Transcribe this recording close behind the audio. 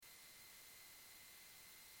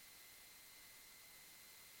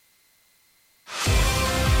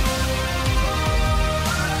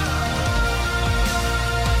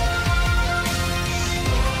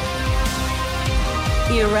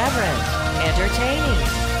Irreverent, entertaining,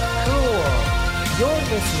 cool. You're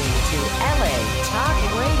listening to LA Talk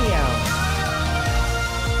Radio.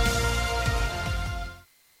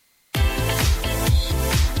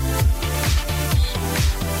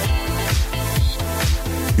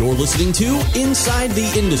 You're listening to Inside the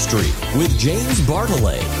Industry with James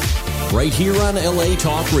Bartolet, right here on LA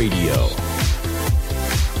Talk Radio.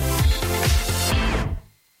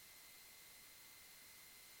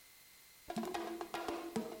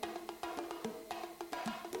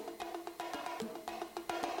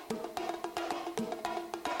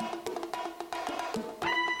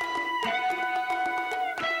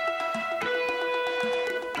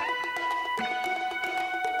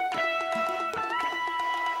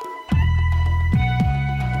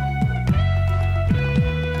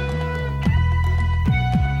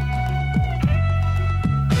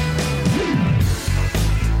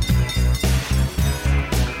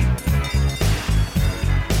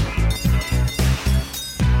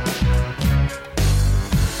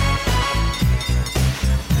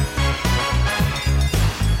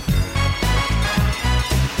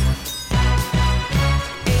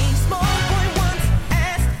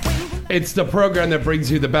 It's the program that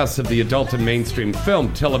brings you the best of the adult and mainstream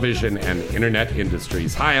film, television, and internet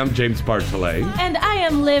industries. Hi, I'm James Bartolet. And I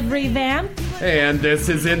am Liv Revamp. And this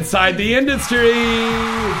is Inside the Industry.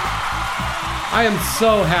 I am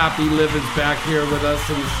so happy Liv is back here with us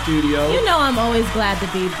in the studio. You know I'm always glad to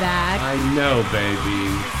be back. I know, baby.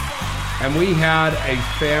 And we had a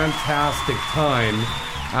fantastic time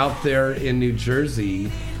out there in New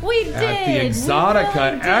Jersey. We did. At the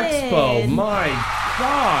Exotica Expo. My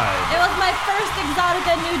God. It was my first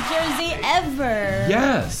Exotica New Jersey ever.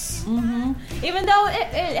 Yes. Mm-hmm. Even though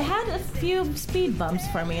it had a few speed bumps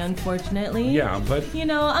for me, unfortunately. Yeah, but... You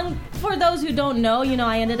know, for those who don't know, you know,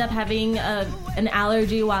 I ended up having an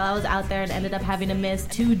allergy while I was out there and ended up having to miss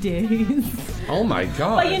 2 days. Oh, my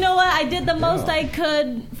God. But you know what? I did the most I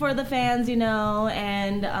could for the fans, you know,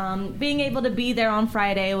 and being able to be there on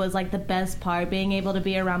Friday was, like, the best part. Being able to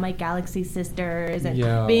be around my Galaxy sisters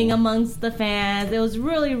and being amongst the fans. It was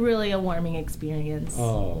really, really a warming experience.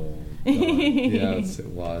 Oh, God. Yes, it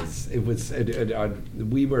was. It was.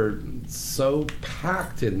 We were so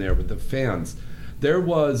packed in there with the fans. There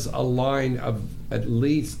was a line of at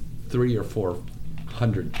least 300 or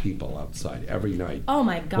 400 people outside every night. Oh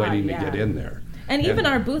my God! Waiting to get in there. And even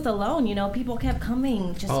our booth alone, you know, people kept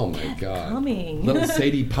coming. Oh my God! Coming. Little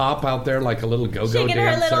Sadie Pop out there like a little go-go dancer. Shaking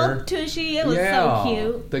her little tushy. It was so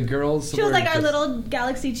cute. The girls. She was like our little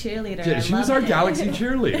Galaxy cheerleader. She was our Galaxy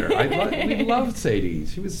cheerleader. We loved Sadie.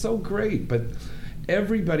 She was so great. But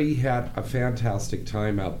everybody had a fantastic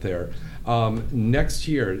time out there. Next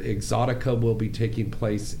year, Exotica will be taking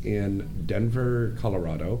place in Denver,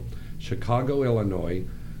 Colorado, Chicago, Illinois,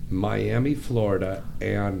 Miami, Florida,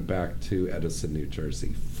 and back to Edison, New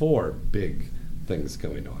Jersey. 4 big things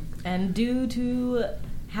going on. And due to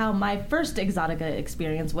how my first Exotica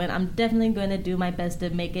experience went, I'm definitely going to do my best to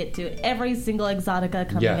make it to every single Exotica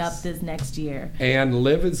coming up this next year. And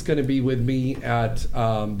Liv is going to be with me at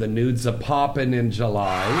the Nudes A Poppin' in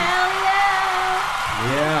July. Hell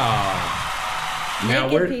yeah! Yeah. Now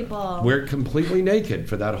naked we're completely naked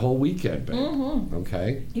for that whole weekend, babe. Mm-hmm.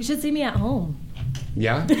 Okay. You should see me at home.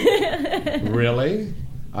 Yeah? Really?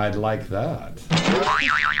 I'd like that.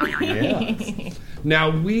 Yes. Now,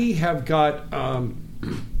 we have got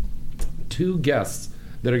 2 guests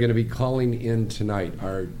that are going to be calling in tonight.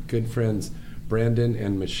 Our good friends Brandon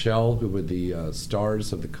and Michelle, who were the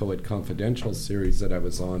stars of the Coed Confidential series that I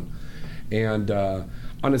was on. And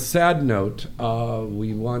on a sad note,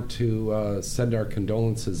 we want to send our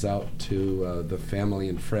condolences out to the family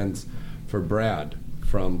and friends for Brad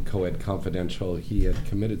from Coed Confidential. He had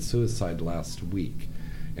committed suicide last week,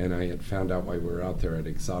 and I had found out while we were out there at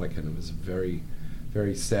Exotica, and it was a very,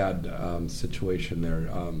 very sad situation there.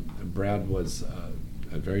 Brad was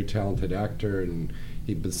a very talented actor, and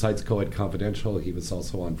he, besides Coed Confidential, he was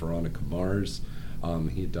also on Veronica Mars.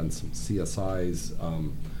 He had done some CSIs,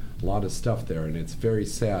 a lot of stuff there, and it's very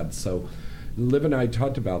sad. So Liv and I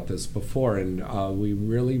talked about this before, and we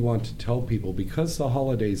really want to tell people, because the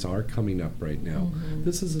holidays are coming up right now,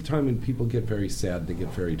 this is a time when people get very sad, they get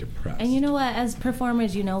very depressed. And you know what, as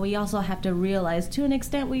performers, you know, we also have to realize, to an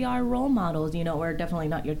extent, we are role models. You know, we're definitely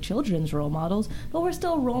not your children's role models, but we're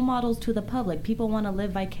still role models to the public. People want to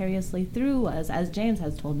live vicariously through us, as James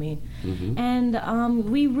has told me. And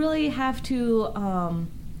we really have to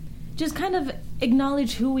just kind of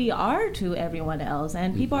acknowledge who we are to everyone else,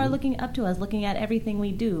 and people are looking up to us, looking at everything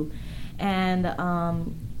we do, and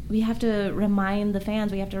we have to remind the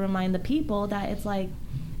fans, we have to remind the people that it's like,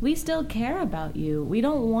 we still care about you. We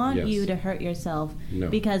don't want Yes. you to hurt yourself No.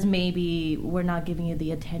 because maybe we're not giving you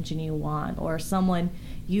the attention you want, or someone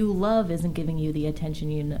you love isn't giving you the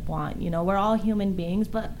attention you want. You know, we're all human beings,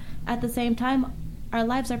 but at the same time, our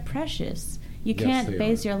lives are precious. You Yes, can't they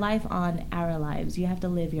base are. your life on our lives. You have to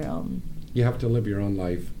live your own. You have to live your own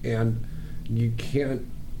life, and you can't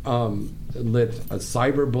let a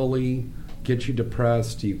cyberbully get you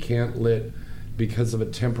depressed. You can't let, because of a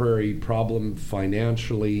temporary problem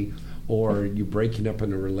financially, or you breaking up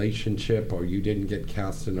in a relationship, or you didn't get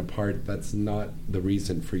cast in a part, that's not the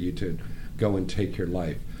reason for you to go and take your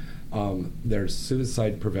life. There's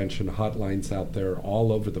suicide prevention hotlines out there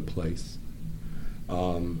all over the place.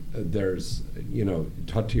 There's,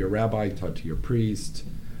 talk to your rabbi, talk to your priest,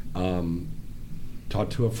 talk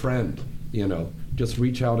to a friend, just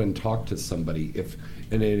reach out and talk to somebody.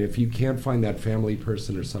 If you can't find that family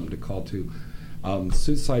person or something to call to,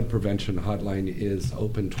 suicide prevention hotline is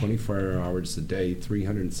open 24 hours a day,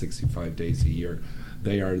 365 days a year.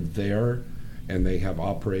 They are there, and they have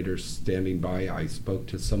operators standing by. I spoke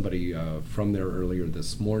to somebody from there earlier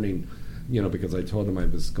this morning, because I told them I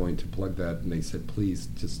was going to plug that, and they said, please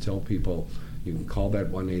just tell people you can call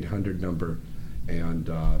that 1-800 number, and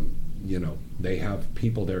they have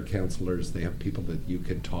people there, counselors, they have people that you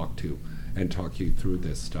can talk to and talk you through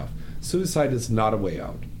this stuff. Suicide is not a way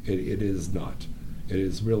out. It is not. It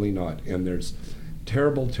is really not. And there's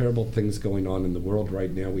terrible, terrible things going on in the world right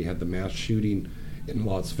now. We had the mass shooting in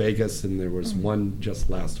Las Vegas, and there was one just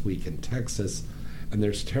last week in Texas, and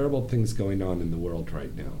there's terrible things going on in the world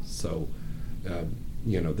right now. So,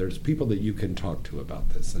 there's people that you can talk to about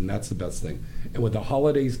this, and that's the best thing. And with the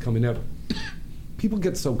holidays coming up, people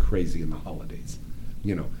get so crazy in the holidays.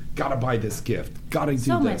 Gotta buy this gift, gotta do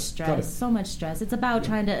So this. much stress, so much stress. It's about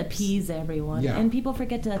trying to appease everyone, Yeah. and people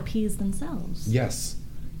forget to appease themselves. Yes.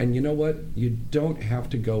 And you know what? You don't have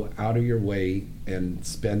to go out of your way and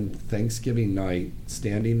spend Thanksgiving night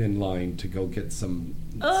standing in line to go get some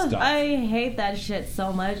stuff. I hate that shit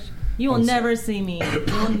so much. You will I'm never see me. You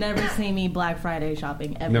will never see me Black Friday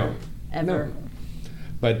shopping ever. No. Ever. No.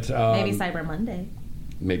 But Maybe Cyber Monday.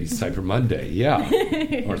 Maybe Cyber Monday, yeah,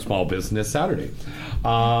 or Small Business Saturday.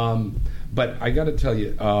 But I got to tell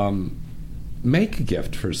you, make a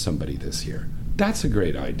gift for somebody this year. That's a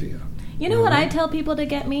great idea. You know what I tell people to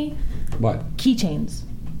get me? What? Keychains.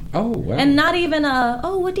 Oh, wow. And not even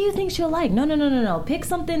what do you think she'll like? No. Pick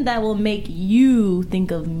something that will make you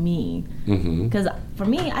think of me. Because for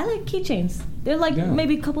me, I like keychains. They're like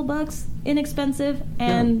maybe a couple bucks, inexpensive,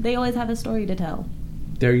 and they always have a story to tell.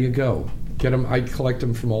 There you go. Get them. I collect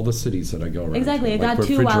them from all the cities that I go around. Exactly. to, I got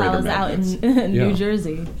two while I was out in New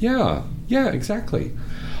Jersey. Yeah, exactly.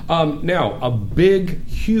 Now, a big,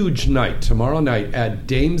 huge night tomorrow night at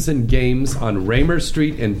Dames and Games on Raymer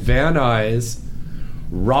Street in Van Nuys.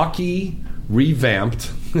 Rocky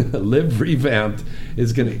Revamped, Liv Revamped,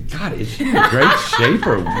 is going to... God, is she in great shape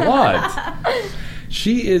or what?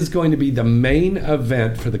 She is going to be the main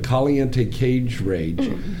event for the Caliente Cage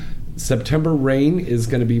Rage. September Rain is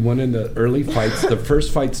going to be one of the early fights. The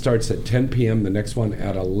first fight starts at 10 p.m., the next one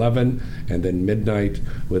at 11, and then midnight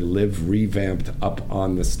with Liv Revamped up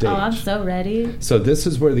on the stage. Oh, I'm so ready. So this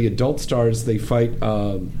is where the adult stars, they fight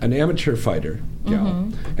an amateur fighter,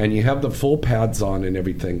 and you have the full pads on and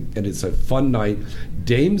everything, and it's a fun night.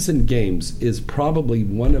 Dames and Games is probably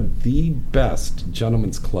one of the best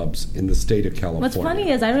gentlemen's clubs in the state of California. What's funny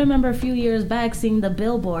is I remember a few years back seeing the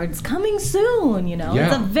billboards coming soon, Yeah.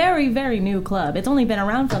 It's a very, very new club. It's only been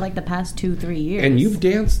around for like the past 2-3 years. And you've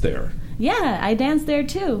danced there. Yeah, I danced there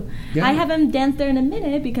too. Yeah. I haven't danced there in a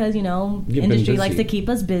minute because, industry likes to keep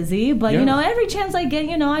us busy. But, every chance I get,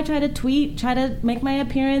 I try to tweet, try to make my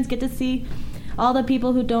appearance, get to see all the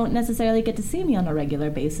people who don't necessarily get to see me on a regular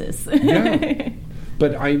basis. Yeah.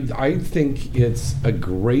 But I think it's a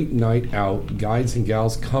great night out. Guys and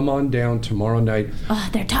gals, come on down tomorrow night. Oh,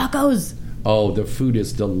 they're tacos. Oh, the food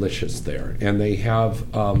is delicious there. And they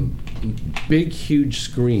have big, huge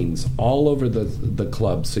screens all over the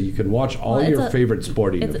club, so you can watch all your favorite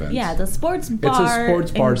sporting events. Yeah, it's a sports bar. It's a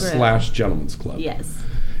sports bar / gentleman's club. Yes.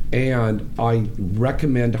 And I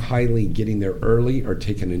recommend highly getting there early or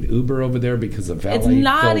taking an Uber over there because the valet It's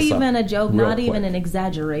not fills even up a joke, real not even quick. an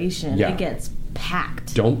exaggeration. Yeah. It gets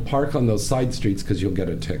packed. Don't park on those side streets because you'll get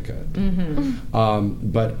a ticket.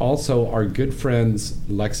 But also our good friends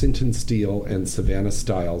Lexington Steele and Savannah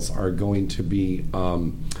Styles are going to be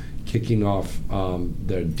kicking off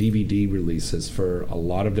their DVD releases for a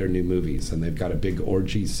lot of their new movies, and they've got a big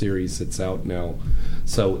orgy series that's out now.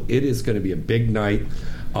 So it is going to be a big night.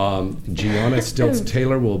 Gianna Stilts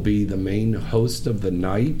Taylor will be the main host of the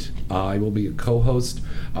night. I will be a co-host.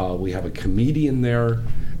 We have a comedian there,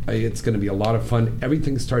 It's going to be a lot of fun.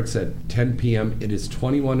 Everything starts at 10 p.m. It is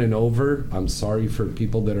 21 and over. I'm sorry for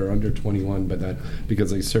people that are under 21, but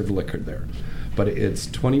because they serve liquor there. But it's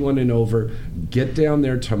 21 and over. Get down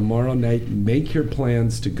there tomorrow night. Make your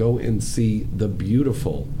plans to go and see the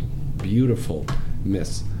beautiful, beautiful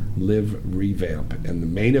Miss Liv Revamp. And the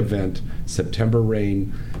main event, September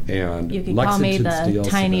Rain and You can Lexington call me the Steel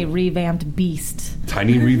tiny Cement. revamped beast.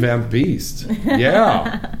 Tiny revamped beast.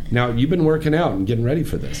 Yeah. Now, you've been working out and getting ready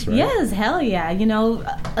for this, right? Yes, hell yeah. You know,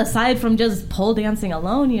 aside from just pole dancing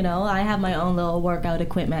alone, you know, I have my own little workout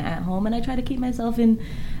equipment at home, and I try to keep myself in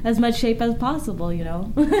as much shape as possible, you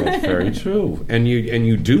know. That's very true. And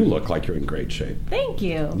you do look like you're in great shape. Thank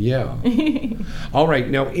you. Yeah. All right.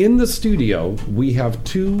 Now, in the studio, we have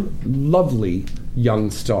two lovely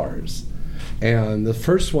young stars. And the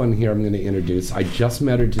first one here I'm going to introduce, I just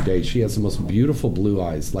met her today. She has the most beautiful blue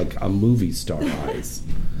eyes, like a movie star eyes.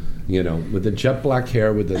 You know, with the jet black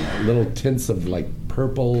hair with the little tints of like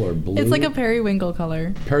purple or blue. It's like a periwinkle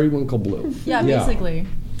color. Periwinkle blue. Yeah, basically.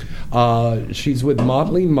 She's with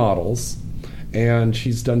Modeling Models, and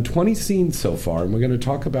she's done 20 scenes so far, and we're going to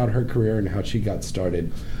talk about her career and how she got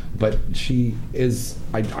started. But she is,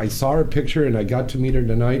 I saw her picture, and I got to meet her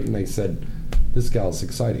tonight, and I said, this gal's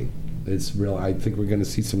exciting. It's real. I think we're going to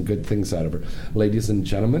see some good things out of her. Ladies and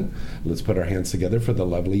gentlemen, let's put our hands together for the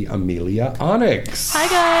lovely Amelia Onyx. Hi,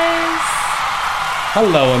 guys.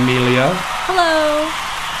 Hello, Amelia. Hello.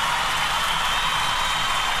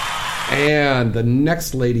 And the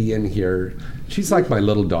next lady in here, she's like my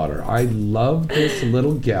little daughter. I love this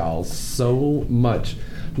little gal so much.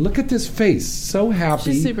 Look at this face, so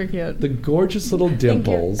happy. She's super cute. The gorgeous little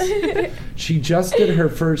dimples. She just did her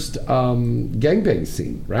first gangbang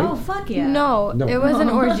scene, right? Oh, fuck yeah. No, it was an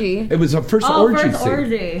orgy. It was her first orgy first scene.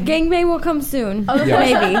 orgy. Gangbang will come soon. Yeah.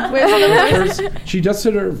 Maybe. Wait, She just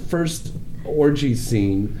did her first orgy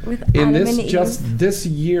scene With in Adam this and just Eve. this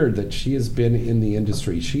year that she has been in the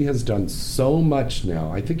industry. She has done so much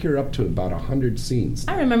now. I think you're up to about 100 scenes.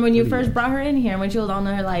 I remember when you Pretty first much. brought her in here when she was on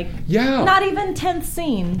her, like, Yeah. not even 10th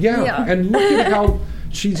scene. Yeah, and look at how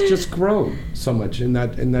she's just grown so much in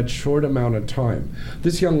that short amount of time.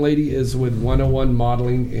 This young lady is with 101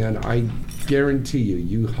 Modeling, and I guarantee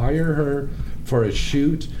you hire her for a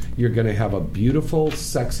shoot, you're going to have a beautiful,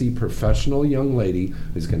 sexy, professional young lady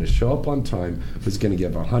who's going to show up on time, who's going to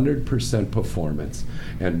give 100% performance.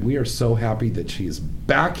 And we are so happy that she is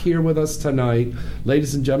back here with us tonight.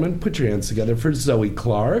 Ladies and gentlemen, put your hands together for Zoe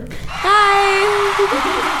Clark. Hi.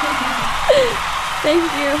 Thank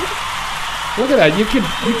you. Look at that. You can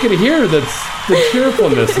hear the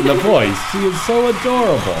cheerfulness in the voice. She is so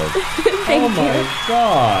adorable. Thank oh, you. my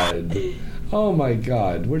God. Oh, my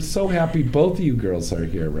God. We're so happy both of you girls are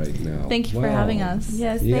here right now. Thank you for Wow. having us.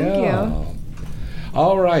 Yes, thank Yeah. you.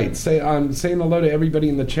 All right. I'm saying hello to everybody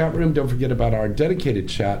in the chat room. Don't forget about our dedicated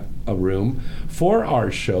chat room for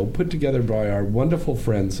our show, put together by our wonderful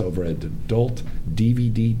friends over at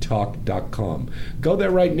AdultDVDTalk.com. Go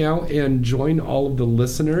there right now and join all of the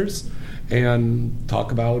listeners and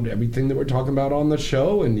talk about everything that we're talking about on the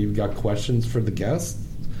show. And you've got questions for the guests,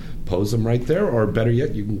 pose them right there, or better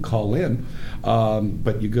yet, you can call in.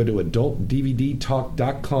 But you go to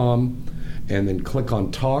AdultDVDTalk.com and then click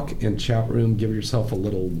on Talk and Chat Room. Give yourself a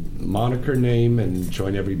little moniker name and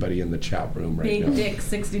join everybody in the chat room right now. Big Dick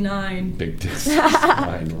 69. Big Dick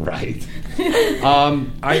 69, right.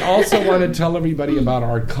 I also want to tell everybody about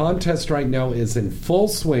our contest right now is in full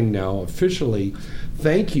swing now, officially.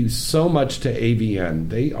 Thank you so much to AVN.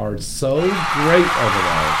 They are so great over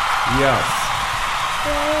there. Yes.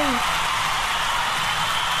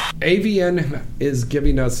 AVN is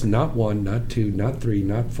giving us not one, not two, not three,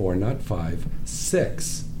 not four, not five,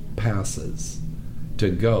 6 passes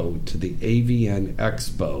to go to the AVN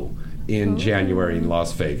Expo in January in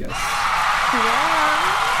Las Vegas.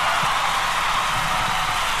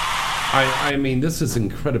 I mean, this is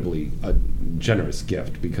incredibly a generous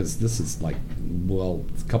gift because this is like, well,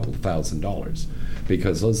 a couple of $1,000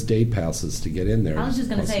 because those day passes to get in there. I was just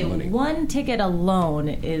going to cost say, money. one ticket alone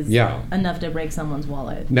is enough to break someone's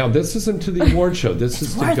wallet. Now, this isn't to the award show. This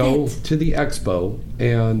is to worth go it. to the expo,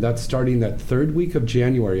 and that's starting that third week of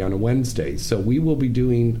January on a Wednesday. So we will be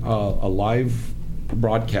doing a live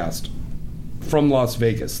broadcast from Las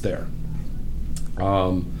Vegas there.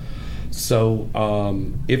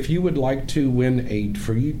 If you would like to win a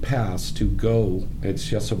free pass to go, it's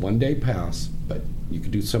just a one-day pass, but you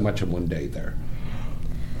can do so much in one day there.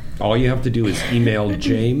 All you have to do is email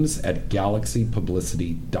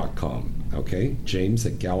james@galaxypublicity.com. Okay?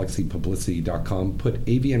 james@galaxypublicity.com. Put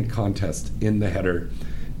AVN contest in the header,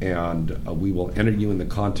 and we will enter you in the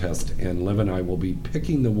contest, and Liv and I will be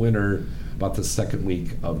picking the winner about the second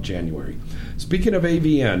week of January. Speaking of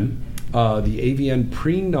AVN, the AVN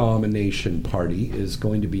pre-nomination party is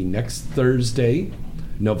going to be next Thursday,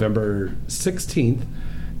 November 16th,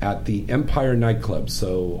 at the Empire Nightclub.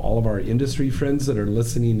 So all of our industry friends that are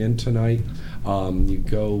listening in tonight,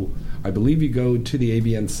 I believe you go to the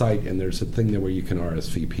AVN site, and there's a thing there where you can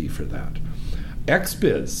RSVP for that.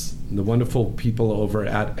 XBiz, the wonderful people over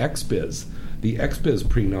at XBiz, the XBiz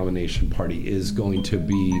pre-nomination party is going to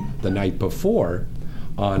be the night before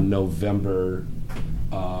on November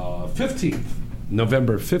 15th.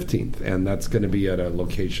 November 15th, and that's going to be at a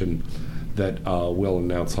location that we'll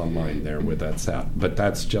announce online there where that's at. But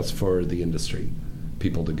that's just for the industry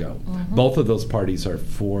people to go. Mm-hmm. Both of those parties are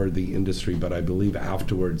for the industry, but I believe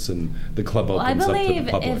afterwards, and the club opens up to the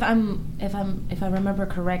public. If I remember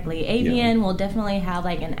correctly, AVN will definitely have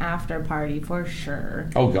like an after party for sure.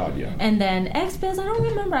 Oh God, yeah. And then XBiz, I don't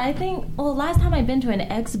remember. I think last time I've been to an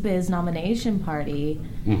XBiz nomination party,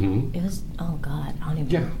 it was I don't even.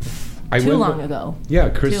 Yeah. Too long ago. Yeah,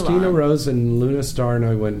 Christina Rose and Luna Star and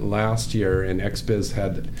I went last year, and XBiz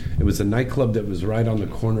it was a nightclub that was right on the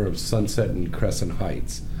corner of Sunset and Crescent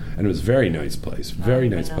Heights. And it was a very nice place, very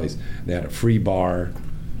nice place. They had a free bar.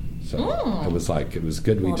 So it was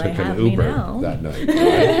good. We took an Uber that night.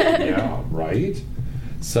 Right? Yeah, right?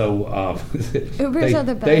 So Ubers are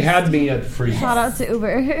the best. They had me at free. Shout out to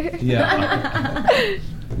Uber. Yeah.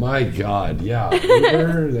 My God, yeah.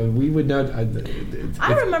 Uber, we would not.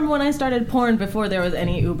 I remember when I started porn before there was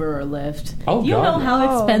any Uber or Lyft. Oh, you God. know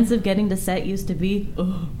how expensive getting to set used to be?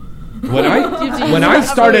 Ugh. When I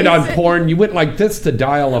started on porn, you went like this to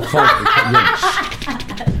dial a phone.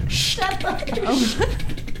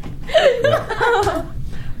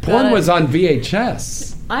 Porn was on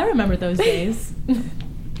VHS. I remember those days.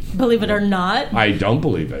 Believe it or not. I don't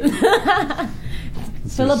believe it.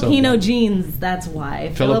 Filipino jeans, that's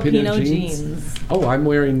why. Filipino jeans. Oh, I'm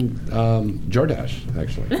wearing Jordache,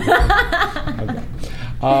 actually.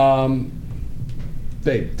 Okay.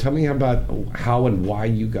 Babe, tell me about how and why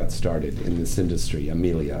you got started in this industry,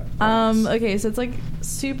 Amelia. Okay, so it's like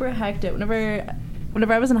super hectic.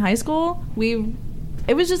 Whenever I was in high school,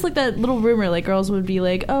 it was just like that little rumor, like girls would be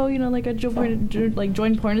like, oh, like a join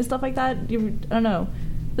porn and stuff like that. I don't know.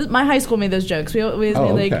 My high school made those jokes. We always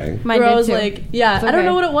made like, Mine we're always did too. like, yeah. It's I don't okay.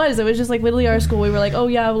 know what it was. It was just like literally our school. We were like, oh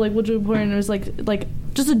yeah, we'll do porn. And it was like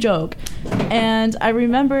just a joke. And I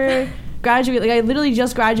remember I literally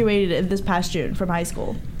just graduated this past June from high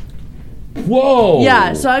school. Whoa!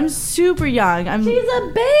 Yeah, so I'm super young. She's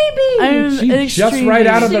a baby. She's just right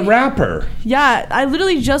out of the wrapper. Yeah, I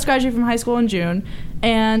literally just graduated from high school in June,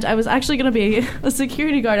 and I was actually going to be a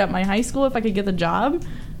security guard at my high school if I could get the job.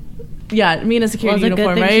 Yeah, me in a security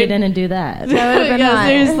uniform, good thing right? she didn't do that. Yeah,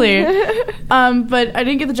 seriously. But I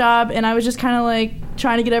didn't get the job, and I was just kind of like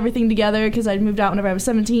trying to get everything together because I'd moved out whenever I was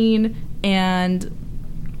 17, and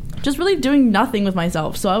just really doing nothing with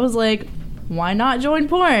myself. So I was like, why not join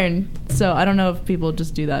porn? So I don't know if people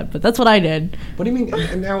just do that, but that's what I did. What do you mean?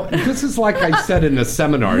 And now, this is like I said in a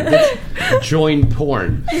seminar, join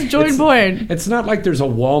porn. Join porn. It's not like there's a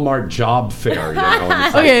Walmart job fair,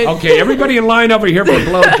 It's Okay. like, okay, everybody in line over here for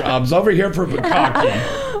blowjobs, over here for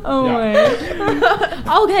bukkake. Oh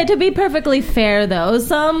my. Okay, to be perfectly fair though,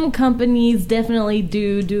 some companies definitely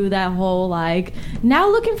do that whole like now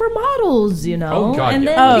looking for models, Oh, God, and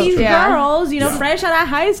yeah. then these yeah. girls, fresh out of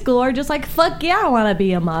high school are just like, fuck yeah, I want to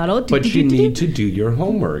be a model. But you need to do your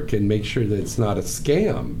homework and make sure that it's not a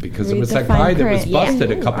scam, because there was that Redefine guy that was current, yeah.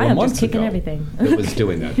 busted a couple I of am months just kicking ago everything. that was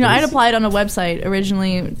doing that. I'd applied on a website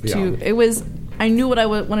originally I knew what I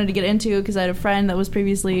wanted to get into because I had a friend that was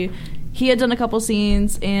previously, he had done a couple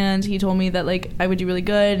scenes and he told me that like I would do really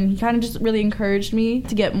good, and he kind of just really encouraged me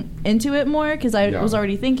to get into it more because I was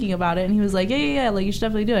already thinking about it, and he was like, yeah, like you should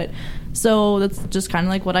definitely do it. So that's just kind of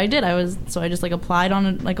like what I did. I just like applied on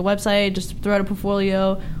a website, just threw out a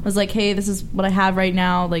portfolio, was like, hey, this is what I have right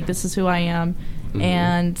now, like this is who I am.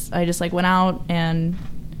 And I just like went out, and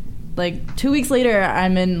like 2 weeks later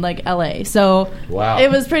I'm in like LA. So wow. It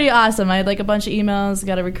was pretty awesome. I had like a bunch of emails,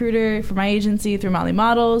 got a recruiter for my agency through Motley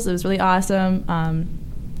Models. It was really awesome.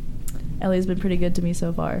 LA's been pretty good to me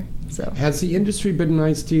so far. So has the industry been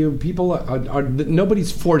nice to you? People are nobody's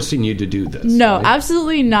forcing you to do this. No, right?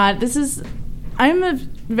 absolutely not. I'm a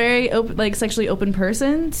very open, like sexually open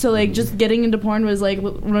person. So like just getting into porn was like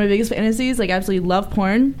one of my biggest fantasies. Like I absolutely love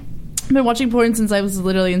porn. I've been watching porn since I was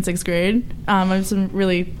literally in 6th grade. I have some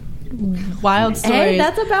really wild stories. Hey,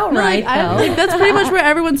 that's about right, though. Like, that's pretty much where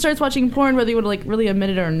everyone starts watching porn, whether you would like really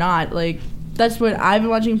admit it or not. Like that's when I've been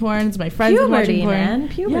watching porn. It's my friends have been watching porn. Man.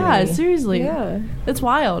 Puberty. Yeah, seriously. Yeah. It's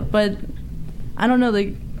wild, but I don't know.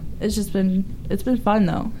 Like it's been fun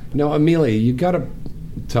though. Now, Amelia, you got to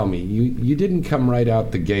tell me, you didn't come right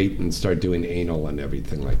out the gate and start doing anal and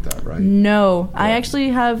everything like that, right? No, Yeah. I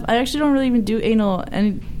actually don't really even do anal,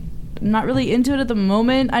 and I'm not really into it at the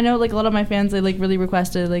moment. I know like a lot of my fans, they like really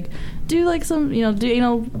requested like do like some, you know, do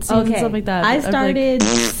anal scenes and stuff like that. I But I'm started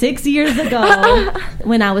 6 years ago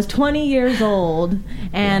when I was 20 years old,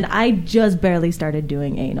 and I just barely started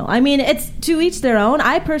doing anal. I mean, it's to each their own.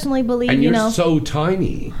 I personally believe, And you're you know, so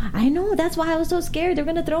tiny. I know, that's why I was so scared. They're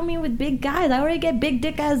gonna throw me with big guys. I already get big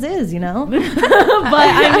dick as is, you know. But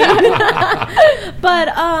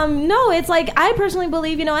I mean, no, it's like I personally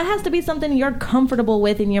believe, you know, it has to be something you're comfortable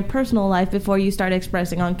with in your personal life before you start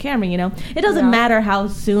expressing on camera. You know, it doesn't matter how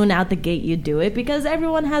soon out the gate you do it because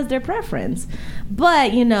everyone has their preference.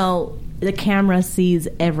 But you know, the camera sees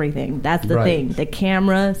everything. That's the thing. The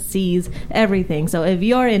camera sees everything. So if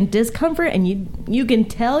you're in discomfort and you can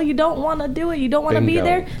tell you don't want to do it, you don't want to be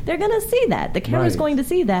there, they're going to see that. The camera's going to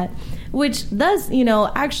see that, which does, you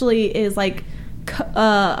know, actually is like,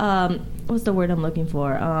 what's the word I'm looking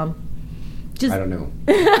for? Just, I don't know.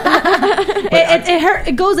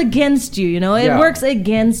 it goes against you, you know. It works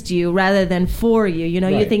against you rather than for you. You know,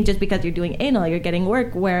 you think just because you're doing anal, you're getting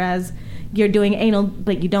work, whereas you're doing anal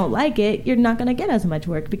but you don't like it, you're not going to get as much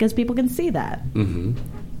work because people can see that. Mm-hmm.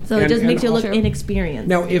 So it just makes you look inexperienced.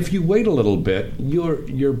 Now, if you wait a little bit,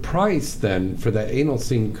 your price then for the anal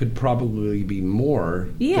scene could probably be more.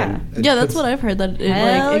 Yeah. Yeah, that's what I've heard, that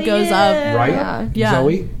it goes up. Right? Yeah.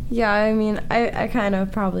 Zoe? Yeah, I mean, I kind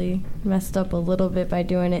of probably messed up a little bit by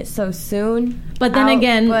doing it so soon. But then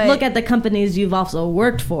again, look at the companies you've also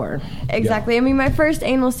worked for. Exactly. I mean, my first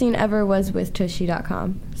anal scene ever was with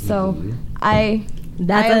Tushy.com. So I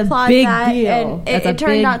applaud big that, deal. and it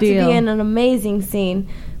turned out to be an amazing scene.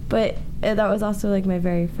 But that was also like my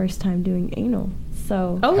very first time doing anal.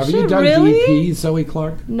 So have you done DP, Zoe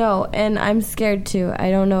Clark? No, and I'm scared too.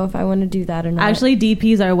 I don't know if I want to do that or not. Actually,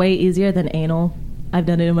 DPs are way easier than anal. I've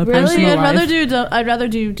done it in my personal life. I'd rather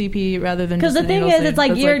do DP rather than because the thing is, it's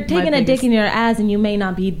like you're taking a dick in your ass and you may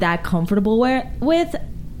not be that comfortable with.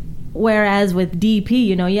 Whereas with DP,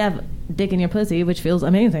 you know, you have dick in your pussy, which feels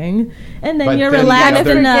amazing, and then you're relaxed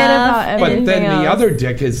enough. But then the other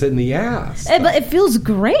dick is in the ass. But it feels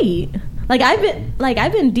great. Like I've been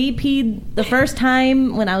DP'd the first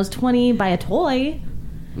time when I was 20 by a toy.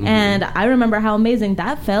 And I remember how amazing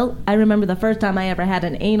that felt. I remember the first time I ever had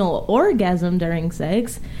an anal orgasm during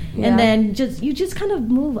sex. And then you just kind of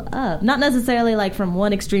move up. Not necessarily like from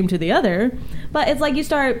one extreme to the other, but it's like you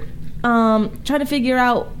start trying to figure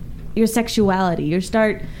out your sexuality. You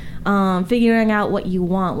start figuring out what you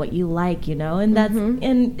want, what you like, you know. And that's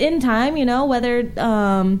in time, you know, whether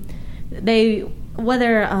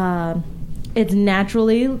it's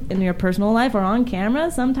naturally in your personal life or on camera,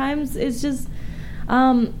 sometimes it's just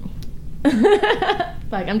like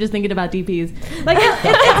I'm just thinking about DPs. Like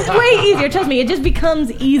it's way easier. Trust me, it just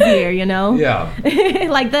becomes easier, you know. Yeah.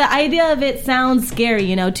 Like the idea of it sounds scary,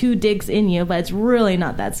 you know, 2 dicks in you, but it's really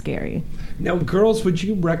not that scary. Now, girls, would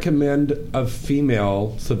you recommend a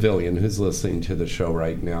female civilian who's listening to the show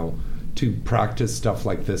right now to practice stuff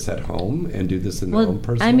like this at home and do this in their own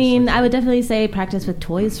personal I mean, sex? I would definitely say practice with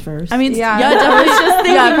toys first. I mean,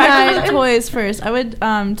 definitely. Practice with toys first. I would,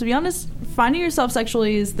 to be honest, finding yourself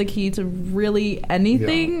sexually is the key to really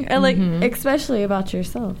anything. And like, especially about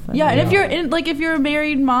yourself. And if you're if you're a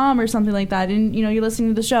married mom or something like that, and you know you're listening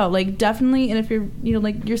to the show, like definitely. And if you're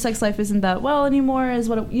like your sex life isn't that well anymore as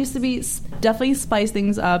what it used to be, definitely spice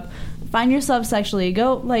things up. Find yourself sexually.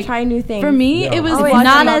 Go try new things. For me, it was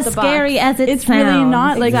not as scary as it's sounds. really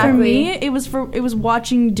not. Like exactly. for me, it was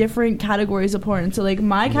watching different categories of porn. So like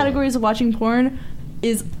my categories of watching porn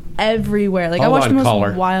is everywhere. Like I watch the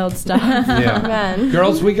most wild stuff.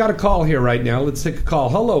 Girls, we got a call here right now. Let's take a call.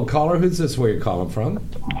 Hello, caller. Who's this? Where you're calling from?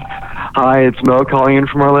 Hi, it's Mo calling in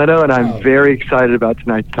from Orlando, and I'm very excited about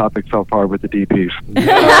tonight's topic so far with the DPs.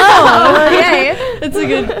 Yay! It's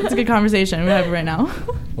a good conversation we have right now.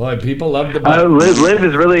 Well, people love the. Liv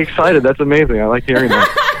is really excited. That's amazing. I like hearing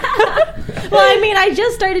that. Well, I mean, I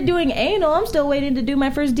just started doing anal. I'm still waiting to do my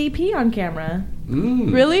first DP on camera.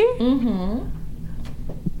 Really? Mm-hmm.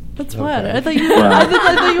 That's fun. I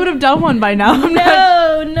thought you would have done one by now.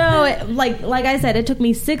 No. Like I said, it took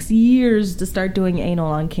me 6 years to start doing anal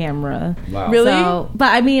on camera. Wow. Really? So, but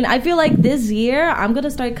I mean, I feel like this year I'm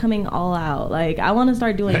gonna start coming all out. Like I want to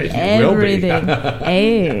start doing everything.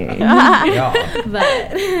 Hey. Yeah.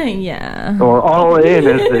 But yeah. Or all in,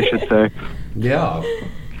 as they should say. Yeah.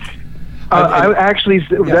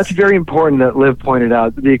 That's very important that Liv pointed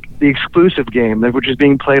out. The exclusive game, which is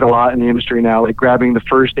being played a lot in the industry now, like grabbing the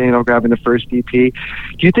first anal, grabbing the first DP.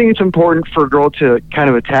 Do you think it's important for a girl to kind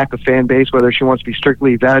of attack a fan base, whether she wants to be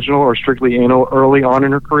strictly vaginal or strictly anal early on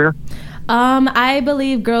in her career? I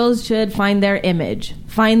believe girls should find their image,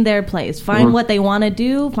 find their place, find what they want to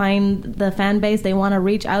do, find the fan base they want to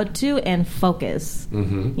reach out to, and focus.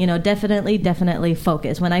 You know, definitely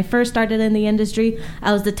focus. When I first started in the industry,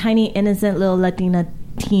 I was the tiny, innocent little Latina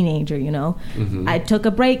teenager, you know. I took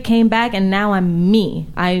a break, came back, and now I'm me.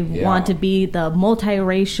 I want to be the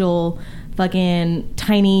multiracial fucking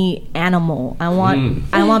tiny animal. I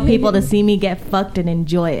want people to see me get fucked and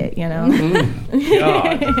enjoy it, you know.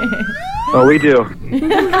 Oh, we do.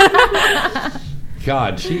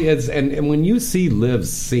 God, she is, and when you see Liv's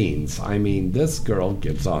scenes, I mean, this girl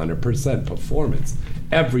gives 100% performance.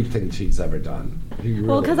 Everything she's ever done.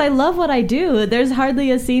 Well, because I love what I do. There's hardly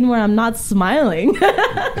a scene where I'm not smiling.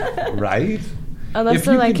 Right? Unless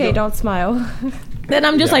they're like, hey, don't smile. Then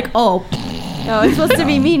I'm just like, oh. Oh, it's supposed to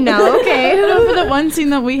be me now. Okay. No, for the one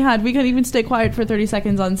scene that we had, we couldn't even stay quiet for 30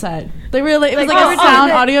 seconds on set. They were like, it was like a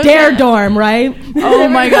sound audio. Dare dorm, right? Oh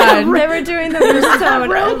my god. They were doing the roost tone.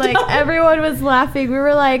 Like everyone was laughing. We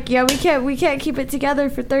were like, yeah, we can't keep it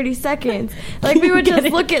together for 30 seconds. Like we would just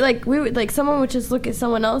look at someone would just look at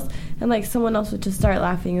someone else, and like someone else would just start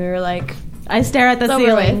laughing. We were like, I stare at the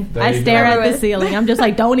ceiling. I stare at the ceiling. I'm just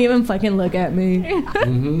like, don't even fucking look at me.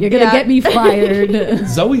 You're going to get me fired.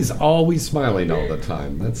 Zoe's always smiling all the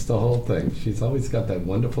time. That's the whole thing. She's always got that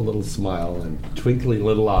wonderful little smile and twinkling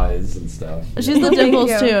little eyes and stuff. She's the dimples,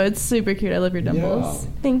 too. It's super cute. I love your dimples.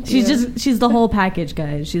 Yeah. Thank you. She's the whole package,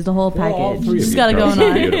 guys. She's the whole package. She's got it going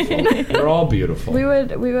on. Beautiful. They're all beautiful. We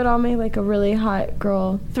would all make like a really hot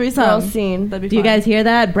girl threesome scene. That'd be Do you guys hear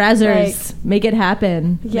that? Brazzers, make it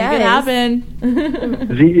happen. Yes. Make it happen.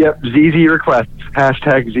 ZZ requests.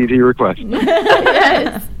 Hashtag ZZ requests.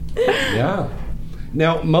 Yes. Yeah.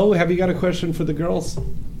 Now, Mo, have you got a question for the girls?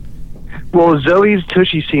 Well, Zoe's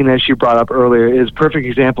Tushy scene that she brought up earlier is a perfect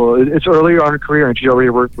example. It's earlier on her career, and she's already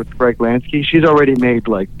worked with Greg Lansky. She's already made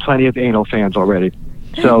like plenty of anal fans already.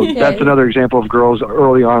 So that's another example of girls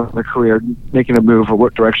early on in their career making a move or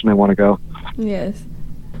what direction they want to go. Yes.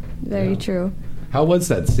 Very true. How was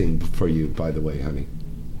that scene for you, by the way, honey?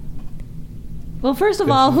 Well, first of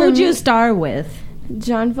all, who'd you star with?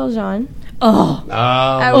 Jean Valjean. Oh,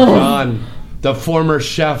 John, the former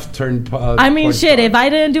chef turned. I mean, shit. If I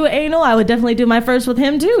didn't do anal, I would definitely do my first with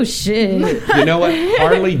him too. Shit. You know what?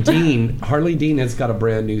 Harley Dean has got a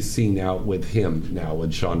brand new scene out with him now with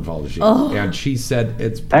Jean Valjean, and she said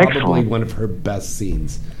it's probably one of her best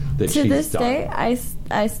scenes that she's done. To this day,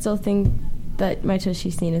 I still think that my Tushy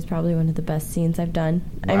scene is probably one of the best scenes I've done.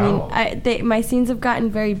 Wow. I mean, my scenes have gotten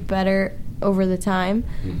very better over the time,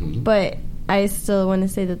 but I still want to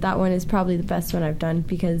say that one is probably the best one I've done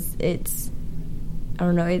because it's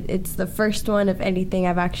the first one of anything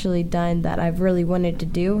I've actually done that I've really wanted to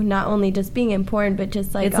do, not only just being in porn, but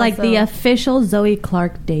just like it's like the official Zoe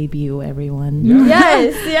Clark debut, everyone.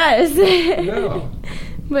 Yes. Yeah.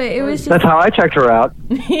 But it was just... That's how I checked her out,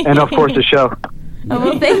 and of course the show. Oh,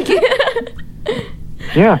 well, thank you.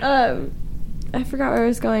 Yeah. I forgot where I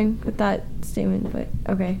was going with that statement, but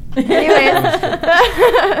okay. Anyways.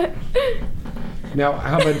 Now,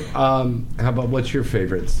 how about what's your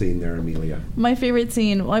favorite scene there, Amelia? My favorite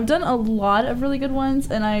scene. Well, I've done a lot of really good ones,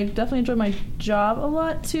 and I definitely enjoy my job a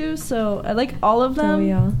lot too. So I like all of them. Oh,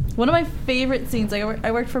 yeah. One of my favorite scenes.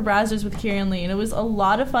 I worked for Brazzers with Kieran Lee, and it was a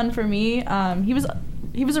lot of fun for me. He's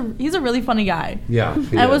a really funny guy. Yeah,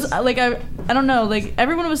 I was like I don't know, like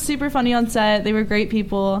everyone was super funny on set. They were great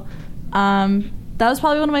people. That was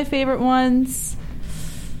probably one of my favorite ones.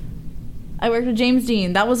 I worked with James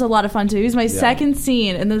Dean. That was a lot of fun too. He was my second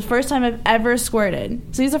scene and the first time I've ever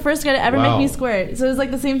squirted. So he's the first guy to ever make me squirt. So it was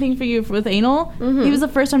like the same thing for you with anal. Mm-hmm. He was the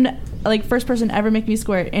first person to ever make me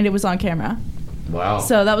squirt, and it was on camera. Wow.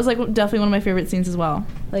 So that was like definitely one of my favorite scenes as well.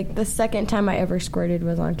 Like the second time I ever squirted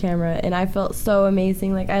was on camera, and I felt so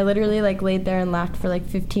amazing. Like I literally like laid there and laughed for like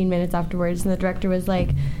 15 minutes afterwards, and the director was like,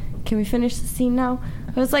 "Can we finish the scene now?"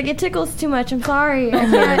 I was like, "It tickles too much. I'm sorry.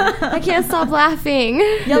 I can't stop laughing."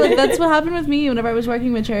 Yeah, like that's what happened with me whenever I was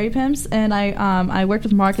working with Cherry Pimps, and I worked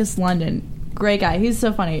with Marcus London. Great guy. He's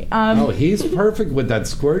so funny. He's perfect with that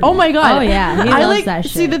squirt. Oh my god. Oh yeah, he loves that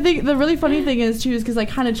shit. See, the really funny thing is too, is because I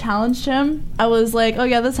kind of challenged him. I was like, "Oh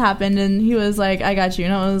yeah, this happened," and he was like, "I got you,"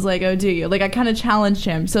 and I was like, "Oh, do you?" Like I kind of challenged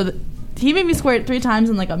him, so. He made me squirt 3 times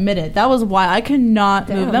in like a minute. That was why I could not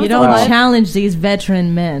move. That you don't challenge these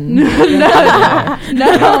veteran men. No.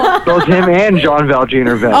 Both him and Jean Valjean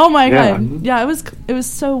are vets. Oh my god. Yeah, it was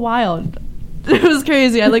so wild. It was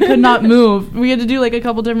crazy. I like could not move. We had to do like a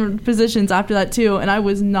couple different positions after that too, and I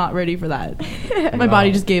was not ready for that. My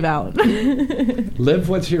body just gave out. Liv,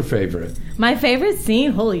 what's your favorite? My favorite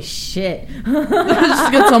scene? Holy shit.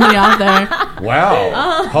 Just get so many out there.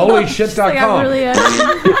 Wow.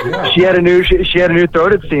 HolyShit.com. She had a new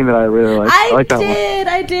throated scene that I really liked. I like that one.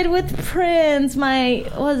 I did with Prince. My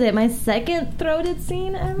second throated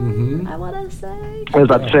scene ever, I want to say. I was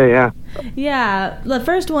about to say, yeah. Yeah, the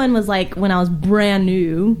first one was like when I was brand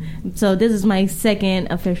new. So this is my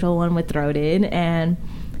second official one with throated, and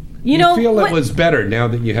you know, feel it was better now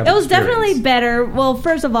that you have it was experience. Definitely better. Well,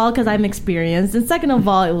 first of all, because I'm experienced, and second of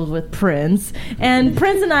all, it was with Prince. And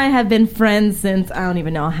Prince and I have been friends since I don't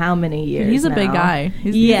even know how many years. He's a now. big guy.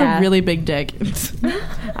 He's a really big dick.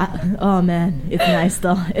 Oh man, it's nice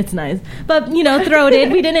though. It's nice. But you know,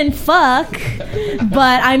 throated. We didn't fuck,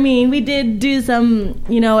 but I mean, we did do some,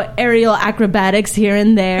 you know, aerial acrobatics here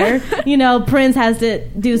and there. You know, Prince has to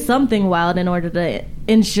do something wild in order to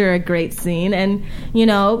ensure a great scene, and you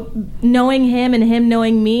know, knowing him and him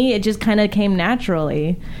knowing me, it just kind of came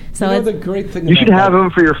naturally. So you know, the great thing you should have him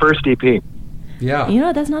for your first DP. Yeah, you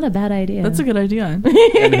know, that's not a bad idea. That's a good idea.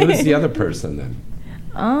 And who's the other person then?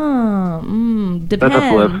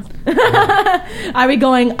 Depends. Are we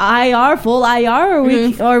going IR, full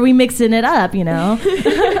IR, or are we mixing it up? You know,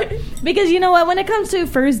 because you know what, when it comes to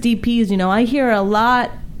first DPs, you know, I hear a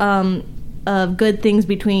lot of good things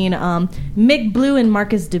between Mick Blue and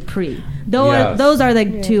Marcus Dupree. Those are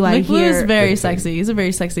the two I hear. Mick Blue is very sexy. He's a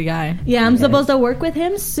very sexy guy. Yeah, I'm supposed to work with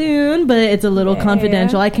him soon, but it's a little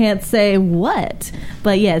confidential. I can't say what.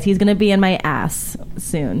 But yes, he's going to be in my ass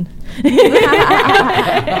soon.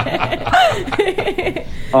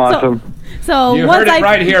 Awesome. So you heard it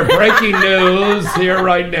right here. Breaking news here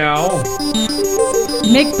right now.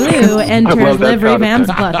 Mick Blue enters Livery Vamp's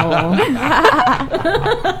butthole.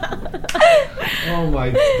 Oh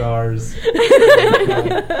my stars.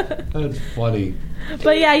 That's funny.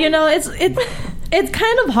 But yeah, you know, it's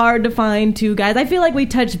kind of hard to find two guys. I feel like we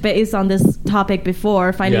touched base on this topic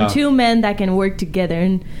before, finding two men that can work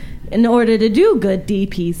together in order to do good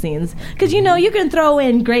DP scenes. Because, you know, you can throw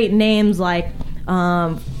in great names like,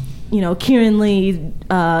 you know, Kieran Lee,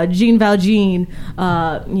 Jean Valjean,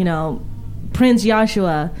 you know, Prince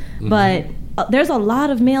Joshua. But there's a lot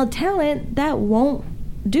of male talent that won't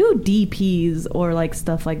do DPs or like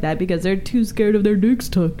stuff like that because they're too scared of their dicks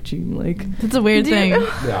touching. Like, that's a weird thing.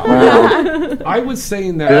 Yeah. I was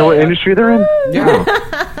saying that. Do you know what industry they're in?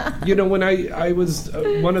 Yeah. You know, when I was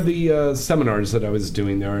one of the seminars that I was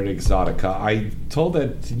doing there at Exotica, I told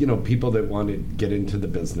that, you know, people that want to get into the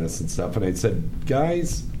business and stuff, and I said,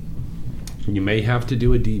 guys, you may have to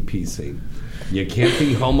do a DP scene. You can't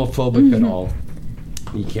be homophobic at all.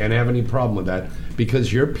 You can't have any problem with that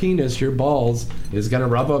because your penis, your balls, is going to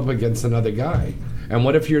rub up against another guy. And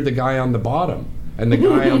what if you're the guy on the bottom and the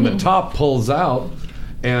guy on the top pulls out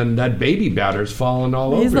and that baby batter's falling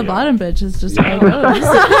all over He's the you? bottom bitch. It's just how it goes.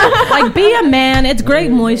 Like, be a man. It's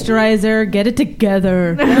great moisturizer. Get it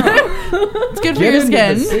together. It's good for your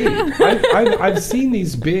skin. I've seen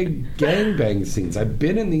these big gangbang scenes. I've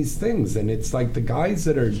been in these things, and it's like the guys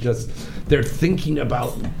that are just, they're thinking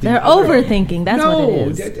about they're overthinking. That's what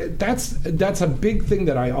it is. That's a big thing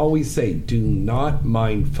that I always say. Do not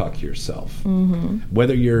mind fuck yourself.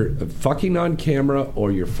 Whether you're fucking on camera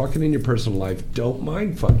or you're fucking in your personal life, don't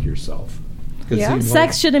mind fuck yourself. Yeah.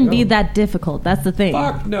 Sex shouldn't be that difficult. That's the thing.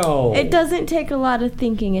 Fuck no. It doesn't take a lot of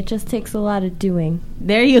thinking. It just takes a lot of doing.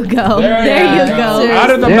 There you go. There you go.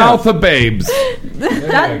 Out of the mouth of babes.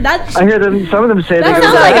 I hear them. Some of them say that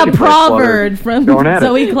sounds like a proverb from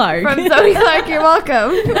Zoe Clark. From Zoe Clark, you're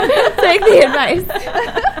welcome. Take the advice.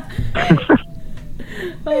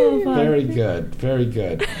 Oh, very good. Very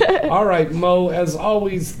good. All right, Mo, as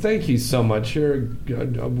always, thank you so much. You're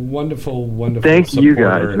a wonderful, wonderful Thank you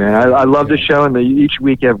supporter. guys, man. I love the show, and each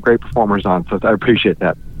week you have great performers on, so I appreciate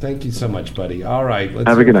that. Thank you so much, buddy. All right, let's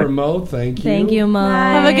have a good night. Mo. Thank you. Thank you, Mo.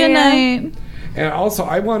 Have a good night. And also,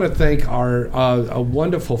 I want to thank our a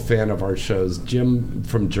wonderful fan of our shows, Jim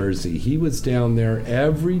from Jersey. He was down there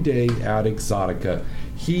every day at Exotica.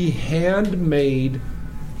 He handmade,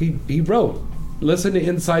 he wrote, listen to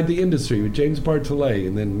Inside the Industry with James Bartolet,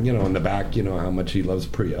 and then, you know, in the back, you know how much he loves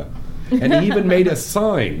Priya. And he even made a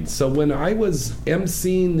sign. So when I was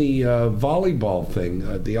emceeing the volleyball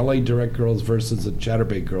thing, the LA Direct Girls versus the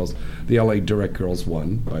Chatterbait Girls, the LA Direct Girls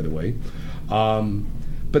won, by the way.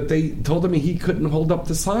 But they told him he couldn't hold up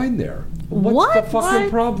the sign there. What's the fucking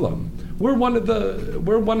problem? We're one of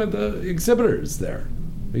the exhibitors there.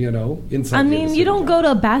 inside. I the mean, industry. you don't go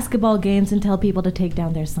to basketball games and tell people to take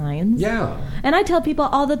down their signs. Yeah. And I tell people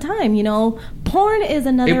all the time, porn is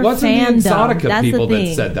another It wasn't fandom. the Exotica That's people the that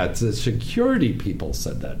thing. said that. The security people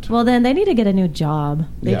said that. Well, then they need to get a new job.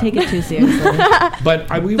 They Yeah. take it too seriously.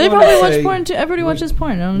 But we They wanna probably say, watch porn too. Everybody watches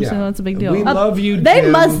porn. I don't Yeah. say that's a big deal. We love you, Jim. They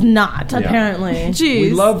must not, Yeah. apparently.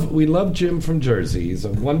 Jeez. We love Jim from Jersey. He's a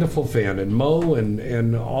wonderful fan, and Mo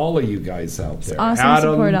and all of you guys out there. Awesome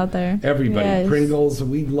Adam, support out there. Everybody, Yes. Pringles.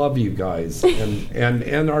 We love you guys,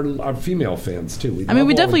 and our female fans too. I mean,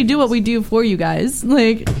 we definitely do what we do for you guys.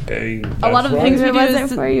 Like, a lot of the things If we it do wasn't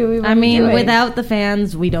is... for you, we I wouldn't mean, do it. without the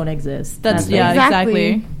fans, we don't exist. That's, it. yeah,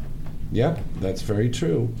 exactly. Yep, that's very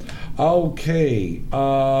true. Okay,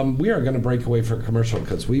 we are going to break away for a commercial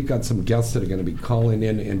because we've got some guests that are going to be calling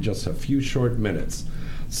in just a few short minutes.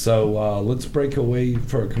 So let's break away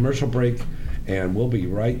for a commercial break, and we'll be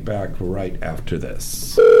right back right after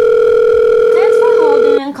this. Thanks for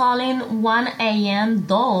holding and calling 1 a.m.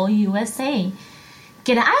 Doll USA.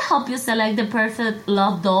 Can I help you select the perfect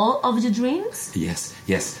love doll of your dreams? Yes,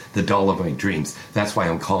 the doll of my dreams. That's why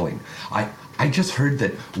I'm calling. I just heard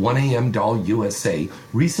that 1AM Doll USA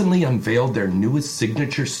recently unveiled their newest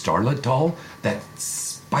signature starlet doll, that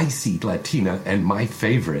spicy Latina and my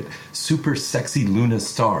favorite, super sexy Luna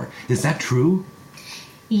Star. Is that true?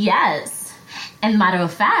 Yes. And matter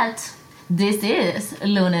of fact, this is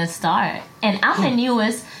Luna Star, and I'm the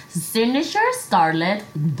newest signature starlet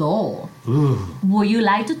doll. Ooh. Would you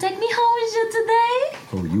like to take me home with you today?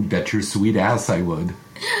 Oh, you bet your sweet ass I would.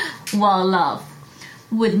 Well, love,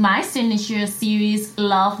 with my signature series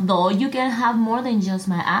Love Doll, you can have more than just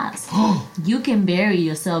my ass. You can bury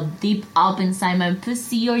yourself deep up inside my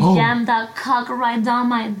pussy or jam that cock right down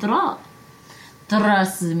my throat.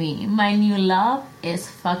 Trust me, my new love is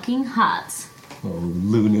fucking hot. Oh,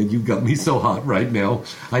 Luna, you got me so hot right now.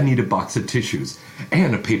 I need a box of tissues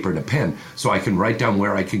and a paper and a pen so I can write down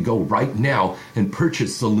where I can go right now and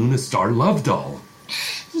purchase the Luna Star Love Doll.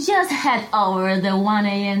 Just head over to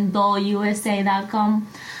 1amdollusa.com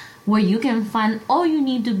where you can find all you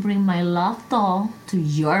need to bring my love doll to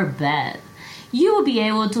your bed. You will be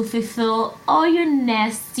able to fulfill all your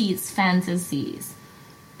nastiest fantasies.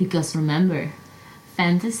 Because remember,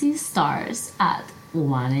 fantasy starts at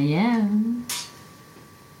 1 a.m.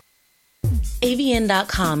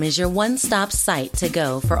 AVN.com is your one-stop site to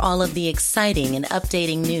go for all of the exciting and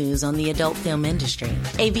updating news on the adult film industry.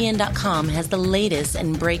 AVN.com has the latest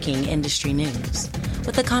and breaking industry news,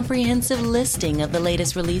 with a comprehensive listing of the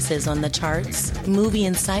latest releases on the charts, movie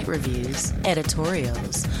and site reviews,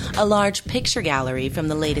 editorials, a large picture gallery from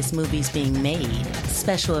the latest movies being made,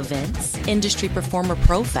 special events, industry performer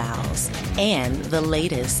profiles, and the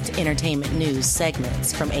latest entertainment news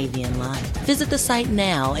segments from AVN Live. Visit the site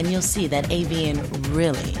now and you'll see that AVN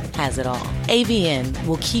really has it all. AVN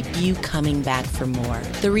will keep you coming back for more.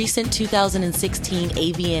 The recent 2016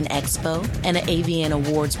 AVN Expo and an AVN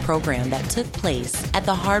Awards program that took place at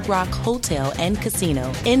the Hard Rock Hotel and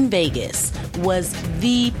Casino in Vegas was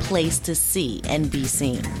the place to see and be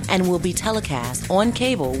seen, and will be telecast on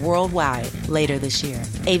cable worldwide later this year.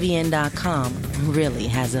 AVN.com really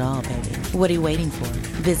has it all, baby. What are you waiting for?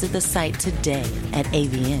 Visit the site today at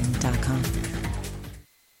AVN.com.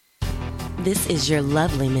 This is your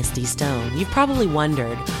lovely Misty Stone. You've probably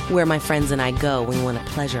wondered where my friends and I go when we want to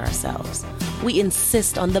pleasure ourselves. We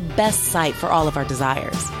insist on the best site for all of our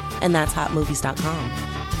desires, and that's HotMovies.com.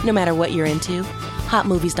 No matter what you're into,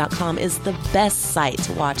 HotMovies.com is the best site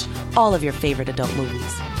to watch all of your favorite adult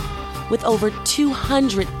movies. With over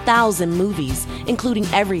 200,000 movies, including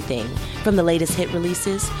everything from the latest hit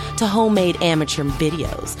releases to homemade amateur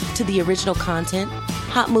videos to the original content,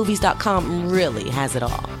 HotMovies.com really has it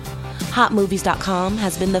all. HotMovies.com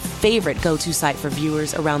has been the favorite go-to site for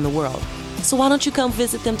viewers around the world, so why don't you come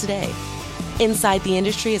visit them today? Inside the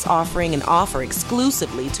Industry is offering an offer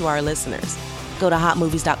exclusively to our listeners. Go to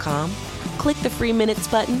HotMovies.com, click the free minutes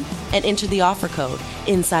button, and enter the offer code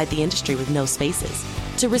Inside the Industry with no spaces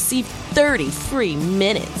to receive 30 free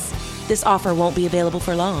minutes. This offer won't be available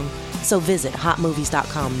for long, so visit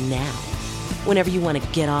HotMovies.com now. Whenever you want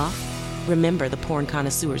to get off, remember the porn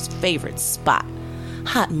connoisseur's favorite spot,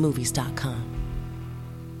 HotMovies.com.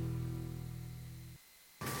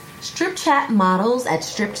 Strip chat models at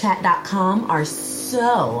StripChat.com are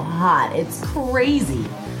so hot, it's crazy.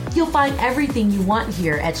 You'll find everything you want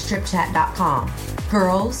here at StripChat.com.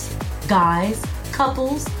 Girls, guys,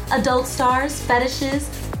 couples, adult stars, fetishes,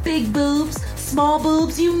 big boobs, small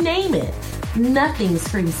boobs, you name it. Nothing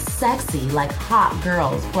screams sexy like hot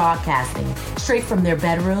girls broadcasting straight from their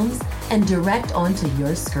bedrooms and direct onto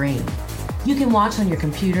your screen. You can watch on your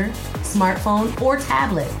computer, smartphone, or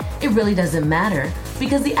tablet. It really doesn't matter.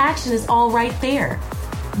 because the action is all right there.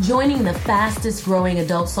 Joining the fastest growing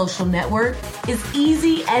adult social network is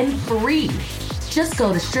easy and free. Just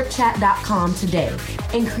go to stripchat.com today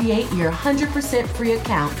and create your 100% free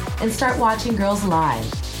account and start watching girls live.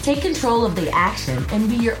 Take control of the action and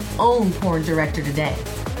be your own porn director today.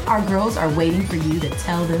 Our girls are waiting for you to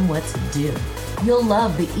tell them what to do. You'll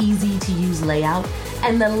love the easy-to-use layout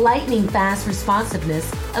and the lightning-fast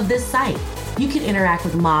responsiveness of this site. You can interact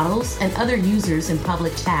with models and other users in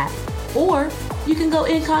public chat, or you can go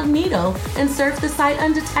incognito and surf the site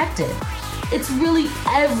undetected. It's really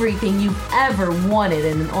everything you've ever wanted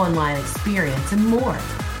in an online experience and more.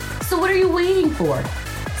 So what are you waiting for?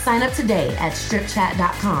 Sign up today at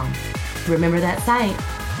stripchat.com. Remember that site,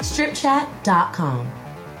 stripchat.com.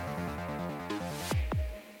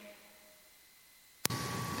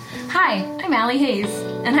 Hi, I'm Allie Hayes,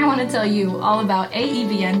 and I want to tell you all about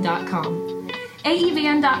AEVN.com.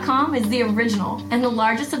 AEVN.com is the original and the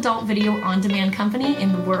largest adult video on-demand company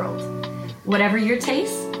in the world. Whatever your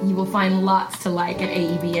taste, you will find lots to like at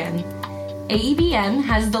AEVN. AEVN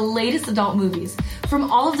has the latest adult movies from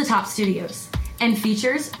all of the top studios and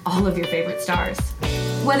features all of your favorite stars.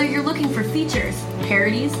 Whether you're looking for features,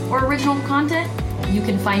 parodies, or original content, you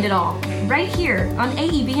can find it all right here on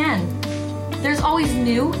AEVN. There's always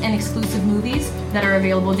new and exclusive movies that are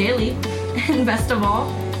available daily. And best of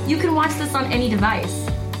all, you can watch this on any device.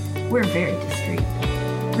 We're very discreet.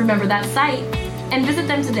 Remember that site and visit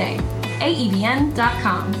them today.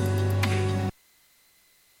 AEVN.com.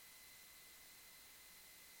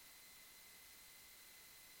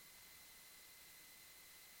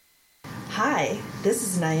 Hi, this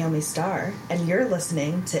is Naomi Starr, and you're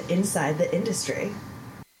listening to Inside the Industry.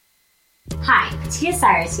 Hi, Tia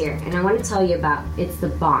Cyrus here, and I want to tell you about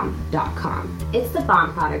It'sTheBomb.com. It's the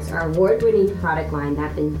Bomb products are award-winning product line that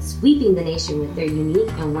have been sweeping the nation with their unique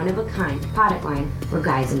and one-of-a-kind product line for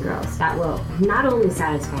guys and girls that will not only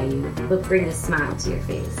satisfy you, but bring a smile to your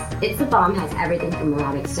face. It's the Bomb has everything from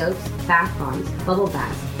erotic soaps, bath bombs, bubble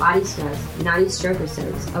baths, body scrubs, naughty stroker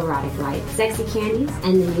soaps, erotic light, sexy candies,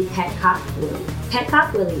 and the new Pet Cop Willy. Pet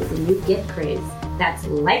Cop Willy is a new gift craze that's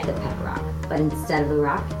like the Pet Rock, but instead of a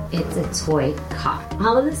rock, it's a toy cop.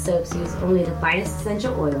 All of the soaps use only the finest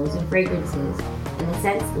essential oils and fragrances, and the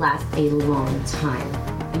scents last a long time.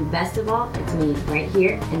 And best of all, it's made right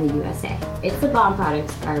here in the USA. It's the Bomb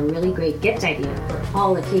products are a really great gift idea for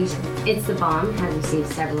all occasions. It's the Bomb has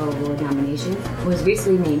received several award nominations, was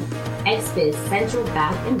recently named XBiz Central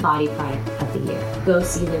Bath and Body Product of the Year. Go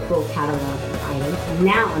see their full catalog of items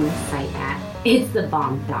now on the site at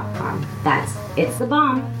It'sTheBomb.com. That's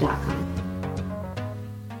It'sTheBomb.com.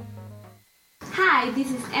 Hi,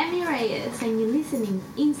 this is Emmy Reyes, and you're listening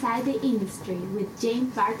Inside the Industry with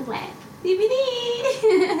James Bartlett.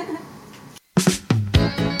 DVD!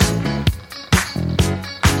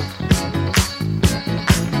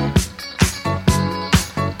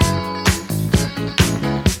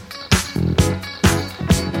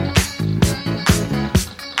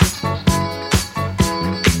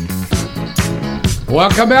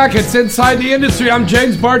 Welcome back. It's Inside the Industry. I'm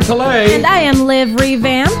James Bartolet. And I am Liv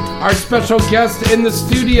Revamped. Our special guest in the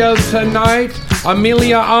studio tonight,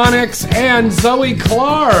 Amelia Onyx and Zoe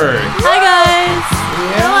Clark. Hi, guys.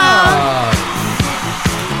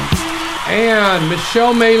 Yeah. And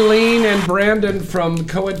Michelle Maylene and Brandon from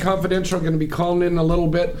Coed Confidential are going to be calling in a little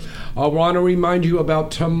bit. I want to remind you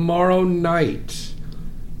about tomorrow night.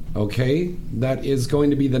 Okay, that is going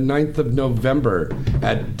to be the 9th of November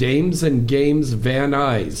at Dames and Games Van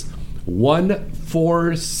Nuys,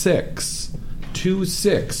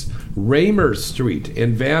 14626 Raymer Street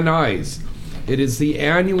in Van Nuys. It is the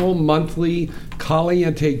annual monthly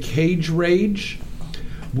Caliente Cage Rage.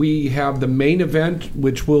 We have the main event,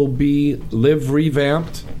 which will be Liv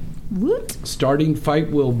Revamped. What? Starting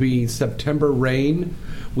fight will be September Rain.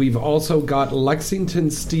 We've also got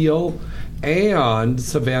Lexington Steel and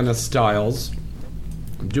Savannah Styles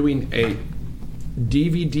doing a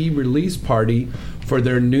DVD release party for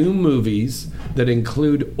their new movies that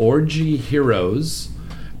include Orgy Heroes,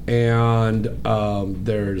 and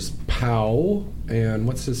there's Pow, and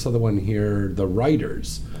what's this other one here? The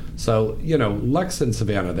Writers. So, you know, Lex and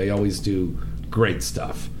Savannah, they always do great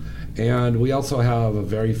stuff. And we also have a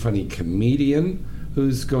very funny comedian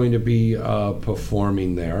who's going to be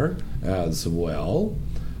performing there as well.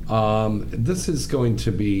 This is going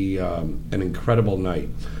to be an incredible night.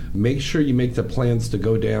 Make sure you make the plans to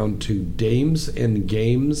go down to Dames and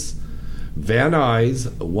Games Van Nuys,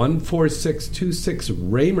 14626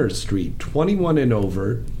 Raymer Street, 21 and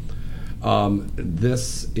over.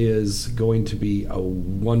 This is going to be a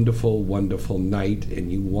wonderful, wonderful night,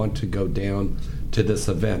 and you want to go down to this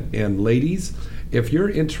event. And ladies, if you're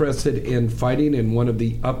interested in fighting in one of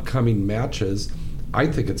the upcoming matches, I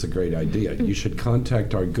think it's a great idea. You should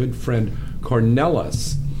contact our good friend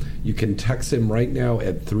Cornelis. You can text him right now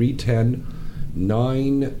at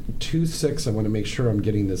 310-926. I want to make sure I'm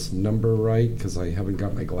getting this number right because I haven't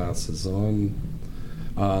got my glasses on.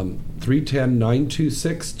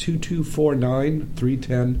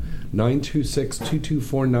 310-926-2249.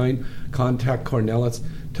 310-926-2249. Contact Cornelis.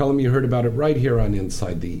 Tell him you heard about it right here on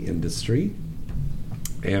Inside the Industry.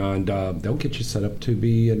 And they'll get you set up to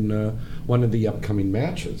be in one of the upcoming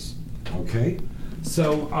matches. Okay?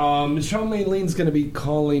 So Michelle Maylene's going to be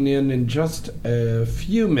calling in just a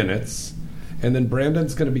few minutes. And then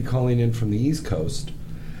Brandon's going to be calling in from the East Coast.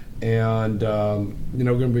 And, we're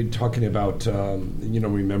going to be talking about,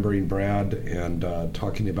 remembering Brad and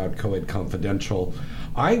talking about Co-Ed Confidential.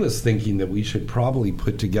 I was thinking that we should probably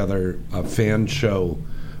put together a fan show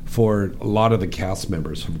for a lot of the cast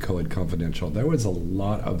members from Co-Ed Confidential. There was a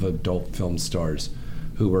lot of adult film stars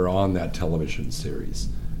who were on that television series.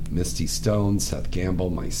 Misty Stone, Seth Gamble,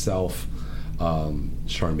 myself,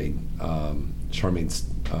 Charmaine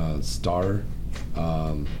Starr,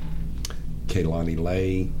 Kaylani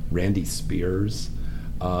Lay, Randy Spears,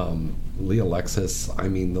 Lee Alexis. I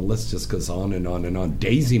mean, the list just goes on and on and on.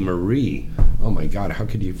 Daisy Marie. Oh my God, how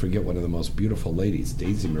could you forget one of the most beautiful ladies,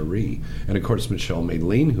 Daisy Marie? And of course, Michelle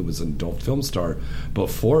Maylene, who was an adult film star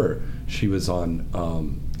before she was on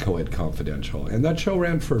Co-Ed Confidential. And that show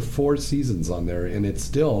ran for 4 seasons on there, and it's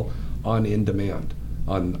still on In Demand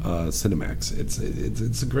on Cinemax.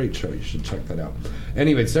 It's a great show. You should check that out.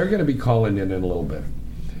 Anyways, they're going to be calling in a little bit.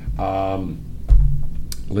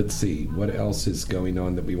 Let's see what else is going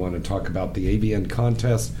on that we want to talk about. The AVN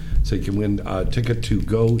contest, so you can win a ticket to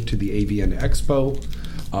go to the AVN Expo.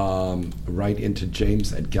 Write into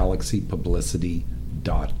James at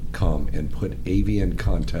galaxypublicity.com and put AVN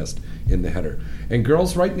contest in the header. And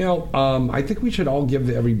girls, right now, I think we should all give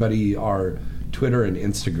everybody our Twitter and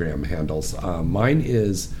Instagram handles. Mine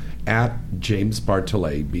is at James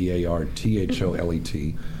Bartolet,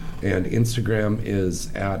 BARTHOLET, and Instagram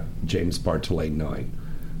is at James Bartolet 9.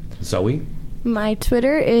 Zoe? My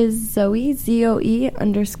Twitter is Zoe,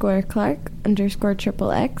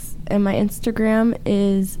 ZOE_Clark_XXX, and my Instagram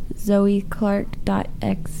is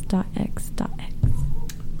ZoeClark.x.x.x.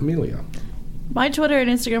 Amelia? My Twitter and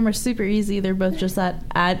Instagram are super easy. They're both just at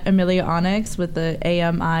Amelia Onyx with the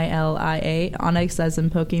AMILIA. Onyx as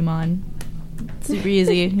in Pokemon. Super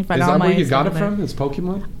easy. You find is all that my where you got it stuff from? Is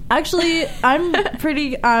Pokemon? Actually, I'm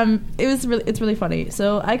pretty. It's really funny.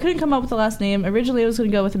 So I couldn't come up with the last name. Originally, I was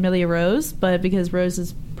going to go with Amelia Rose, but because Rose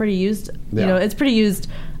is pretty used, it's pretty used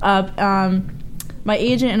up. My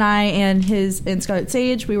agent and I and Scarlet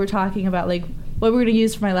Sage, we were talking about like what we were going to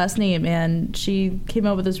use for my last name, and she came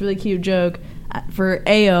up with this really cute joke for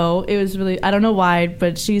AO. It was really, I don't know why,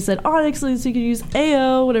 but she said, actually, so you could use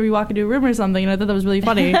AO whenever you walk into a room or something, and I thought that was really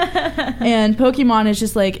funny. And Pokemon is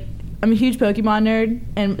just like, I'm a huge Pokemon nerd,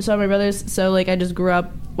 and so are my brothers, so like I just grew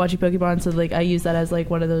up watching Pokemon, so like I use that as like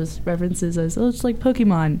one of those references as, it's like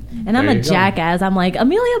Pokemon. And I'm a jackass. I'm like,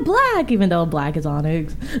 Amelia Black, even though Black is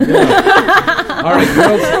Onyx. Yeah. All right,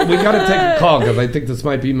 girls, we got to take a call because I think this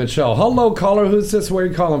might be Michelle. Hello, caller. Who's this? Where are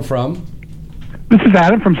you calling from? This is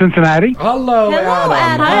Adam from Cincinnati. Hello,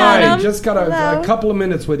 Adam. Hi, Adam. Just got a couple of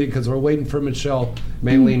minutes with you because we're waiting for Michelle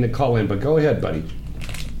Maylene to call in, but go ahead, buddy.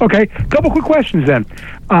 Okay, a couple quick questions then.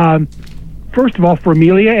 First of all, for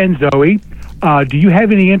Amelia and Zoe, do you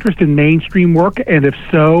have any interest in mainstream work? And if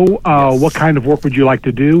so, what kind of work would you like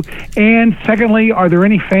to do? And secondly, are there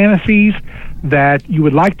any fantasies that you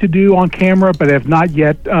would like to do on camera but have not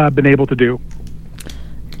yet been able to do?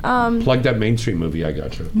 Plug that mainstream movie, I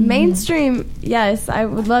got you. Mainstream, yes, I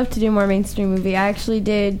would love to do more mainstream movie. I actually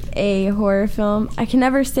did a horror film. I can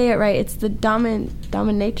never say it right. It's the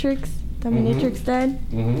Dominatrix Dead.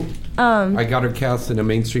 Mm-hmm. I got her cast in a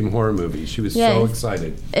mainstream horror movie. She was so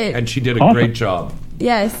excited, and she did a great job.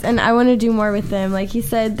 Yes, and I want to do more with him. Like he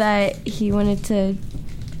said that he wanted to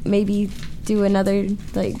maybe do another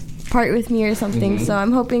like part with me or something. Mm-hmm. So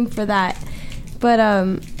I'm hoping for that.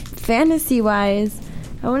 But fantasy wise,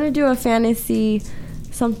 I want to do a fantasy,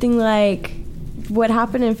 something like what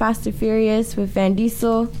happened in Fast and Furious with Vin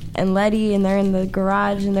Diesel and Letty, and they're in the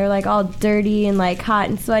garage, and they're like all dirty and like hot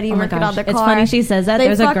and sweaty, working on the car. It's funny she says that.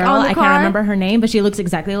 There's a girl, I can't remember her name, but she looks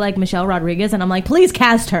exactly like Michelle Rodriguez, and I'm like, please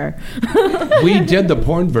cast her. We did the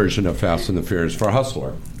porn version of Fast and the Furious for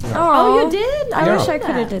Hustler. Yeah. Oh, you did? I wish I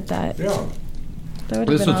could have did that. Yeah. That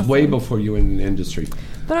this was awesome. way before you were in the industry.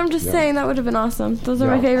 But I'm just saying that would have been awesome. Those are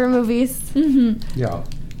my favorite movies. Mm-hmm. Yeah.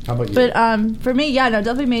 How about you? But for me,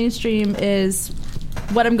 definitely mainstream is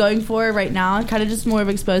what I'm going for right now. Kind of just more of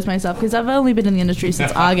expose myself because I've only been in the industry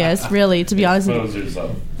since August, really, to be honest. Expose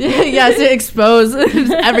yourself. Yes, expose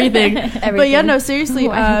everything. But yeah, no, seriously,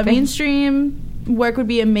 mainstream work would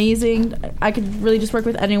be amazing. I could really just work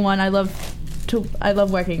with anyone. I love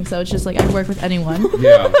working, so it's just like I'd work with anyone.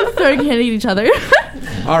 Yeah. Throwing candy at each other.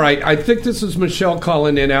 All right, I think this is Michelle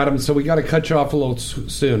calling in, Adam, so we got to cut you off a little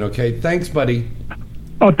soon, okay? Thanks, buddy.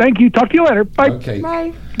 Oh, thank you. Talk to you later. Bye. Okay.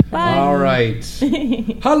 Bye. Bye. All right.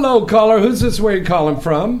 Hello, caller. Who's this? Where you calling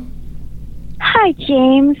from? Hi,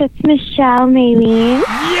 James. It's Michelle Maylene.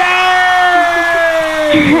 Yay!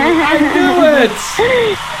 I knew it!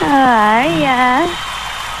 Yeah.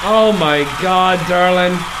 Oh, my God,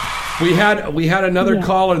 darling. We had another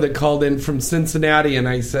caller that called in from Cincinnati, and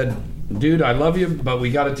I said, dude, I love you, but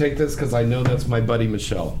we got to take this because I know that's my buddy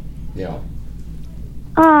Michelle. Yeah.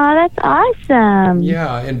 Oh, that's awesome.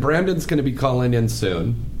 Yeah, and Brandon's going to be calling in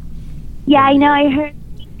soon. Yeah, I know. I heard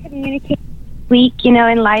we communicate this week,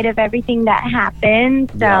 in light of everything that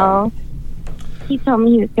happened. So he told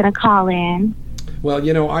me he was going to call in.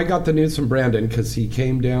 Well, I got the news from Brandon because he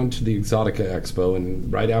came down to the Exotica Expo,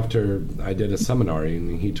 and right after I did a seminar,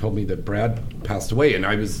 and he told me that Brad passed away, and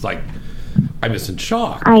I was in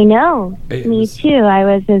shock. I know. Me too. I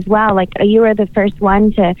was as well. Like, you were the first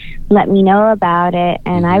one to let me know about it,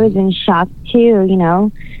 and I was in shock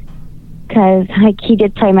too, because he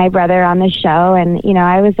did play my brother on the show, and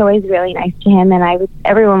I was always really nice to him, and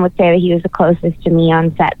everyone would say that he was the closest to me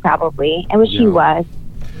on set, probably, and which he was.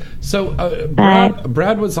 So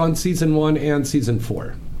Brad was on season 1 and season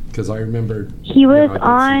 4 because I remember he was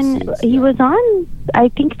on. He was on. I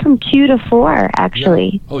think from 2 to 4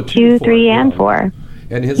 actually. Yeah. Oh, 2, 3, and 4.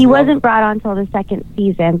 And he wasn't brought on until the second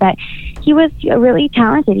season, but he was really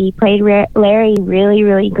talented. He played Larry really,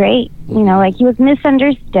 really great. Like he was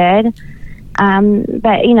misunderstood,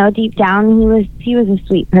 but deep down he was a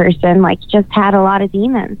sweet person. Like just had a lot of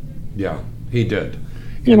demons. Yeah, he did.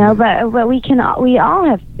 But we all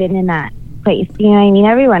have been in that place.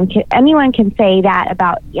 Anyone can say that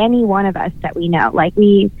about any one of us that we know. Like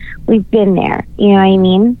we've been there. You know what I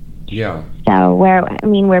mean? Yeah. So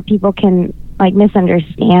where people can like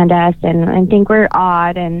misunderstand us and think we're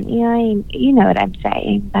odd, and you know what I'm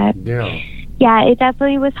saying. But yeah, it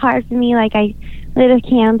definitely was hard for me. Like I lit a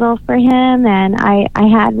candle for him, and I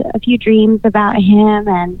had a few dreams about him,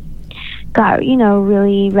 and got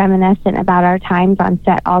really reminiscent about our times on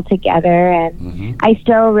set all together. And I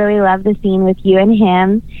still really love the scene with you and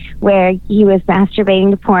him where he was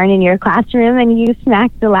masturbating to porn in your classroom and you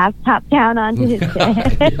smacked the laptop down onto his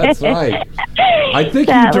head. That's right. I think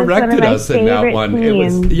you directed us in that one.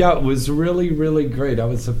 Scenes. It was really, really great. I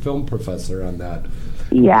was a film professor on that.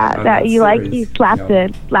 Yeah, you slapped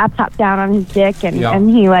the laptop down on his dick and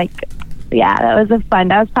he that was that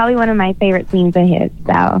was probably one of my favorite scenes of his.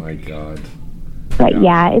 So. Oh my God. But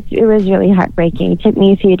it was really heartbreaking. It took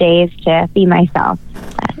me a few days to be myself.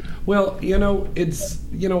 But. Well, it's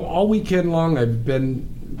all weekend long I've been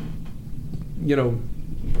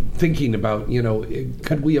thinking about,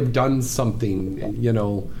 could we have done something,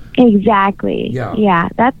 Exactly. Yeah.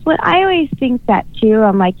 That's what I always think that too.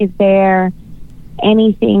 I'm like, is there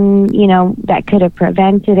anything, that could have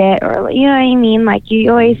prevented it, or you know what I mean? Like you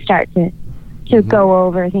always start to go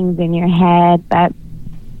over things in your head, but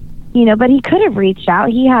but he could have reached out.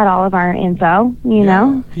 He had all of our info,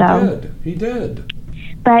 He did.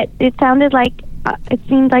 But it sounded like it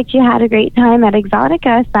seemed like you had a great time at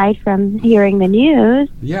Exotica, aside from hearing the news.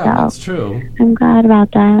 Yeah, so that's true. I'm glad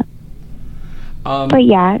about that. But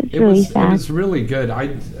yeah, it's really sad. It was really good.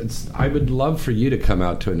 I would love for you to come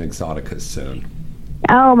out to an Exotica soon.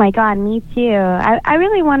 Oh my God, me too. I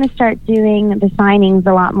really want to start doing the signings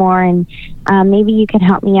a lot more, and maybe you could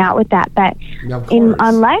help me out with that. But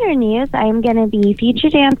on lighter news, I am going to be feature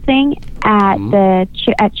dancing at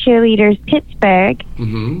at Cheerleaders Pittsburgh,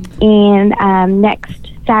 and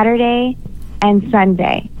next Saturday and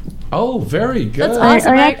Sunday. Oh, very good. That's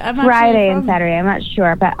awesome. Or next Friday and Saturday. I'm not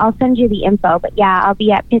sure, but I'll send you the info. But yeah, I'll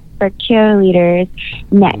be at Pittsburgh Cheerleaders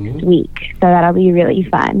next week, so that'll be really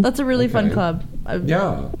fun. That's a really fun club. I've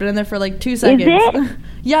been in there for like 2 seconds. Is it?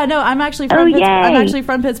 Yeah, no, I'm actually from Pittsburgh. I'm actually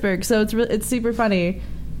from Pittsburgh, so it's super funny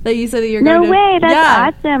that you said that you're going to... No way,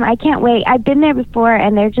 that's awesome. I can't wait. I've been there before,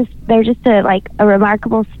 and they're just a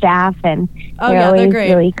remarkable staff, and they're always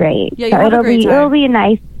really great. Yeah, you have a great time. It'll be a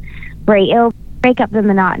nice break. It'll break up the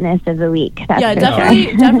monotonous of the week. That's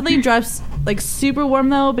definitely dress like super warm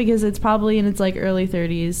though, because it's probably in its like early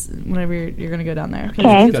 30s whenever you're going to go down there.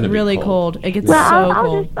 Okay. It's really cold. It gets so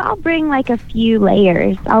cold. I'll bring like a few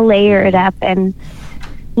layers. I'll layer it up, and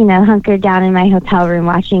hunkered down in my hotel room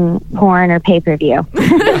watching porn or pay-per-view.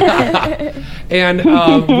 And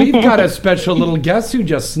we've got a special little guest who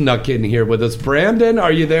just snuck in here with us. Brandon,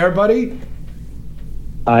 are you there, buddy?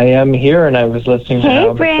 I am here, and I was listening to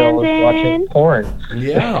how Brandon. Michelle was watching porn.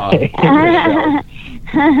 Yeah.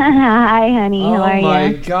 Hi, honey. How are you? Oh,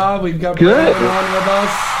 my God. We've got Good. Brandon on with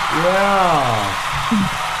us. Yeah.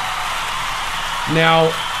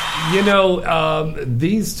 Now,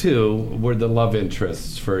 these two were the love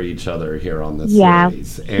interests for each other here on the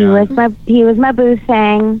series. He was my boo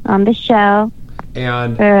thing on the show.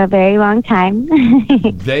 And for a very long time.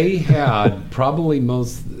 They had probably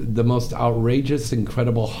the most outrageous,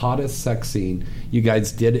 incredible, hottest sex scene you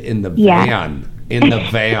guys did in the van. In the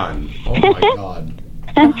van. Oh my God.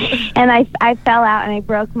 And I fell out and I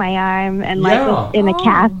broke my arm and was in a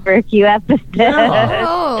cast for a few episodes.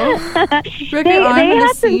 Broke your arm in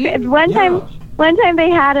a scene? One time they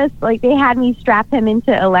had us they had me strap him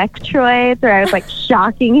into electrodes, or I was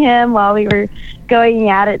shocking him while we were going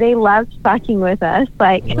at it. They loved fucking with us.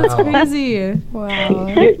 That's crazy. Wow.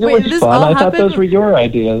 It was fun. I thought those were your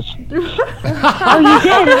ideas. Oh, you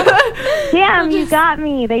did? Damn, you got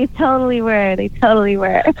me. They totally were. Oh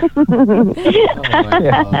my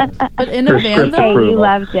God. But in a van, though? Hey, you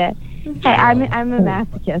loved it. Hey, I'm a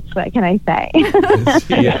masochist. What can I say?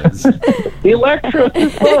 Yes. The electrodes are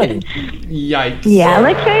fun. Yikes. Yeah,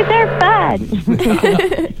 electrodes are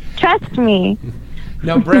fun. Trust me.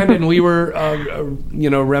 Now, Brandon, we were,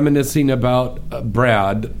 reminiscing about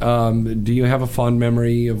Brad. Do you have a fond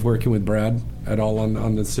memory of working with Brad at all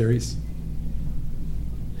on this series?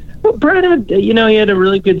 Well, Brad, he had a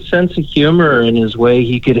really good sense of humor in his way.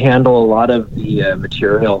 He could handle a lot of the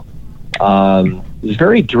material. He was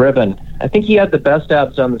very driven. I think he had the best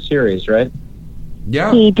abs on the series, right?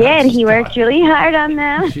 Yeah, he did. He worked really hard on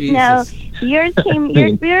them. Jesus. No, yours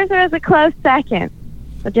was a close second.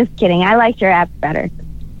 But just kidding. I liked your abs better.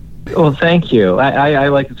 Well, thank you. I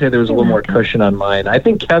like to say there was a little more cushion on mine. I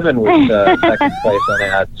think Kevin was second place on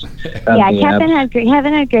abs. Yeah, Kevin had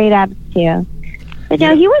great abs too. But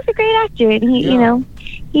no, he was a great actor, and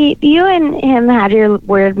you and him had your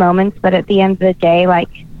weird moments. But at the end of the day,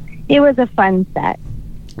 it was a fun set.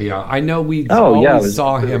 Yeah, I know. We always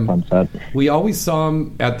saw him. We always saw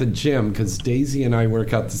him at the gym because Daisy and I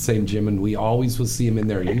work out the same gym, and we always would see him in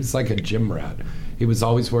there. He was like a gym rat. He was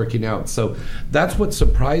always working out. So that's what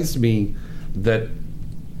surprised me, that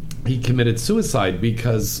he committed suicide,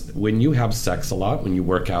 because when you have sex a lot, when you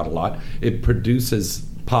work out a lot, it produces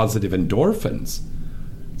positive endorphins.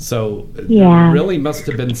 So there really must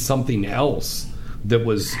have been something else that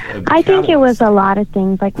was I think it was a lot of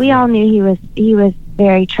things. We all knew he was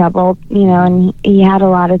very troubled, and he had a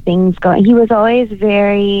lot of things going. He was always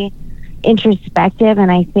very introspective,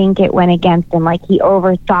 and I think it went against him. He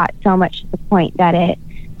overthought so much to the point that it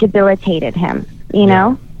debilitated him,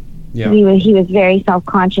 know? Yeah. He was very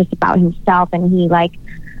self-conscious about himself, and he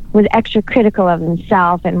was extra critical of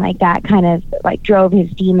himself, and that kind of drove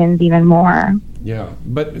his demons even more. Yeah,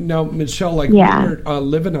 but now, Michelle,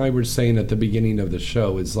 Liv and I were saying at the beginning of the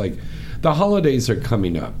show, is the holidays are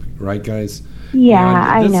coming up, right, guys? Yeah, and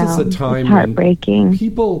I know. This is a time it's heartbreaking. when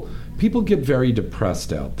people get very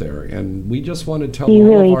depressed out there, and we just want to tell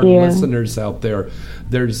all of our listeners out there,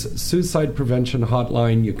 there's suicide prevention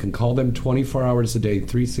hotline. You can call them 24 hours a day,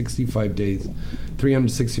 365 days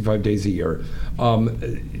a year.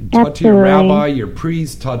 Talk to your rabbi, your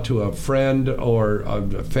priest, talk to a friend or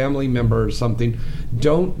a family member or something.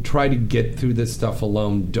 Don't try to get through this stuff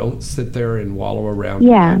alone. Don't sit there and wallow around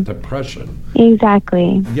in depression.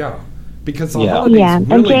 Exactly. Yeah. Because the holidays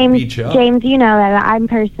really beat you up. James, you know that I'm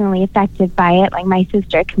personally affected by it. My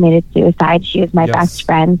sister committed suicide. She was my best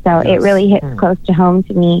friend, so it really hits close to home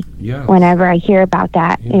to me whenever I hear about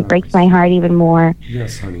that. It breaks my heart even more.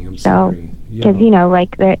 Yes, honey, I'm sorry. Because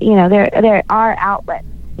there are outlets.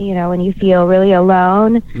 When you feel really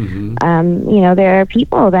alone, there are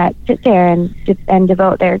people that sit there and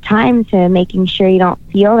devote their time to making sure you don't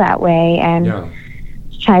feel that way and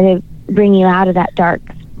try to bring you out of that dark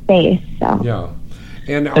space. So. Yeah.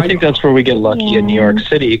 And I think that's where we get lucky in New York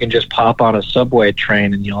City. You can just pop on a subway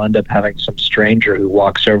train and you'll end up having some stranger who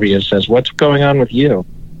walks over you and says, "What's going on with you?"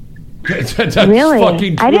 That's really?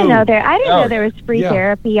 fucking true. I didn't know there was free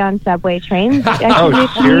therapy on subway trains. Seriously?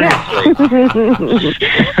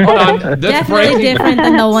 Definitely different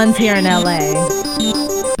than the ones here in LA.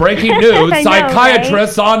 Breaking news: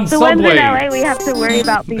 psychiatrists on the subway. The ones in LA, we have to worry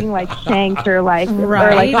about being shanked or or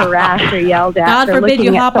harassed or yelled at. God forbid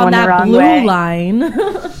you hop on that blue line.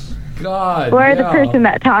 God. Or the person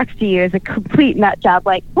that talks to you is a complete nut job.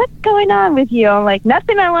 Like, what's going on with you? I'm like,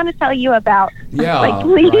 nothing I want to tell you about. Yeah, like,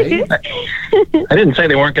 please. I didn't say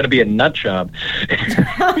they weren't going to be a nut job.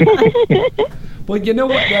 Well, you know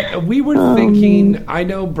what? We were thinking, I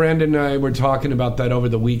know Brandon and I were talking about that over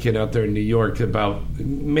the weekend out there in New York about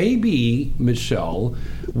maybe, Michelle,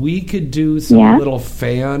 we could do some little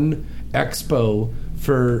fan expo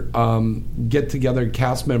for get-together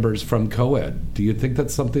cast members from co-ed. Do you think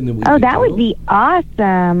that's something that we could that do? would be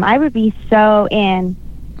awesome. I would be so in.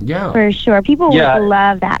 Yeah. For sure. People would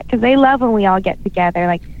love that because they love when we all get together.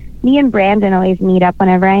 Like, me and Brandon always meet up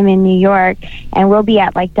whenever I'm in New York, and we'll be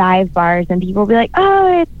at, like, dive bars, and people will be like,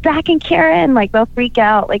 oh, it's Zach and Karen. Like, they'll freak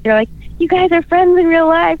out. Like, they're like, you guys are friends in real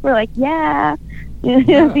life. We're like, yeah.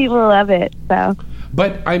 People love it, so.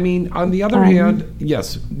 But, I mean, on the other hand,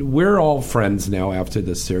 yes, we're all friends now after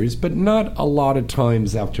this series, but not a lot of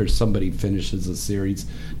times after somebody finishes a series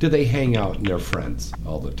do they hang out and they're friends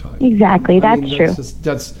all the time. Exactly, that's true.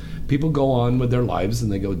 That's people go on with their lives and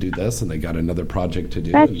they go do this and they got another project to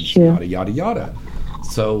do. That's and true. Yada, yada, yada.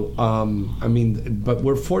 So, I mean, but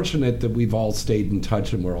we're fortunate that we've all stayed in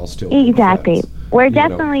touch and we're all still Exactly. friends, We're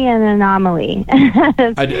definitely an anomaly.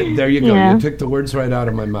 there you go. Yeah. You took the words right out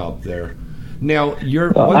of my mouth there. Now,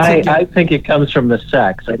 I think it comes from the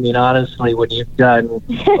sex. I mean, honestly, when you've done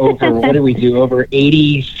over, what do we do, over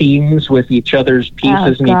 80 scenes with each other's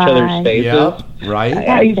pieces and each other's faces. Yep,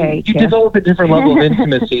 right. You develop a different level of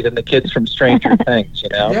intimacy than the kids from Stranger Things, you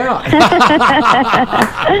know? Yeah.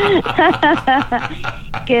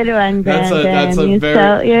 Good one, Brandon. That's a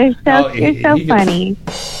you're so funny.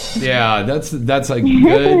 Yeah, that's a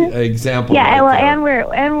good example. Yeah, right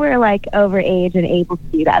and we're like over age and able to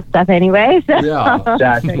do that stuff anyway. So. Yeah,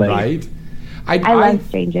 exactly. Right. I love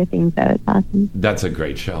Stranger Things, though. It's awesome. That's a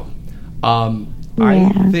great show. I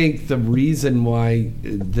think the reason why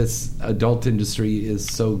this adult industry is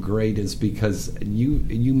so great is because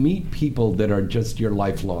you meet people that are just your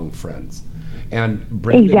lifelong friends. And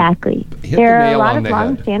Brandon exactly. There are a lot of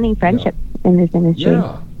long-standing friendships in this industry.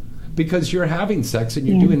 Yeah. Because you're having sex and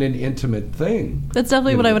you're doing an intimate thing. That's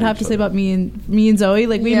definitely what I would have to say about me and Zoe.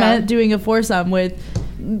 Like, we met doing a foursome with,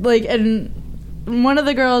 like, and one of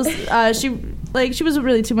the girls, she wasn't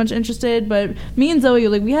really too much interested, but me and Zoe,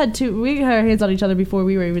 like, we had our hands on each other before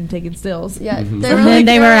we were even taking stills. Yeah, and then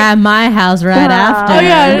they were at my house right after. Oh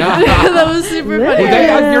yeah, that was super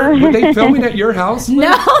funny. Were they filming at your house?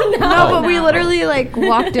 No, but we literally like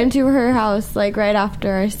walked into her house like right after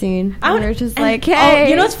our scene. And we were just like, hey. Oh,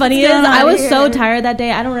 you know what's funny is I was so tired that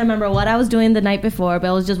day. I don't remember what I was doing the night before, but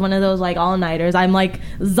it was just one of those like all-nighters. I'm like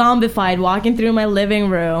zombified walking through my living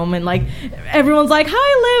room, and like everyone's like,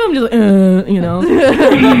 "Hi, Liv." I'm just like, you know.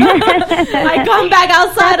 I come back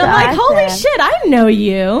outside. I'm like, holy shit, I know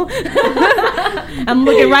you. I'm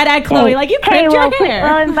looking right at Chloe like, you clipped your hair.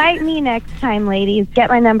 Well, invite me next time, ladies.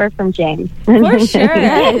 Get my number from James. For sure.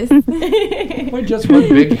 We're just one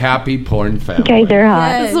big happy porn family. You guys are hot.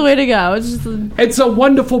 That's the way to go. It's a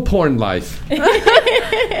wonderful porn life.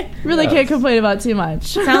 Really can't complain about too much.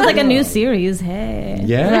 Sounds like a new series. Hey.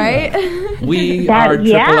 Yeah. Right? We are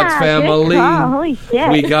Triple X family. Holy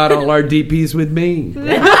shit. We got all our DPs with me.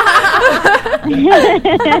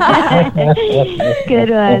 Good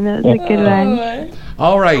one. That was a good one.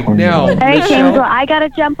 All right, now. All right, James. Well, I got to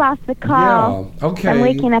jump off the call. Yeah, okay. I'm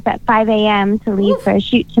waking up at 5 a.m. to leave for a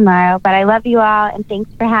shoot tomorrow. But I love you all, and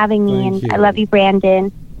thanks for having me. Thank you. I love you,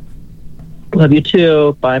 Brandon. Love you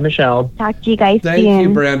too. Bye, Michelle. Talk to you guys soon. Thank you,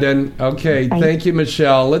 Brandon. Okay, thank you,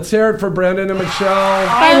 Michelle. Let's hear it for Brandon and Michelle.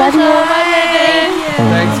 I love you. Bye,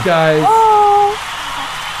 Thanks, guys. Oh.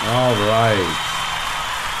 All right.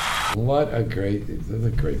 What a great,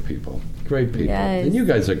 they're great people. Great people. Yes. And you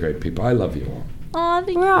guys are great people. I love you all. Aw,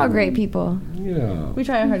 We're all great people. Yeah. We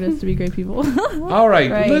try our hardest to be great people. All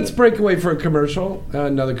right, let's break away for a commercial,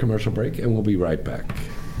 another commercial break, and we'll be right back.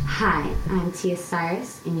 Hi, I'm Tia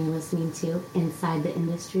Cyrus, and you're listening to Inside the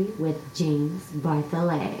Industry with James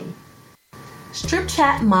Bartholet. Strip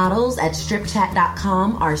Chat models at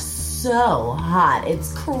StripChat.com are so hot,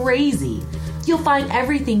 it's crazy. You'll find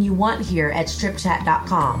everything you want here at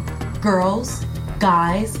StripChat.com. Girls,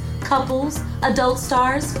 guys, couples, adult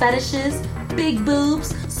stars, fetishes, big boobs,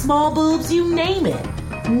 small boobs, you name it.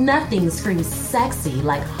 Nothing screams sexy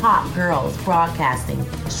like hot girls broadcasting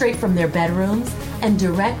straight from their bedrooms and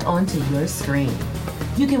direct onto your screen.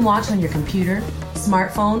 You can watch on your computer,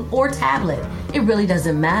 smartphone, or tablet. It really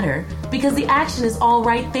doesn't matter because the action is all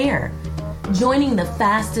right there. Joining the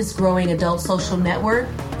fastest growing adult social network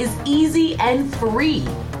is easy and free.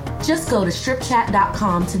 Just go to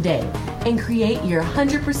StripChat.com today and create your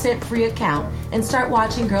 100% free account and start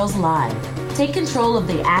watching girls live. Take control of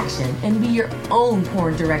the action and be your own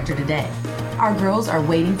porn director today. Our girls are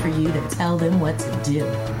waiting for you to tell them what to do.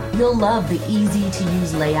 You'll love the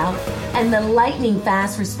easy-to-use layout and the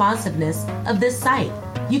lightning-fast responsiveness of this site.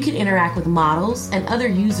 You can interact with models and other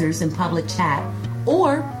users in public chat,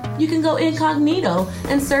 or you can go incognito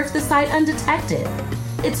and surf the site undetected.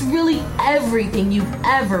 It's really everything you've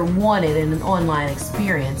ever wanted in an online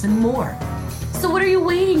experience and more. So what are you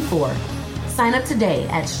waiting for? Sign up today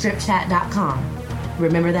at stripchat.com.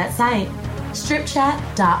 Remember that site,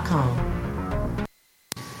 stripchat.com.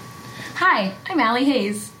 Hi, I'm Allie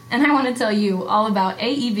Hayes, and I want to tell you all about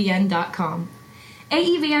AEVN.com.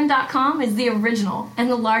 AEVN.com is the original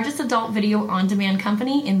and the largest adult video on-demand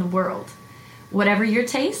company in the world. Whatever your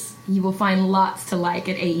taste, you will find lots to like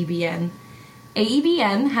at AEVN.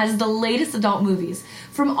 AEVN has the latest adult movies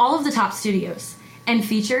from all of the top studios and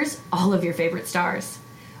features all of your favorite stars.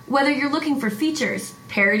 Whether you're looking for features,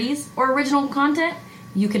 parodies, or original content,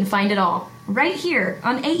 you can find it all right here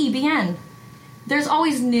on AEVN. There's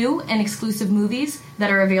always new and exclusive movies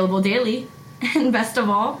that are available daily. And best of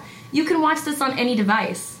all, you can watch this on any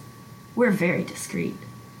device. We're very discreet.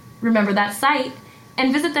 Remember that site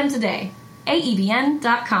and visit them today,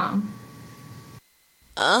 aevn.com.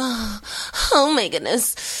 Oh my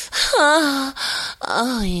goodness.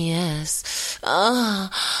 Oh yes.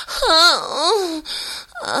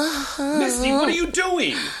 Misty, what are you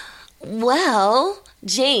doing? Well,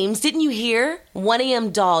 James, didn't you hear?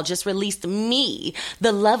 1AM Doll just released me,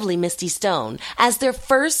 the lovely Misty Stone, as their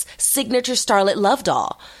first signature Starlet Love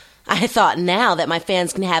doll. I thought now that my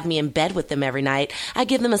fans can have me in bed with them every night, I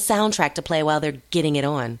give them a soundtrack to play while they're getting it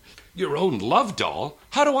on. Your own love doll?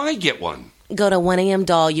 How do I get one? Go to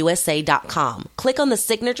 1amdollusa.com. Click on the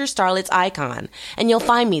signature Starlets icon, and you'll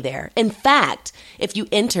find me there. In fact, if you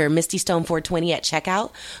enter Misty Stone 420 at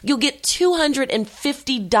checkout, you'll get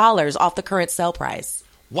 $250 off the current sale price.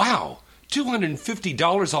 Wow,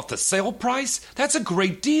 $250 off the sale price? That's a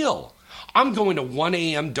great deal. I'm going to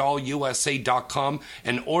 1amdollusa.com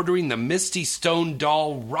and ordering the Misty Stone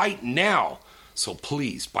doll right now. So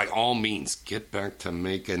please, by all means, get back to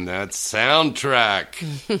making that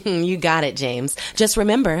soundtrack. You got it, James. Just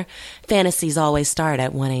remember, fantasies always start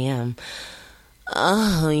at 1 a.m.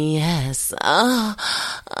 Oh, yes.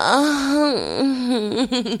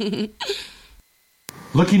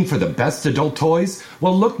 Looking for the best adult toys?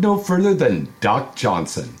 Well, look no further than Doc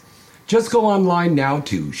Johnson. Just go online now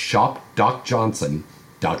to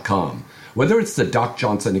shopdocjohnson.com. Whether it's the Doc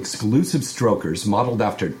Johnson exclusive strokers modeled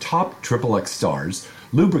after top XXX stars,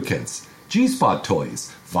 lubricants, G-spot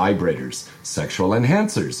toys, vibrators, sexual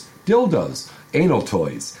enhancers, dildos, anal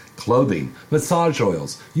toys, clothing, massage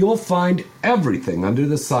oils, you'll find everything under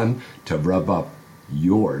the sun to rub up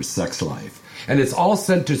your sex life. And it's all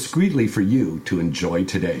sent discreetly for you to enjoy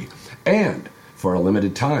today. And for a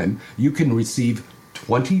limited time, you can receive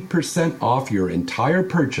 20% off your entire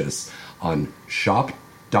purchase on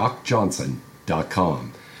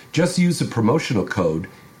shopdocjohnson.com. Just use the promotional code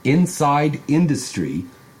INSIDEINDUSTRY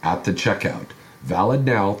at the checkout. Valid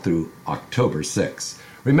now through October 6th.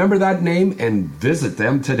 Remember that name and visit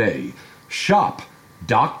them today.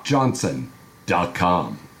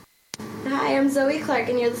 shopdocjohnson.com. Hi, I'm Zoe Clark,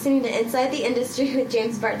 and you're listening to Inside the Industry with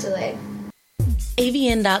James Bartolet.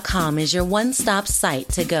 AVN.com is your one-stop site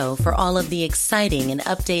to go for all of the exciting and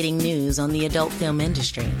updating news on the adult film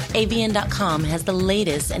industry. AVN.com has the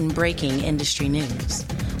latest and breaking industry news,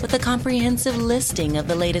 with a comprehensive listing of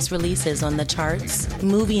the latest releases on the charts,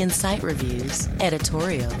 movie and site reviews,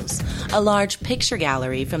 editorials, a large picture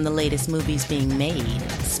gallery from the latest movies being made,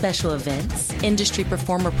 special events, industry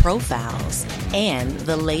performer profiles, and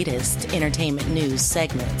the latest entertainment news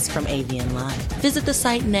segments from AVN Live. Visit the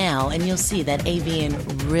site now and you'll see that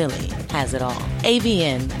AVN really has it all.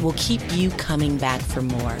 AVN will keep you coming back for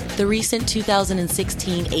more. The recent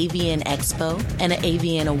 2016 AVN Expo and an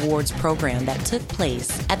AVN Awards program that took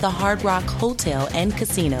place at the Hard Rock Hotel and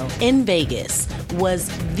Casino in Vegas was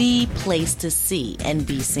the place to see and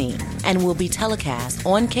be seen, and will be telecast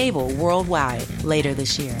on cable worldwide later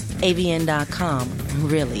this year. AVN.com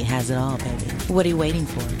really has it all, baby. What are you waiting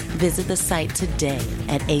for? Visit the site today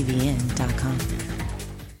at AVN.com.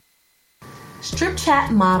 Strip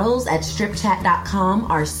Chat models at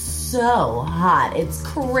stripchat.com are so hot, it's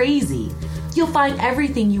crazy. You'll find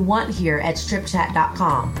everything you want here at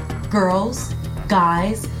stripchat.com. Girls,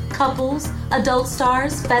 guys, couples, adult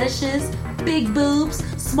stars, fetishes, big boobs,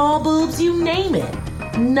 small boobs, you name it.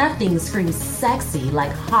 Nothing screams sexy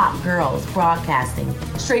like hot girls broadcasting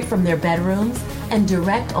straight from their bedrooms and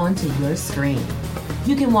direct onto your screen.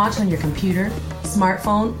 You can watch on your computer,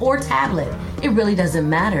 smartphone, or tablet. It really doesn't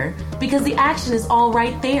matter because the action is all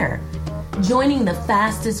right there. Joining the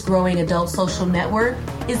fastest growing adult social network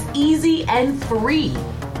is easy and free.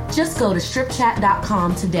 Just go to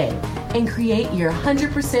stripchat.com today and create your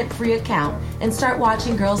 100% free account and start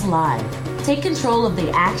watching girls live. Take control of the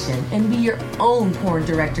action and be your own porn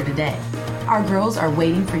director today. Our girls are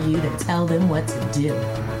waiting for you to tell them what to do.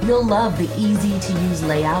 You'll love the easy-to-use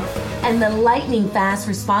layout and the lightning-fast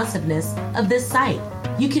responsiveness of this site.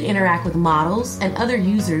 You can interact with models and other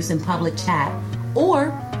users in public chat,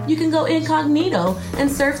 or you can go incognito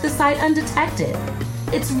and surf the site undetected.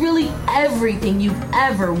 It's really everything you've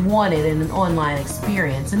ever wanted in an online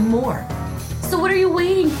experience and more. So what are you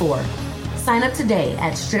waiting for? Sign up today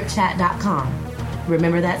at stripchat.com.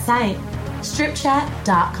 Remember that site,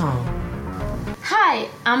 stripchat.com. Hi,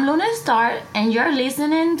 I'm Luna Star, and you're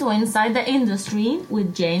listening to Inside the Industry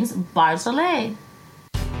with James Bartolet.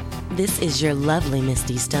 This is your lovely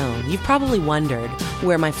Misty Stone. You've probably wondered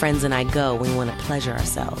where my friends and I go when we want to pleasure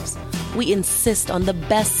ourselves. We insist on the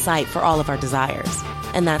best site for all of our desires,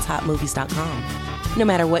 and that's hotmovies.com. No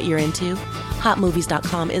matter what you're into,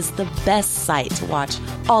 hotmovies.com is the best site to watch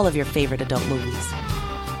all of your favorite adult movies.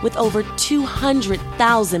 With over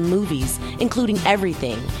 200,000 movies, including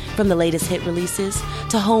everything from the latest hit releases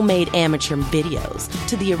to homemade amateur videos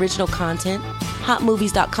to the original content,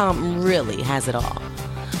 hotmovies.com really has it all.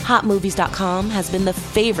 Hotmovies.com has been the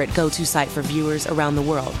favorite go-to site for viewers around the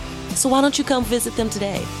world, so why don't you come visit them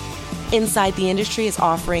today? Inside the Industry is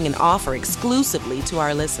offering an offer exclusively to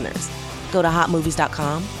our listeners. Go to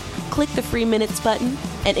hotmovies.com, click the free minutes button,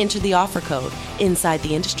 and enter the offer code Inside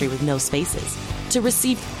the Industry with no spaces to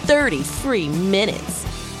receive 30 free minutes.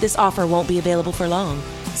 This offer won't be available for long,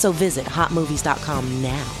 so visit hotmovies.com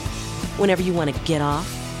now. Whenever you want to get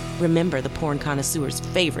off, remember the porn connoisseur's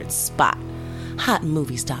favorite spot,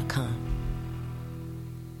 hotmovies.com.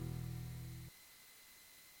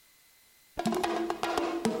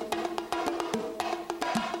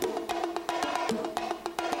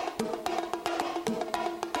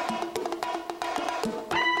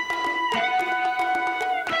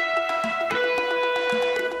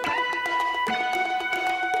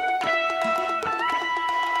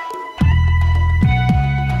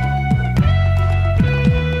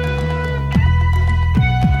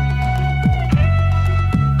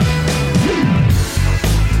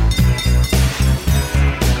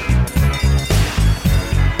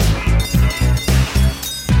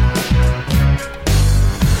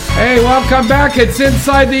 Hey, welcome back. It's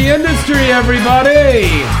Inside the Industry, everybody.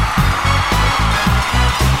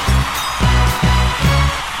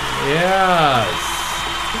 Yes.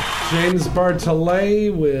 James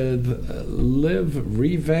Bartolet with Live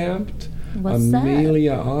Revamped, What's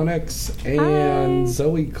Amelia Onyx, and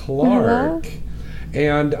Zoe Clark. Hello.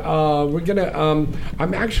 And we're gonna.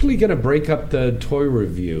 I'm actually gonna break up the toy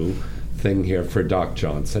review thing here for Doc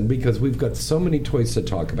Johnson because we've got so many toys to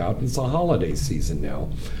talk about. It's a holiday season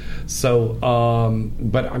now. So,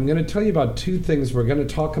 but I'm going to tell you about two things. We're going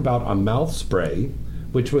to talk about a mouth spray,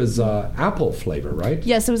 which was apple flavor, right?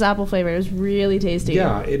 Yes, it was apple flavor. It was really tasty.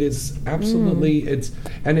 Yeah, it is absolutely.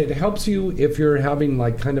 And it helps you if you're having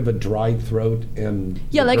like kind of a dry throat and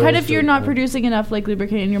yeah, like kind of if you're not producing enough like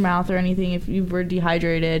lubricant in your mouth or anything. If you were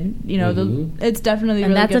dehydrated, you know, it's definitely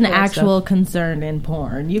and really that's good an for that actual stuff. concern in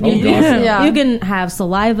porn. You can you can have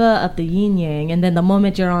saliva up the yin yang, and then the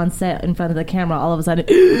moment you're on set in front of the camera, all of a sudden,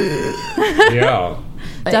 yeah.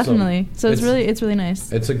 Definitely. So it's really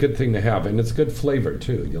nice. It's a good thing to have, and it's good flavor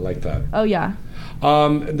too. You like that? Oh yeah.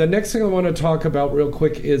 The next thing I want to talk about real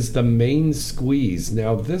quick is the main squeeze.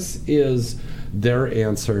 Now, this is their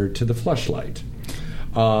answer to the Fleshlight.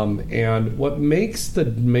 And what makes the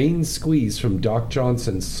main squeeze from Doc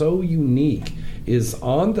Johnson so unique is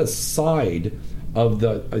on the side of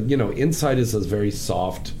the, inside is this very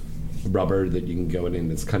soft rubber that you can go in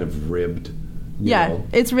and it's kind of ribbed. You know.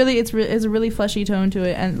 It's a really fleshy tone to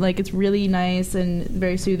it, and like it's really nice and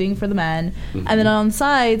very soothing for the men. Mm-hmm. And then on the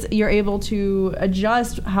sides, you're able to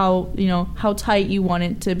adjust how tight you want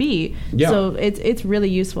it to be. Yeah. So it's really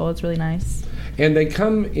useful. It's really nice. And they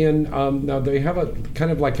come in now. They have a kind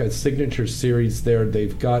of like a signature series there.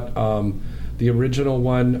 They've got the original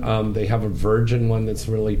one. They have a Virgin one that's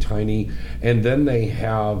really tiny, and then they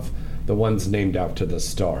have the ones named after the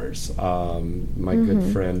stars. My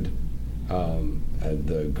good friend.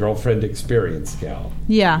 The Girlfriend Experience gal.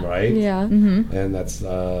 Yeah. Right? Yeah. Mm-hmm. And that's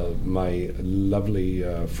my lovely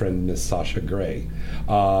friend, Miss Sasha Gray.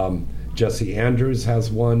 Jesse Andrews has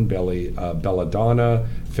one, Belladonna,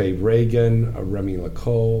 Faye Reagan, Remy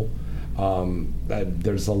LaCole.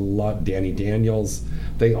 There's a lot, Danny Daniels.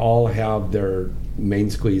 They all have their main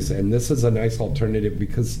squeeze, and this is a nice alternative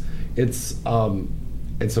because it's a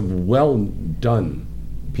well done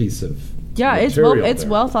piece of Yeah, material it's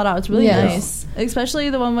there. well thought out. It's really Yes. nice, especially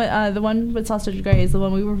the one with Sausage Gray is the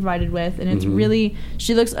one we were provided with, and it's Mhm. really,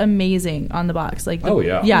 she looks amazing on the box. Like, Oh,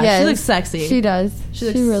 yeah. yeah, Yes, she looks sexy. She does. She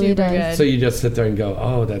looks really super does. good. So you just sit there and go,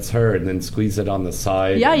 oh, that's her, and then squeeze it on the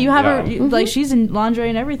side. Yeah, and- you have yeah. her like she's in lingerie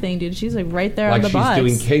and everything, dude. She's like right there like on the she's box.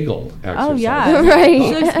 doing Kegel exercise. Oh yeah, Right.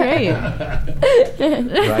 She looks great.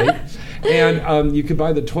 Right? And you can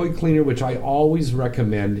buy the toy cleaner, which I always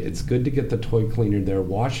recommend. It's good to get the toy cleaner there.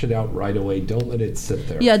 Wash it out right away. Don't let it sit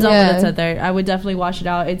there. Yeah, don't let it sit there. I would definitely wash it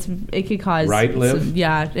out. It could cause Right, Liv?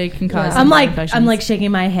 it can cause. I'm like infections.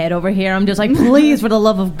 shaking my head over here. I'm just like, please, for the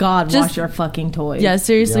love of God, Just- wash your fucking toys. Yeah,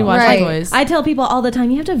 seriously, wash Right. your toys. I tell people all the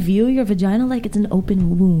time, you have to view your vagina like it's an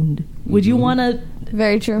open wound. Would you want to?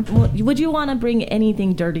 Very true. Would you want to bring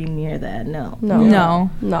anything dirty near that? No. No.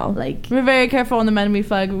 Like, We're very careful on the men we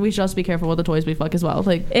fuck. We should also be careful with the toys we fuck as well.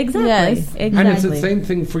 Like exactly. Yes. Exactly. And it's the same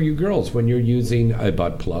thing for you girls when you're using a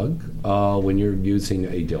butt plug, when you're using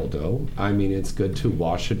a dildo. I mean, it's good to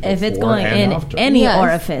wash it before if it's going and in after. any Yes.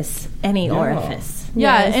 orifice, any Yeah. orifice.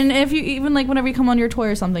 yeah, Yes. and if you even like whenever you come on your toy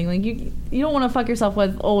or something, like you don't want to fuck yourself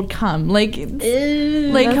with old cum. Like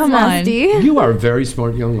That's come nasty. You are a very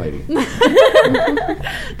smart young lady. on,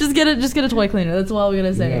 just get a toy cleaner. That's all we're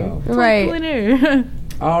gonna say. Yeah. Toy Right. cleaner.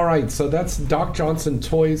 All right, so that's Doc Johnson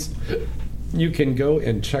Toys. You can go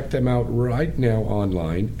and check them out right now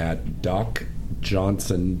online at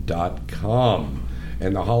docjohnson.com.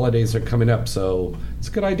 And the holidays are coming up, so it's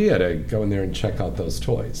a good idea to go in there and check out those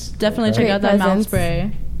toys. Definitely Okay? check out that mouth Presents.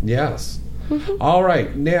 spray. Yes. All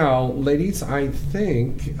right, now, ladies, I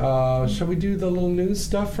think, shall we do the little news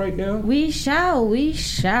stuff right now? We shall.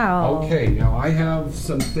 Okay, now I have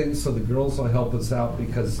some things so the girls will help us out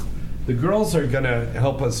because the girls are going to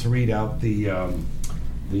help us read out the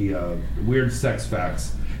weird sex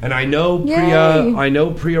facts. And I know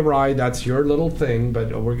Priya Rai, that's your little thing, but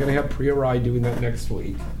we're going to have Priya Rai doing that next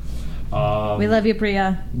week. We love you,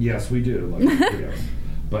 Priya. Yes, we do. Love you, Priya.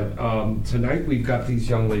 But tonight we've got these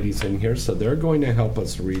young ladies in here, so they're going to help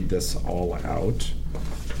us read this all out.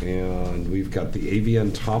 And we've got the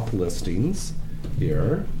AVN top listings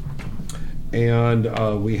here.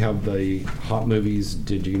 And we have the Hot Movies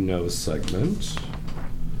Did You Know segment.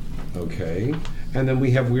 Okay. And then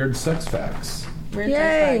we have Weird Sex Facts. Weird Yay.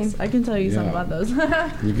 sex facts. I can tell you something Yeah. about those.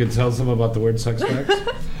 You could tell some about the weird sex facts?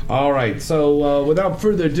 All right, so without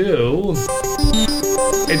further ado,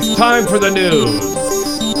 it's time for the news.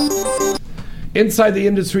 Inside the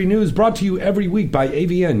Industry News, brought to you every week by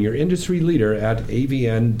AVN, your industry leader at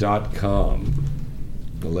avn.com.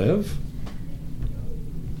 Liv?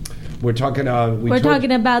 We're talking. We're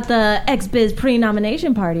talking about the XBiz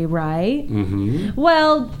pre-nomination party, right? Mm-hmm.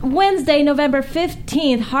 Well, Wednesday, November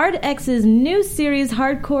 15th, Hard X's new series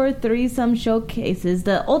Hardcore Threesome showcases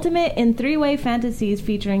the ultimate in three-way fantasies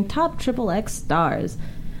featuring top XXX stars.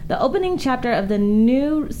 The opening chapter of the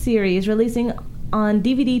new series, releasing on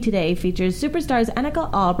DVD today, features superstars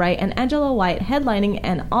Annika Albright and Angela White headlining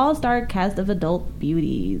an all-star cast of adult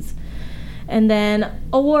beauties. And then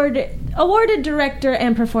awarded director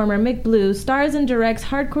and performer Mick Blue stars and directs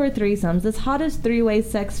Hardcore Threesomes, this hottest three-way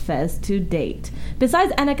sex fest to date.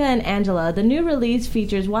 Besides Annika and Angela, the new release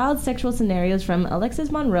features wild sexual scenarios from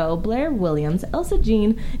Alexis Monroe, Blair Williams, Elsa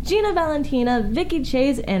Jean, Gina Valentina, Vicky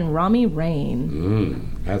Chase, and Rami Rain.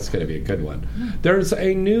 That's going to be a good one. There's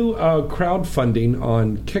a new crowdfunding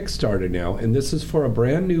on Kickstarter now, and this is for a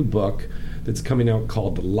brand new book that's coming out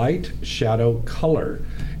called Light, Shadow, Color.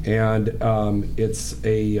 And it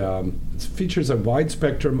features a wide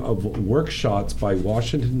spectrum of workshots by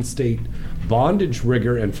Washington State bondage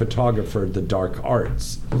rigger and photographer, The Dark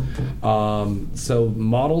Arts. So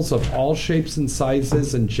models of all shapes and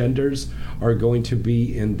sizes and genders are going to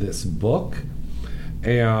be in this book.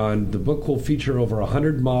 And the book will feature over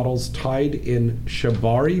 100 models tied in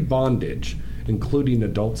shibari bondage, including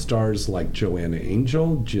adult stars like Joanna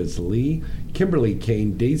Angel, Jiz Lee, Kimberly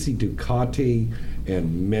Kane, Daisy Ducati,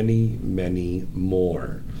 and many, many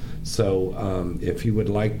more. So if you would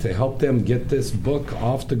like to help them get this book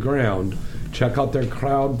off the ground, check out their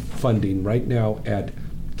crowdfunding right now at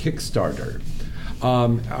Kickstarter.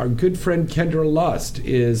 Our good friend Kendra Lust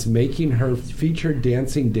is making her featured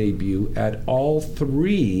dancing debut at all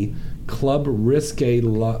 3 Club Risque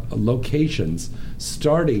locations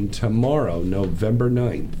starting tomorrow, November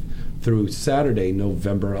 9th, through Saturday,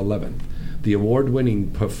 November 11th. The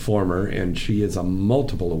award-winning performer, and she is a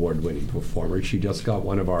multiple award-winning performer. She just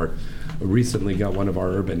recently got one of our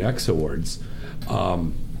Urban X Awards.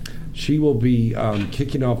 She will be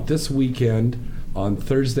kicking off this weekend on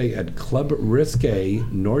Thursday at Club Risque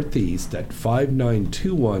Northeast at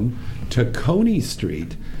 5921 Tacony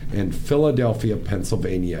Street in Philadelphia,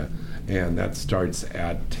 Pennsylvania. and that starts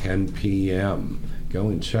at 10 p.m. Go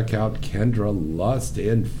and check out Kendra Lust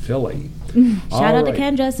in Philly. Shout out to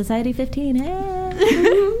Kendra, Society 15.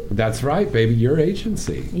 Hey. That's right, baby. Your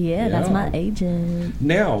agency. Yeah, that's my agent.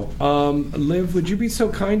 Now, Liv, would you be so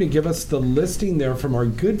kind to give us the listing there from our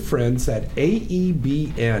good friends at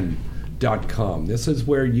AEBN.com? This is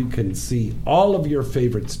where you can see all of your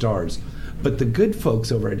favorite stars. But the good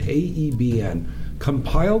folks over at AEBN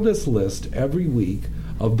compile this list every week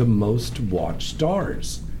of the most watched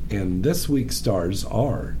stars. And this week's stars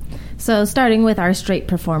are... So starting with our straight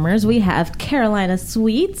performers, we have Carolina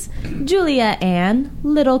Sweets, Julia Ann,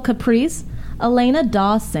 Little Caprice, Elena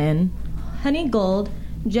Dawson, Honey Gold,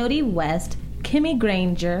 Jodie West, Kimmy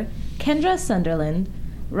Granger, Kendra Sunderland,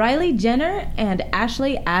 Riley Jenner, and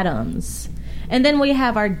Ashley Adams. And then we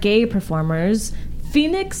have our gay performers,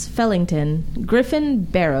 Phoenix Fellington, Griffin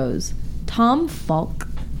Barrows, Tom Falk,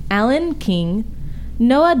 Alan King,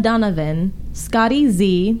 Noah Donovan, Scotty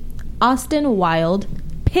Z, Austin Wilde,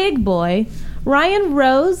 Pig Boy, Ryan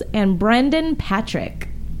Rose, and Brendan Patrick.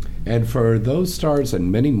 And for those stars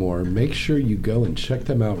and many more, make sure you go and check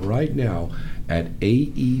them out right now at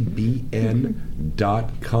AEBN.com.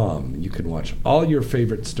 You can watch all your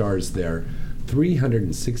favorite stars there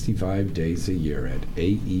 365 days a year at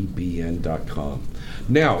AEBN.com.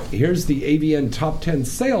 Now, here's the AVN Top 10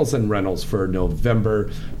 Sales and Rentals for November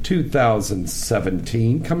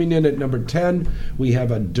 2017. Coming in at number 10, we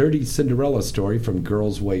have A Dirty Cinderella Story from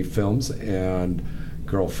Girls Way Films and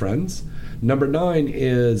Girlfriends. Number 9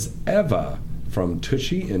 is Eva from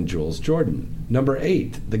Tushy and Jules Jordan. Number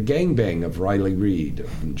 8, The Gangbang of Riley Reid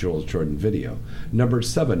from Jules Jordan Video. Number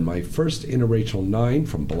 7, My First Interracial 9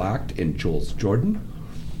 from Blacked and Jules Jordan.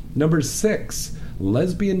 Number 6,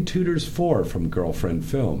 Lesbian Tutors 4 from Girlfriend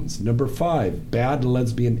Films. Number 5, Bad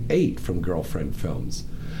Lesbian 8 from Girlfriend Films.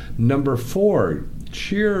 Number 4,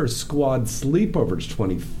 Cheer Squad Sleepovers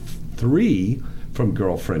 23 from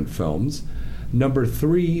Girlfriend Films. Number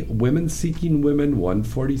 3, Women Seeking Women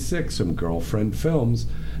 146 from Girlfriend Films.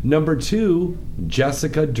 Number 2,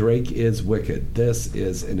 Jessica Drake is Wicked. This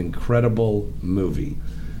is an incredible movie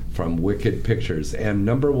from Wicked Pictures. And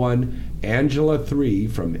number 1, Angela 3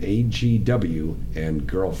 from AGW and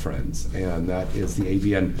Girlfriends. And that is the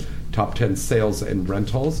AVN Top 10 Sales and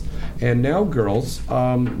Rentals. And now, girls,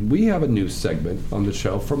 we have a new segment on the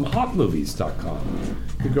show from HotMovies.com.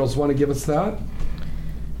 You girls want to give us that?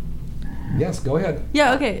 Yes, go ahead.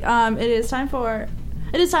 Yeah, okay. It is time for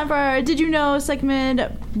our Did You Know segment,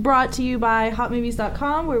 brought to you by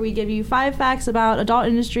HotMovies.com, where we give you 5 facts about adult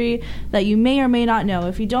industry that you may or may not know.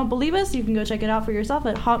 If you don't believe us, you can go check it out for yourself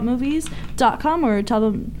at HotMovies.com or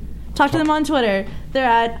talk to them on Twitter. They're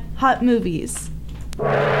at Hot Movies.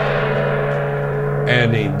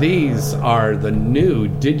 And these are the new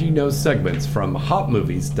Did You Know segments from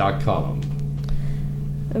HotMovies.com.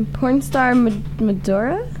 Porn star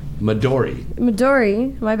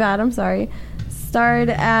Midori, my bad, I'm sorry.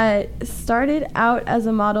 Started out as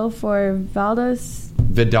a model for Vidal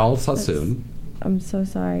Sassoon. I'm so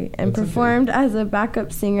sorry. And That's performed as a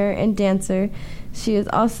backup singer and dancer. She is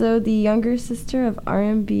also the younger sister of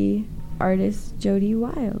R&B artist Jodie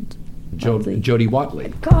Watley.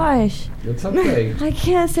 Gosh. It's okay. I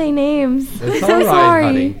can't say names. It's I'm so all right, sorry.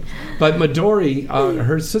 honey. But Midori,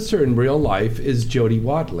 her sister in real life is Jodie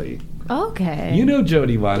Watley. Okay. You know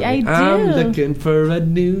Jodie Watley. I do. I'm looking for a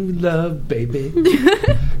new love, baby.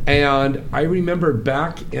 And I remember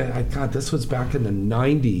this was back in the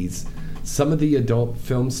 90s. Some of the adult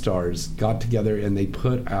film stars got together and they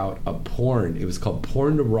put out a porn. It was called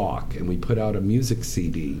Porn to Rock, and we put out a music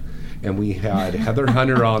CD. And we had Heather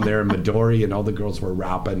Hunter on there, Midori, and all the girls were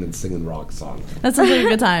rapping and singing rock songs. That sounds like a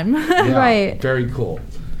good time. Yeah, Right. Very cool.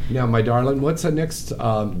 Now, my darling, what's the next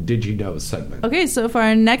Did You Know segment? Okay, so for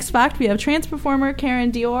our next fact, we have trans performer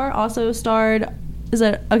Karen Dior, also starred,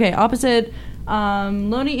 opposite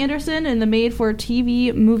Loni Anderson in the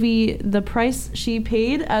made-for-TV movie The Price She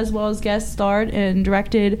Paid, as well as guest starred and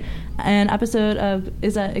directed an episode of,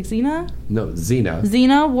 is that Xena? No, Xena.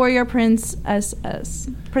 Xena, Warrior Princess.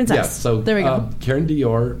 Yes, so there we go. Karen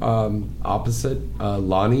Dior, opposite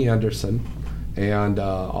Loni Anderson, and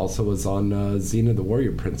also was on Xena, the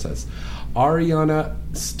Warrior Princess. Ariana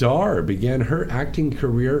Starr began her acting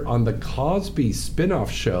career on the Cosby spin-off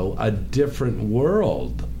show A Different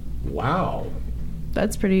World. Wow.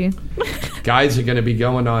 That's pretty... Guys are going to be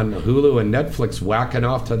going on Hulu and Netflix whacking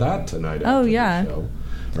off to that tonight. Oh, yeah. The show,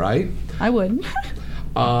 right? I would.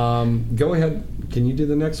 Go ahead. Can you do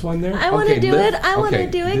the next one there? I want to do it. I want to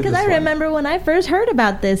do it because I remember when I first heard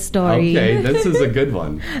about this story. Okay, this is a good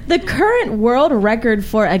one. The current world record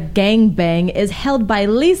for a gangbang is held by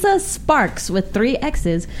Lisa Sparks with 3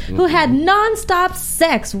 X's, who had nonstop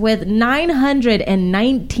sex with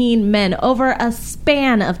 919 men over a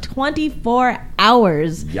span of 24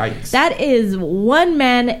 hours. Yikes. That is 1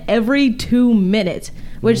 man every 2 minutes,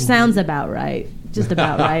 which sounds about right. Just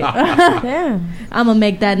about right. Yeah. I'm going to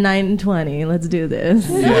make that 9 and 20. Let's do this.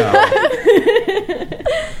 Yeah.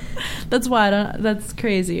 That's why that's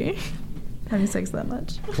crazy. Having sex that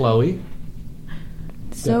much. Chloe?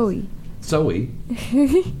 Zoe. Zoe?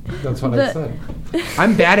 That's what I said.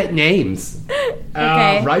 I'm bad at names.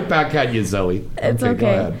 Okay. Right back at you, Zoe. It's okay. Go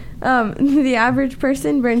ahead. The average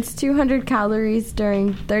person burns 200 calories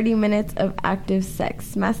during 30 minutes of active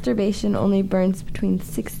sex. Masturbation only burns between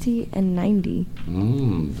 60 and 90.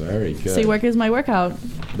 Very good. See, work is my workout.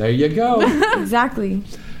 There you go. Exactly.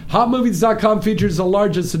 HotMovies.com features the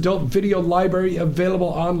largest adult video library available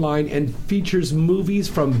online and features movies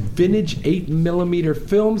from vintage 8mm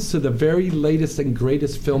films to the very latest and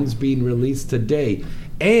greatest films being released today,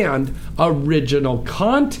 and original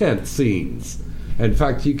content scenes. In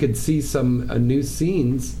fact, you could see some new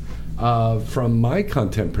scenes from my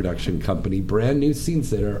content production company, brand new scenes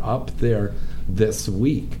that are up there this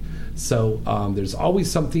week. So there's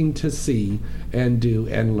always something to see and do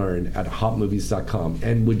and learn at hotmovies.com.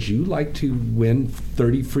 And would you like to win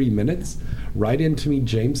 30 free minutes? Write into me,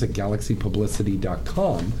 James, at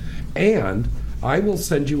galaxypublicity.com, and I will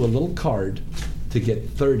send you a little card to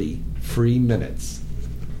get 30 free minutes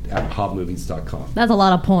at hotmovies.com. That's a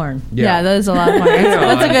lot of porn. Yeah, that is a lot of porn.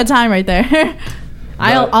 That's a good time right there.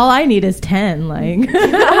 All I need is 10. Like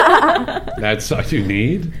that's all you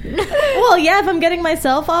need? Well, yeah, if I'm getting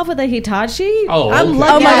myself off with a Hitachi, I'm okay.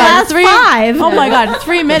 lucky last 5. Oh my God,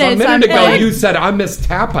 3 minutes. A minute ago, you said I missed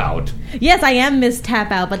Tap Out. Yes, I am Miss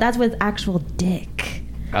Tap Out, but that's with actual dick.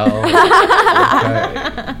 Oh,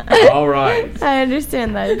 okay. All right. I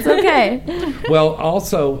understand that. It's okay. Well,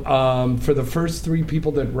 also, for the first 3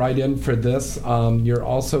 people that write in for this, you're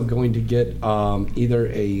also going to get either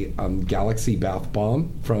a Galaxy bath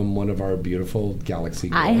bomb from one of our beautiful Galaxy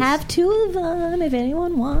girls. I have 2 of them if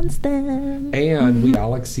anyone wants them. And we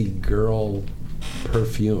Galaxy Girl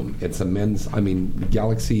perfume. It's a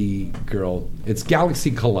Galaxy Girl. It's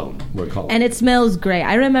Galaxy Cologne, we're calling it. And it smells great.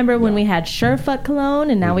 I remember when we had Surefuck cologne,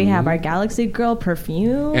 and now we have our Galaxy Girl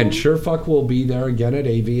perfume. And Surefuck will be there again at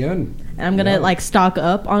AVN. And I'm going to stock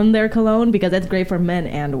up on their cologne because it's great for men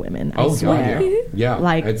and women. I swear. God,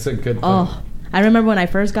 yeah. It's a good thing. Oh, I remember when I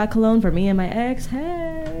first got cologne for me and my ex. Hey.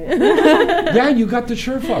 Yeah, you got the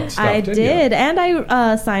Surefuck stuff, I didn't did. you? And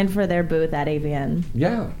I signed for their booth at AVN.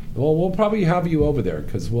 Yeah. Well, we'll probably have you over there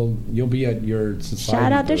because you'll be at your society.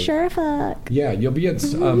 Shout out booth. to Surefuck. Yeah, you'll be at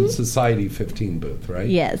Society 15 booth, right?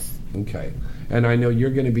 Yes. Okay. And I know you're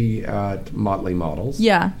going to be at Motley Models.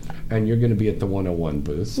 Yeah. And you're going to be at the 101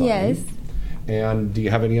 booth. Sonny. Yes. And do you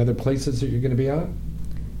have any other places that you're going to be at?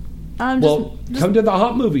 Just come to the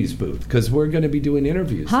Hot Movies booth because we're going to be doing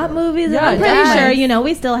interviews. Hot there. Movies. Yeah, I'm pretty yes. sure,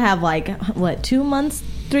 we still have 2 months,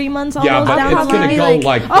 3 months almost Yeah, but down it's the going to line. go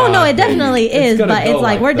like Oh, that. no, it definitely is. But it's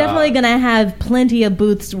we're that. definitely going to have plenty of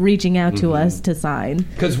booths reaching out to us to sign.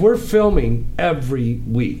 Because we're filming every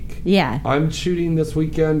week. Yeah. I'm shooting this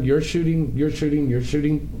weekend. You're shooting. You're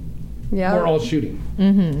shooting. Yeah. We're all shooting.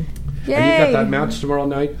 Mm-hmm. Yay. And you got that match tomorrow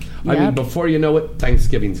night. I mean, Yep. before you know it,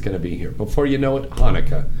 Thanksgiving's going to be here. Before you know it,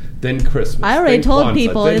 Hanukkah. Then Christmas. I already then told Kwanzaa,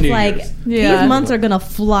 people then it's New like Year's. these months are going to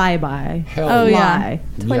fly by. Hell yeah.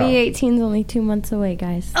 2018 is only 2 months away,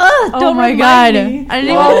 guys. Oh my God. I didn't even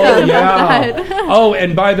think about that. Oh,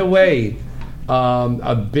 and by the way,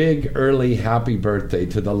 a big early happy birthday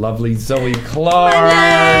to the lovely Zoe Clark.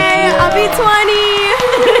 Yay! I'll be 20.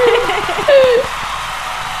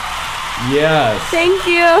 Yes. Thank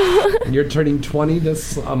you. And you're turning 20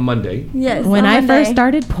 this Monday. Yes. When on I Monday. first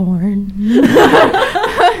started porn.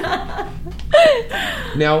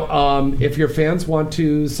 Now, if your fans want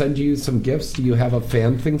to send you some gifts, do you have a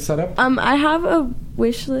fan thing set up? I have a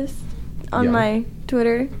wish list on Yeah. my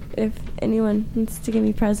Twitter if anyone wants to give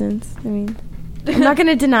me presents. I mean, I'm not going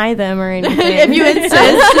to deny them or anything. If you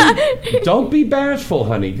insist. Don't be bashful,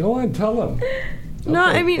 honey. Go on, tell them. No,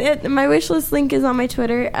 I mean, my wish list link is on my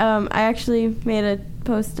Twitter. I actually made a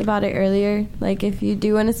post about it earlier. Like, if you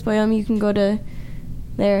do want to spoil them, you can go to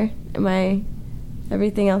there.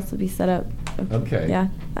 Everything else will be set up. Okay. Yeah.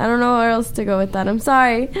 I don't know where else to go with that. I'm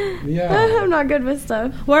sorry. Yeah. I'm not good with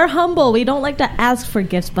stuff. We're humble. We don't like to ask for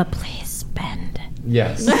gifts, but please spend.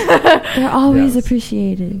 Yes. They're always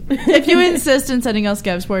appreciated. If you insist on sending us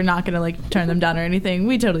gifts, we're not going to like turn them down or anything.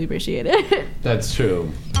 We totally appreciate it. That's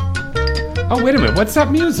true. Oh, wait a minute. What's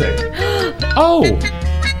that music? Oh.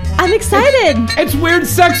 I'm excited. It's Weird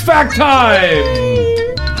Sex Fact time.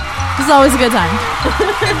 This is always a good time.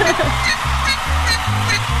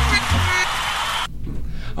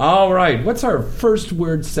 All right. What's our first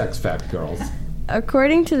weird sex fact, girls?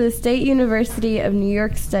 According to the State University of New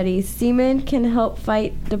York study, semen can help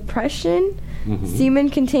fight depression. Mm-hmm. Semen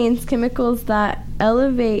contains chemicals that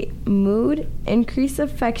elevate mood, increase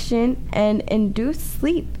affection, and induce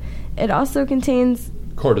sleep. It also contains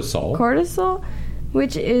cortisol,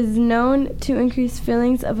 which is known to increase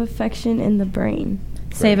feelings of affection in the brain.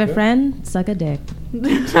 Save a friend, suck a dick.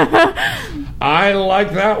 I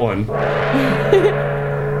like that one.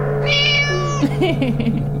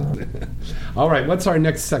 All right, what's our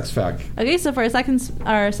next sex fact? Okay, so for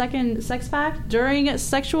our second sex fact, during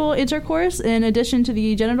sexual intercourse, in addition to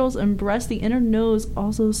the genitals and breasts, the inner nose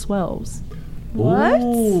also swells. What?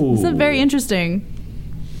 This is very interesting.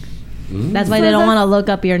 That's why they don't want to look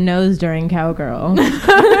up your nose during cowgirl.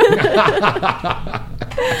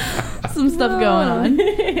 Some stuff going on.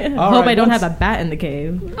 Hope I don't have a bat in the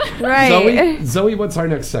cave. Right. Zoe, what's our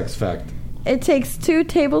next sex fact? It takes 2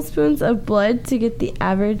 tablespoons of blood to get the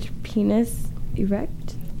average penis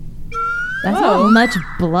erect. That's not much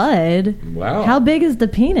blood. Wow. How big is the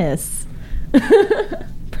penis?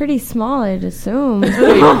 Pretty small, I'd assume.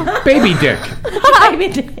 Baby dick. Baby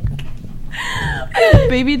dick.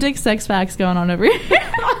 Baby dick sex facts going on over here.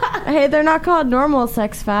 Hey, they're not called normal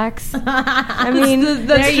sex facts. I mean,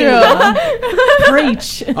 that's true.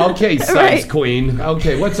 Preach. Okay, size queen.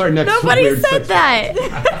 Okay, what's our next Nobody weird said sex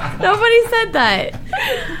that. Nobody said that.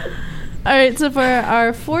 All right, so for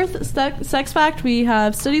our fourth sex fact, we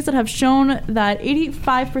have studies that have shown that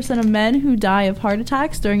 85% of men who die of heart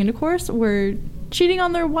attacks during intercourse were cheating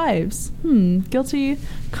on their wives. Guilty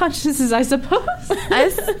consciences, I suppose.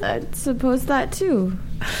 I suppose that too.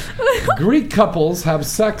 Greek couples have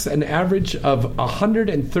sex an average of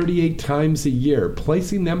 138 times a year,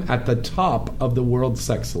 placing them at the top of the World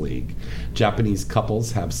Sex League. Japanese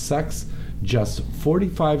couples have sex just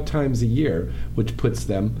 45 times a year, which puts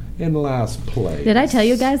them in last place. Did I tell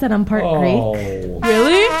you guys that I'm part Greek?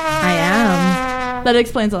 Really? I am. That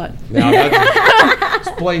explains a lot. Now that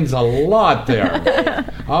explains a lot there.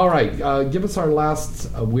 All right, give us our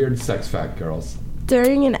last weird sex fact, girls.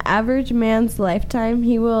 During an average man's lifetime,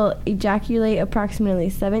 he will ejaculate approximately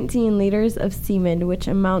 17 liters of semen, which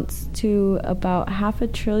amounts to about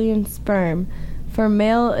 500 billion sperm. For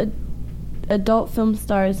male adult film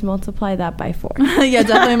stars, multiply that by 4. Yeah,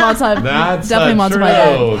 definitely multiply. That's definitely multiply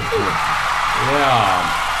that.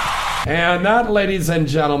 Yeah. And that, ladies and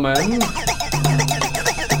gentlemen,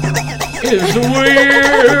 is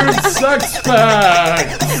Weird Sex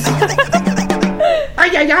Facts.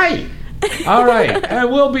 Ay, ay, ay. All right,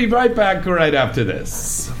 and we'll be right back right after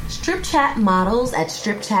this. Strip Chat models at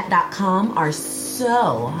StripChat.com are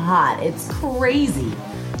so hot. It's crazy.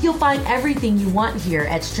 You'll find everything you want here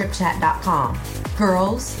at StripChat.com.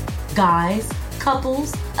 Girls, guys,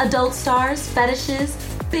 couples, adult stars, fetishes,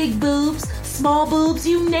 big boobs, small boobs,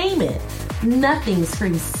 you name it. Nothing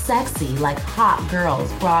screams sexy like hot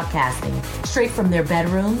girls broadcasting straight from their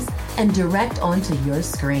bedrooms and direct onto your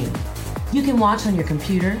screen. You can watch on your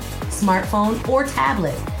computer, smartphone, or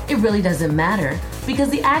tablet. It really doesn't matter because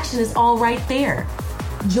the action is all right there.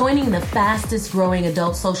 Joining the fastest growing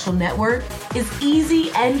adult social network is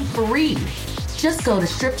easy and free. Just go to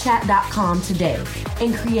StripChat.com today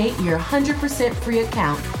and create your 100% free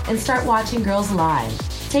account and start watching girls live.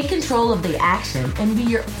 Take control of the action and be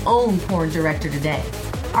your own porn director today.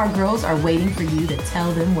 Our girls are waiting for you to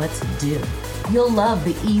tell them what to do. You'll love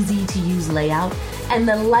the easy-to-use layout and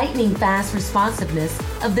the lightning-fast responsiveness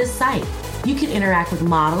of this site. You can interact with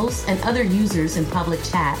models and other users in public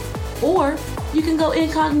chat, or you can go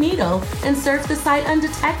incognito and surf the site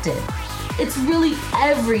undetected. It's really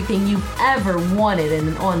everything you've ever wanted in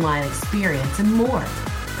an online experience and more.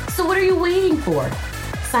 So what are you waiting for?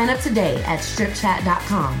 Sign up today at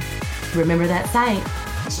StripChat.com. Remember that site,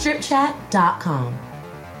 StripChat.com.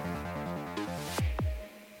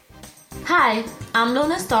 Hi, I'm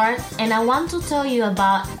Luna Star, and I want to tell you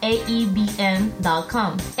about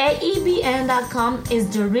AEBN.com. AEBN.com is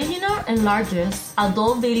the original and largest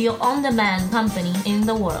adult video on-demand company in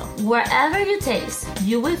the world. Wherever you taste,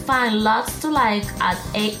 you will find lots to like at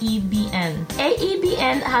AEBN.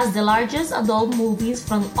 AEBN has the largest adult movies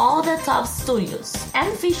from all the top studios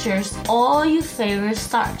and features all your favorite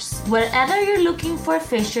stars. Whether you're looking for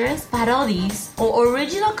features, parodies, or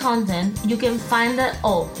original content, you can find it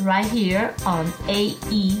all right here on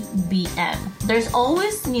AEBN. There's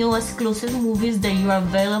always new exclusive movies that you are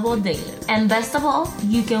available daily. And best of all,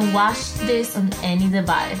 you can watch this on any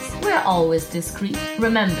device. We're always discreet.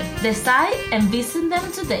 Remember, decide and visit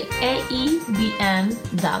them today.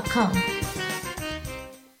 AEBN.com. Thanks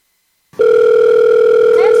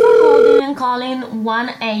for holding and calling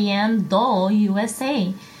 1AM Doll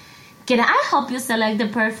USA. Can I help you select the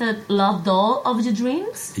perfect love doll of your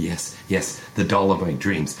dreams? Yes, the doll of my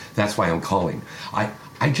dreams. That's why I'm calling.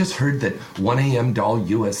 I just heard that 1AM Doll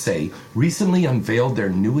USA recently unveiled their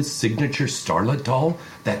newest signature starlet doll,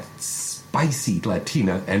 that spicy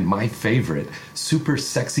Latina and my favorite, super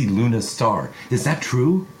sexy Luna Star. Is that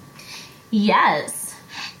true? Yes.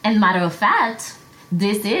 And matter of fact,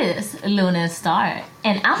 this is Luna Star,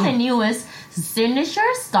 and I'm the newest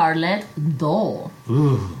signature starlet doll.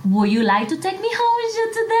 Ooh. Would you like to take me home with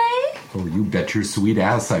you today? Oh, you bet your sweet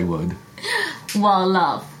ass I would. Well,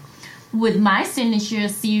 love, with my signature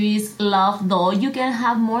series Love Doll, you can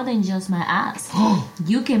have more than just my ass.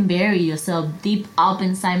 You can bury yourself deep up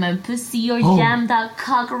inside my pussy or jam that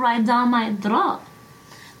cock right down my throat.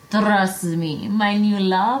 Trust me, my new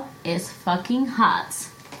love is fucking hot.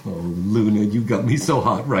 Oh, Luna, you got me so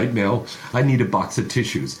hot right now. I need a box of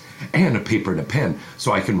tissues and a paper and a pen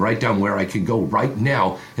so I can write down where I can go right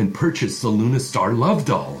now and purchase the Luna Star Love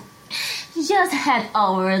Doll. Just head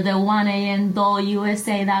over to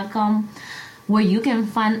 1amdollusa.com where you can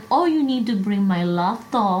find all you need to bring my love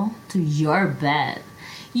doll to your bed.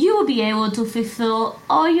 You will be able to fulfill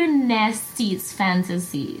all your nasty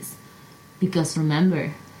fantasies. Because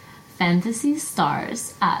remember, fantasy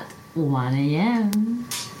starts at 1 a.m.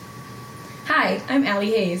 Hi, I'm Allie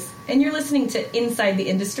Hayes, and you're listening to Inside the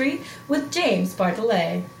Industry with James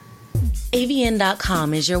Bartolet.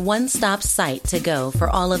 AVN.com is your one-stop site to go for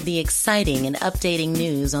all of the exciting and updating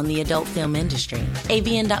news on the adult film industry.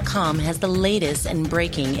 AVN.com has the latest and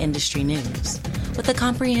breaking industry news, with a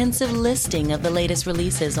comprehensive listing of the latest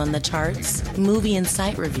releases on the charts, movie and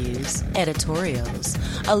site reviews, editorials,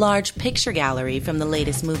 a large picture gallery from the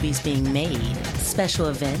latest movies being made, special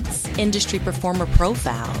events, industry performer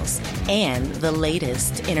profiles, and the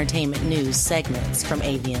latest entertainment news segments from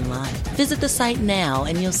AVN Live. Visit the site now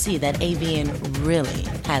and you'll see that AVN really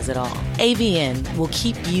has it all. AVN will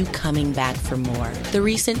keep you coming back for more. The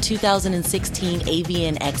recent 2016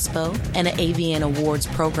 AVN Expo and an AVN Awards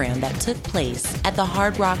program that took place at the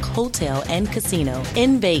Hard Rock Hotel and Casino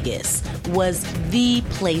in Vegas was the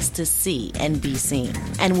place to see and be seen,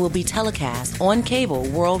 and will be telecast on cable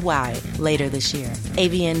worldwide later this year.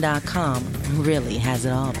 AVN.com really has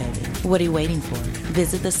it all, baby. What are you waiting for?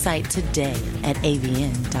 Visit the site today at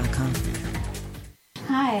AVN.com.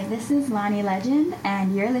 Hi, this is Lonnie Legend,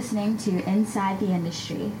 and you're listening to Inside the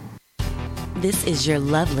Industry. This is your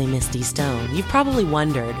lovely Misty Stone. You've probably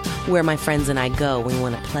wondered where my friends and I go when we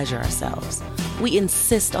want to pleasure ourselves. We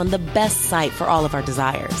insist on the best site for all of our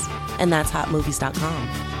desires, and that's HotMovies.com.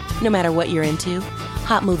 No matter what you're into,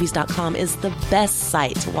 HotMovies.com is the best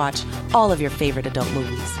site to watch all of your favorite adult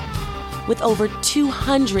movies. With over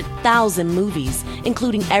 200,000 movies,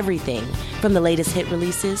 including everything from the latest hit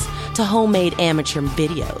releases to homemade amateur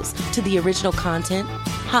videos to the original content,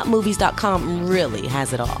 HotMovies.com really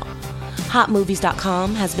has it all.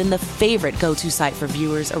 HotMovies.com has been the favorite go-to site for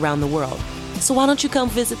viewers around the world, so why don't you come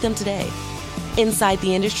visit them today? Inside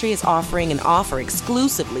the Industry is offering an offer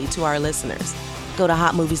exclusively to our listeners. Go to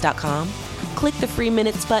HotMovies.com, click the free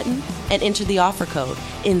minutes button, and enter the offer code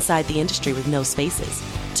Inside the Industry with no spaces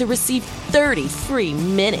to receive 30 free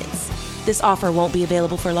minutes. This offer won't be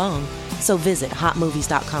available for long, so visit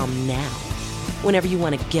HotMovies.com now. Whenever you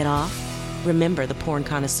want to get off, remember the porn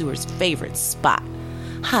connoisseur's favorite spot,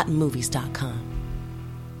 HotMovies.com.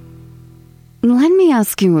 Let me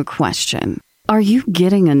ask you a question. Are you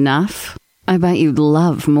getting enough? I bet you'd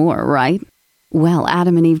love more, right? Well,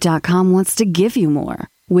 AdamandEve.com wants to give you more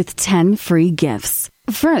with 10 free gifts.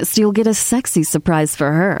 First, you'll get a sexy surprise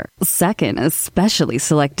for her. Second, a specially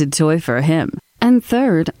selected toy for him. And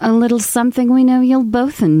third, a little something we know you'll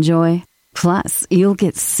both enjoy. Plus, you'll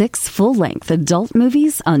get 6 full-length adult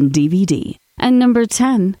movies on DVD. And number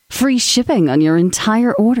 10, free shipping on your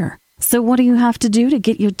entire order. So what do you have to do to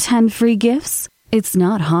get your 10 free gifts? It's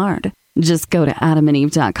not hard. Just go to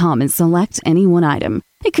AdamandEve.com and select any one item.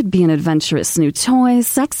 It could be an adventurous new toy,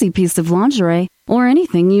 sexy piece of lingerie, or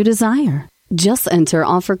anything you desire. Just enter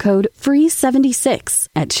offer code FREE76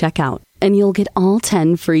 at checkout. and you'll get all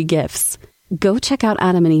 10 free gifts. Go check out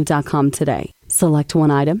adamandeve.com today. Select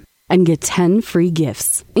one item and get 10 free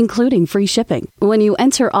gifts, including free shipping, when you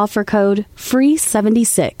enter offer code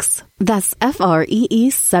FREE76. That's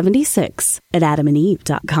FREE76 at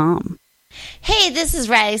adamandeve.com. Hey, this is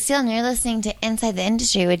Riley Steele, and you're listening to Inside the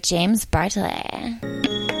Industry with James Bartolet.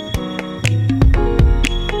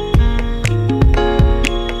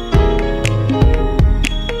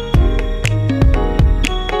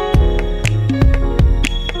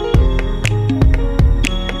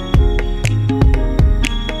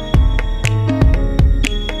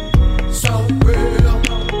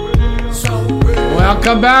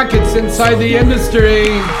 Welcome back. It's Inside the Industry.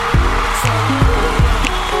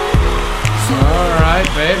 All right,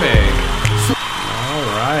 baby. All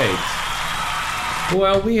right.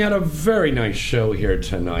 Well, we had a very nice show here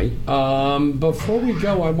tonight. Before we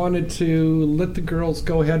go, I wanted to let the girls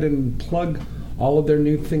go ahead and plug all of their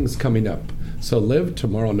new things coming up. So, Liv,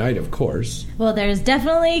 tomorrow night, of course. Well, there's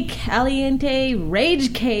definitely Caliente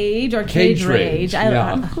Rage Cage or Cage Rage.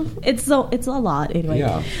 It's a lot anyway.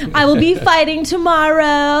 Yeah. I will be fighting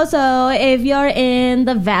tomorrow, so if you're in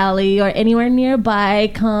the Valley or anywhere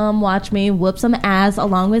nearby, come watch me whoop some ass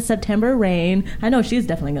along with September Rain. I know she's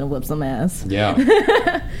definitely gonna whoop some ass. Yeah.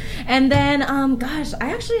 And then, gosh,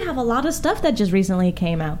 I actually have a lot of stuff that just recently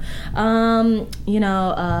came out.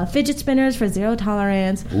 Fidget spinners for Zero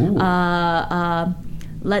Tolerance.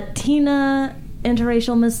 Latina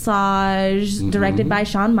interracial massage directed by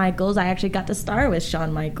Shawn Michaels. I actually got to star with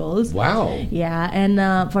Shawn Michaels. Wow. Yeah,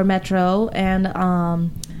 and for Metro and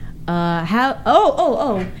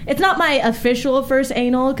it's not my official first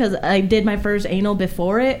anal because I did my first anal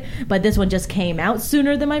before it, but this one just came out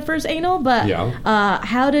sooner than my first anal. But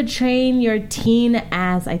How to Train Your Teen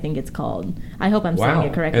Ass, I think it's called. I hope I'm saying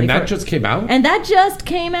it correctly. And that just came out? And that just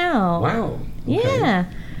came out. Wow. Okay. Yeah.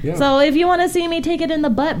 Yeah. So if you want to see me take it in the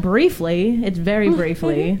butt briefly, it's very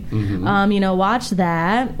briefly, watch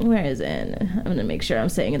that. Where is it? I'm going to make sure I'm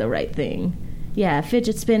saying the right thing. Yeah,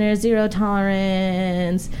 Fidget Spinner, Zero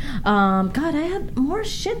Tolerance. God, I had more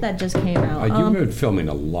shit that just came out. You've been filming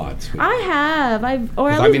a lot. Sweetie. I have.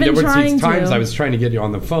 Been there were trying these times to. I was trying to get you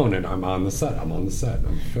on the phone, and I'm on the set. I'm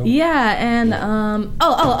filming. Yeah, and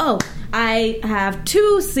I have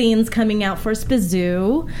 2 scenes coming out for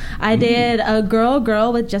Spazoo. I did a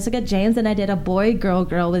girl with Jessica James, and I did a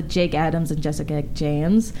boy-girl with Jake Adams and Jessica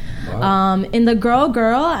James. Wow. In the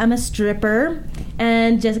girl, I'm a stripper,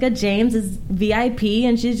 and Jessica James is VIP,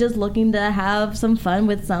 and she's just looking to have some fun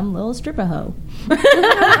with some little stripper hoe.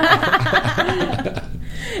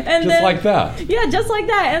 Like that. Yeah, just like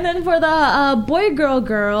that. And then for the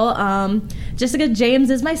boy-girl, Jessica James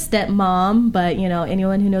is my stepmom, but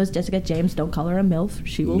anyone who knows Jessica James, don't call her a MILF.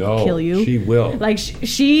 She will kill you. She will. Like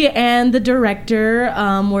she and the director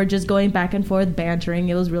were just going back and forth bantering.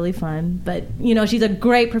 It was really fun. But she's a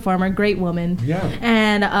great performer, great woman. Yeah.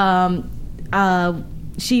 And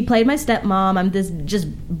she played my stepmom. I'm this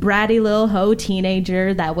just bratty little hoe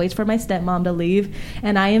teenager that waits for my stepmom to leave,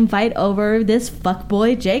 and I invite over this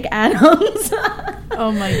fuckboy Jake Adams.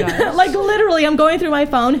 Oh my gosh. Like literally, I'm going through my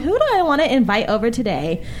phone. Who do I want to invite over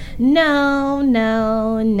today? No.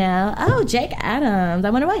 Oh, Jake Adams. I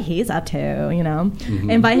wonder what he's up to,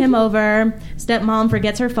 Invite him over. Stepmom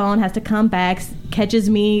forgets her phone, has to come back, catches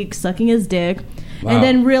me sucking his dick. Wow. And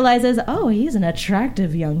then realizes, oh, he's an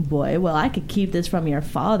attractive young boy. Well, I could keep this from your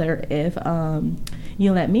father if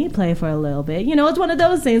you let me play for a little bit. It's one of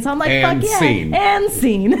those things. So I'm like, and fuck yeah. Scene. And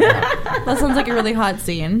scene. That sounds like a really hot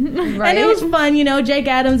scene. Right? And it was fun. Jake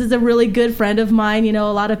Adams is a really good friend of mine.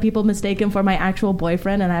 A lot of people mistake him for my actual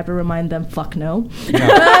boyfriend, and I have to remind them, fuck no.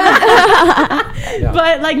 Yeah.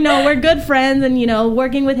 But, no, we're good friends, and,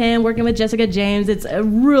 working with him, working with Jessica James, it's a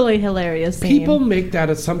really hilarious scene. People make that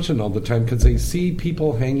assumption all the time because they see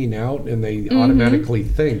people hanging out, and they automatically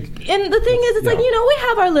think. And the thing is, it's we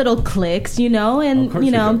have our little cliques, and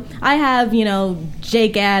I have,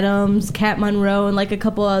 Jake Adams, Kat Monroe, and a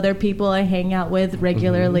couple other people I hang out with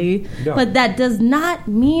regularly. Mm-hmm. Yeah. But that does not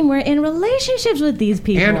mean we're in relationships with these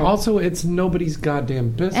people. And also, it's nobody's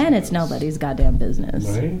goddamn business. And it's nobody's goddamn business.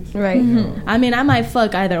 Right? Mm-hmm. I mean, I might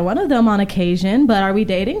fuck either one of them on occasion, but are we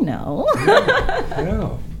dating? No.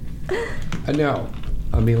 Yeah. Now,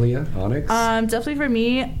 Amelia, Onyx? Definitely for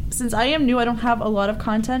me, since I am new, I don't have a lot of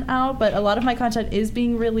content out, but a lot of my content is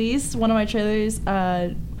being released. One of my trailers,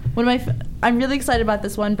 I'm really excited about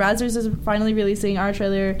this one. Brazzers is finally releasing our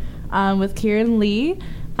trailer with Kieran Lee.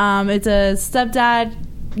 It's a stepdad,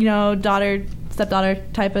 stepdaughter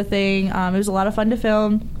type of thing. It was a lot of fun to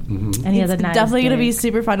film. Mm-hmm. And he has a nice definitely going to be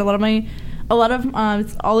super fun.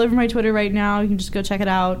 It's all over my Twitter right now. You can just go check it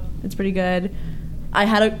out. It's pretty good. I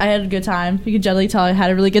had a good time. You can generally tell I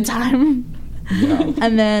had a really good time. Yeah.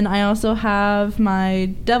 And then I also have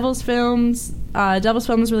my Devil's Films. Devil's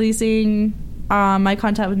Films releasing my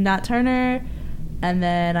content with Nat Turner, and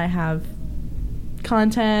then I have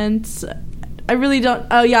content. I really don't.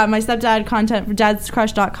 Oh yeah, my stepdad content for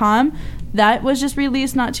dadscrush.com. That was just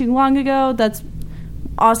released not too long ago. That's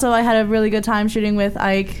also, I had a really good time shooting with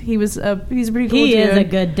Ike. He's a pretty cool dude. He is a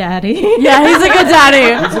good daddy. Yeah, he's a good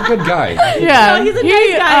daddy. He's a good guy. Yeah, no, he's a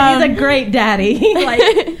nice guy. He's a great daddy.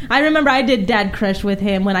 Like, I remember I did Dad Crush with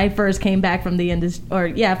him when I first came back from the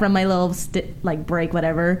industry, from my little break,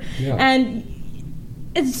 whatever. Yeah. And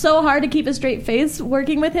it's so hard to keep a straight face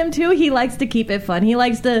working with him too. He likes to keep it fun. He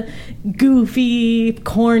likes the goofy,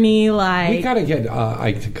 corny, like. We gotta get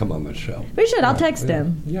Ike to come on the show. We should. I'll text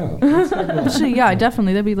him. Yeah. Actually, yeah,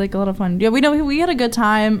 definitely. That'd be like a lot of fun. Yeah, we had a good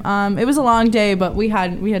time. It was a long day, but we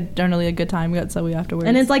had generally a good time. We got Zoe afterwards,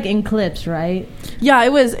 and it's like in clips, right? Yeah,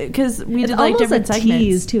 it was because we did like different segments.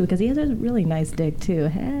 Tease too, because he has a really nice dick too.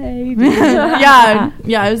 Hey. yeah.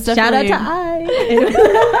 It was definitely. Shout out to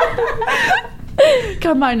Ike.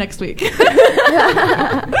 Come by next week.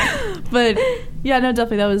 But yeah, no,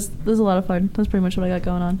 definitely that was a lot of fun. That's pretty much what I got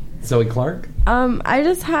going on. Zoe Clark? I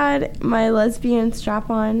just had my lesbian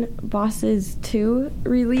strap-on Bosses 2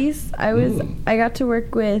 release. I got to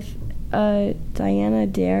work with Diana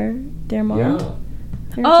Darmond.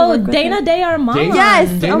 Yeah. Oh, Dana De Armand. Yes.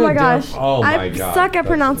 Dana oh my gosh. I suck at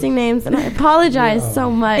pronouncing names, and I apologize so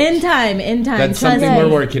much. In time. That's something we're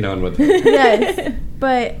working on with her. Yes.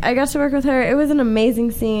 But I got to work with her. It was an amazing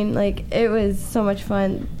scene. Like, it was so much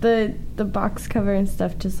fun. The box cover and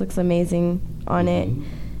stuff just looks amazing on it.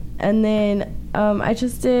 And then I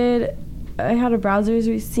had a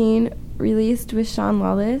Browsers scene released with Sean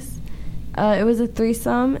Lawless. It was a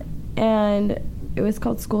threesome, and it was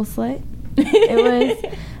called School Slut.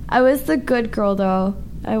 I was the good girl, though.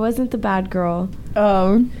 I wasn't the bad girl.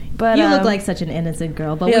 Oh. But you look like such an innocent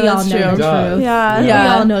girl, but we all know true. the truth. Yeah. We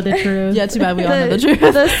all know the truth. Yeah, too bad we all know the truth.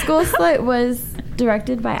 The School Slut was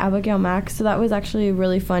directed by Abigail Max, so that was actually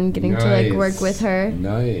really fun getting to like work with her.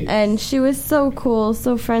 Nice. And she was so cool,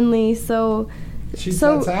 so friendly,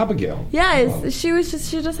 that's Abigail. Yes, wow. she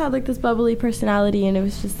just had like this bubbly personality, and it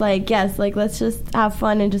was just like, yes, like let's just have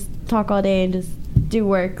fun and just talk all day and just do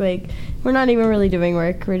work. Like, we're not even really doing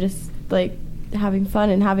work. We're just like having fun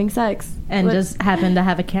and having sex, and just happen to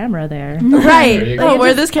have a camera there. Right. Like,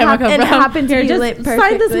 where'd this camera come from? And it happened to be just lit perfectly.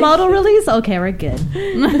 sign this model release. Okay, we're good.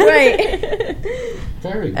 Right.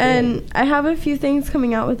 Very good. And I have a few things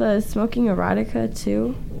coming out with a smoking erotica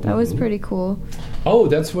too. That was pretty cool. Oh,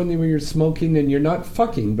 that's when you're smoking and you're not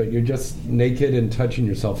fucking, but you're just naked and touching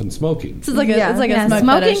yourself and smoking. So it's like a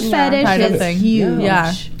smoking fetish kind of is thing. huge.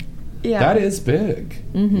 Yeah. That is big.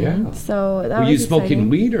 Mm-hmm. Yeah. So that were was you smoking exciting.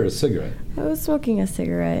 weed or a cigarette? I was smoking a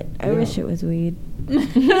cigarette. I Yeah. wish it was weed.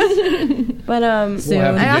 But I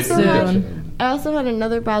also had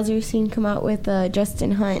another Bowser scene come out with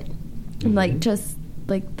Justin Hunt, like just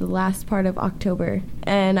like the last part of October,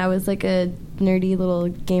 and I was like a nerdy little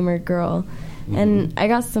gamer girl, and I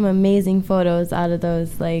got some amazing photos out of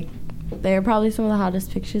those. Like, they're probably some of the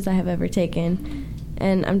hottest pictures I have ever taken,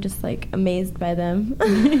 and I'm just like amazed by them.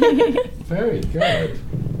 Very good.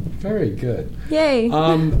 Very good. Yay.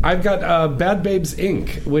 I've got Bad Babes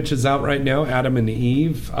Inc., which is out right now, Adam and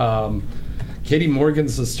Eve. Katie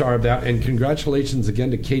Morgan's the star of that, and congratulations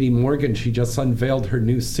again to Katie Morgan. She just unveiled her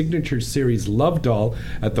new signature series Love Doll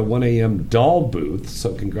at the 1AM Doll booth,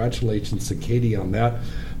 so congratulations to Katie on that.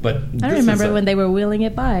 But I remember when they were wheeling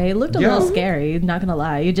it by. It looked a Yeah. little scary, not gonna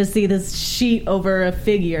lie. You just see this sheet over a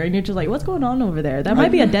figure, and you're just like, what's going on over there? That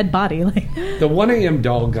might be a dead body. Like, the 1AM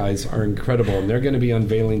Doll guys are incredible, and they're going to be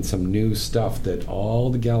unveiling some new stuff that all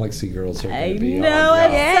the Galaxy girls are going to be on.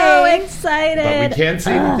 I'm so excited. But we can't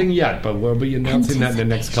say anything yet, but we'll be announcing that in the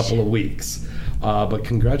next couple of weeks. But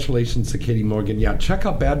congratulations to Katie Morgan. Yeah, check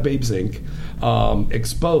out Bad Babes Inc.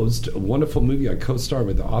 Exposed, a wonderful movie. I co-star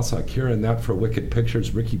with Asa Akira in that for Wicked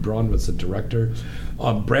Pictures. Ricky Braun was the director.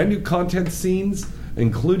 Brand new content scenes,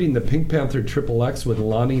 including the Pink Panther XXX with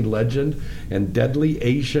Lonnie Legend and Deadly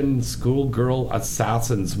Asian Schoolgirl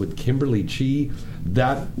Assassins with Kimberly Chi.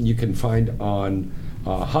 That you can find on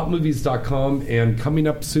hotmovies.com and coming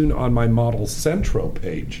up soon on my Model Central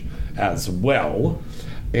page as well.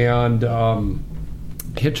 And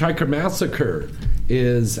Hitchhiker Massacre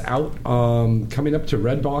is out, coming up to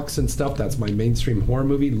Redbox and stuff. That's my mainstream horror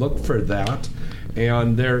movie. Look for that.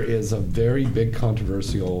 And there is a very big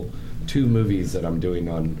controversial 2 movies that I'm doing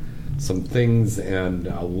on some things, and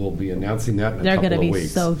we'll be announcing that in a They're couple gonna of be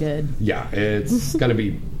weeks. so good. Yeah, it's going to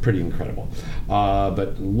be pretty incredible.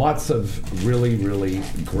 But lots of really, really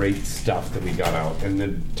great stuff that we got out, and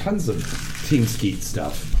then tons of Team Skeet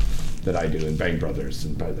stuff that I do in Bang Brothers.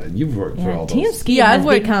 And you've worked for all those. Team Skeet has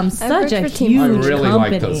become such a huge I really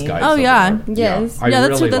company. like those guys. Oh, over yeah. there. Yes. I Yeah,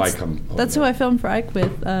 really like them. That's who I filmed for Ike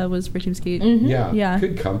with, was for Team Skeet. Yeah,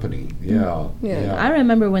 good company. Yeah. I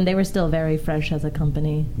remember when they were still very fresh as a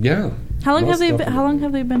company. Yeah. How long Most have they been? definitely. How long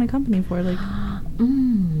have they been a company for? Like,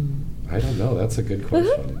 I don't know. That's a good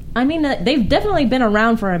question. I mean, they've definitely been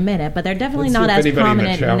around for a minute, but they're definitely Let's see not if as anybody in the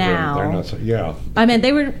prominent chat room- now. they're not so- yeah. I mean,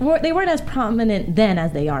 they weren't as prominent then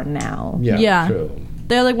as they are now. Yeah. True.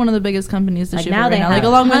 They're like one of the biggest companies to Like, shoot now for they right now. have Like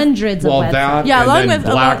along with hundreds of Well, websites. that, Yeah, and along then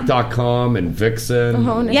with- Black.com and Vixen.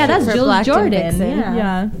 Yeah, that's For Jules Black and Jordan. Vixen.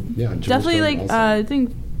 Yeah. Yeah, Jules Definitely Jordan like also. I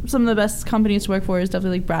think some of the best companies to work for is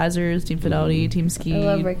definitely like Brazzers, Team Fidelity, Team Skeet, I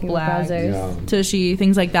love working with Black, Brazzers. Yeah. Tushy,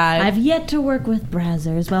 things like that. I've yet to work with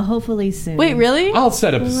Brazzers, but hopefully soon. Wait, really? I'll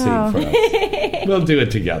set up a Wow. scene for us. We'll do it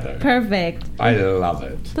together. Perfect. I love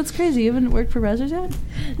it. That's crazy. You haven't worked for Brazzers yet?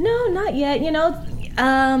 No, not yet. You know,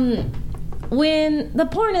 when the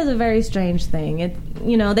porn is a very strange thing.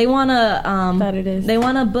 They wanna That it is. they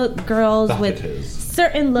wanna book girls That with it is.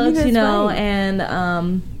 certain looks, That's right.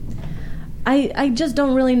 and I just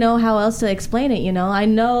don't really know how else to explain it. I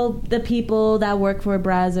know the people that work for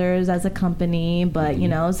Brazzers as a company, but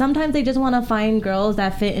sometimes they just want to find girls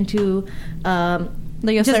that fit into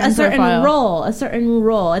Like a just certain a certain profile. role. A certain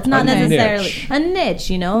role. It's not A necessarily niche. a niche.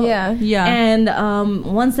 Yeah. Yeah. And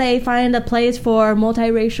once they find a place for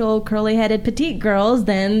multiracial, curly-headed, petite girls,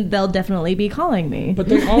 then they'll definitely be calling me. But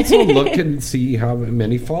they also look and see how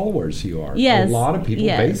many followers you are. Yes, A lot of people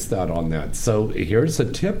yes. base that on that. So here's a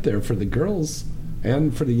tip there for the girls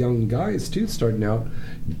and for the young guys, too, starting out.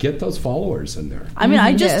 Get those followers in there. I mean,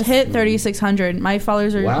 I just Yes. hit 3,600. My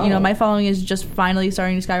followers are, Wow. my following is just finally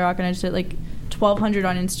starting to skyrocket. I just hit like 1,200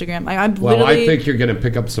 on Instagram. I'm Well, literally. I think you're going to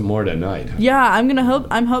pick up some more tonight. Yeah,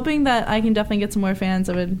 I'm hoping that I can definitely get some more fans.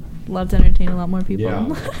 I would love to entertain a lot more people. Yeah.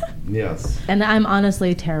 Yes. And I'm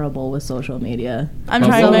honestly terrible with social media. I'm But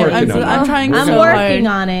trying. we're I'm working on it. trying We're so gonna- working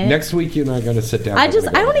hard. on it. Next week, you and I are going to sit down. I and just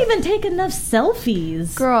we're I gonna- don't even take enough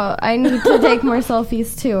selfies. Girl, I need to take more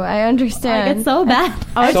selfies too. I understand. It's so bad.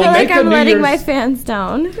 I So feel like make a I'm New letting Year's- my fans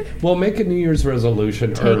down. Well, make a New Year's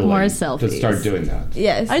resolution early more to selfies. start doing that.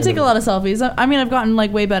 Yes. I take a lot of selfies. I mean, I've gotten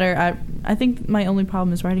like way better at. I think my only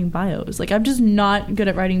problem is writing bios. Like, I'm just not good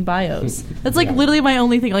at writing bios. That's like Yeah. literally my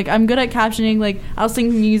only thing. Like, I'm good at captioning. Like, I'll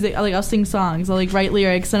sing music. Like, I'll sing songs. I'll like write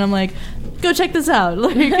lyrics, and I'm like, go check this out.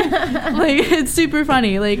 Like, it's super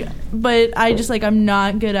funny. Like, but I just like I'm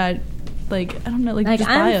not good at. Like, I don't know, like just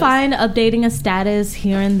I'm bios. fine updating a status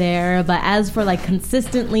here and there, but as for like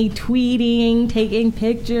consistently tweeting, taking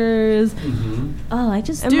pictures, I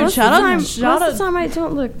just Dude, most shout of the out- time, shout most of out- the time I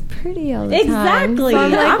don't look pretty all the time. Exactly. So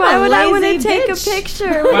I'm like, I'm why a would I want to lazy take a bitch.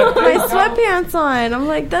 picture with my sweatpants on? I'm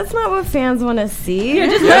like, that's not what fans want to see. You're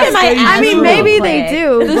just Yes, looking at my they ass I mean, do. maybe real they quick.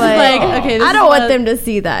 do, This is but like, okay, this I is don't want what- them to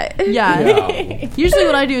see that. Yeah. Yeah. Usually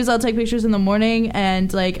what I do is I'll take pictures in the morning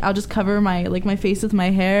and like I'll just cover my face with my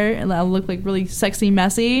hair and I'll look like really sexy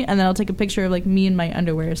messy and then I'll take a picture of like me in my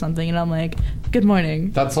underwear or something and I'm like, good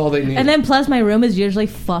morning. That's all they need. And then plus my room is usually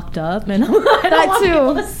fucked up, and I don't want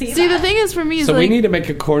people to see See, that. the thing is for me is so we like need to make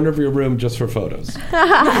a corner of your room just for photos.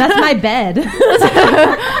 That's my bed.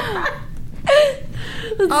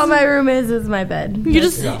 All my room is my bed. you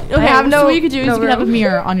just Yeah. okay, I have so no- what you could do is no you could have a room.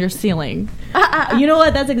 mirror on your ceiling. You know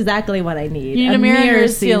what? That's exactly what I need. You need a mirror on your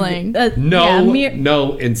ceiling. ceiling.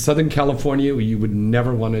 No, in Southern California, you would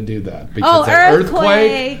never want to do that Oh, because an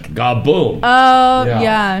earthquake. kaboom. Oh Yeah.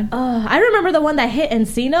 yeah. I remember the one that hit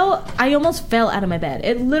Encino. I almost fell out of my bed.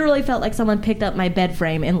 It literally felt like someone picked up my bed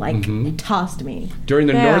frame and like tossed me. During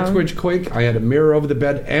the Yeah. Northridge quake, I had a mirror over the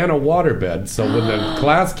bed and a water bed. So when the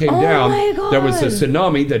glass came Oh down, my God. there was a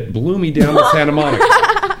tsunami that blew me down to Santa Monica.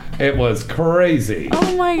 It was crazy.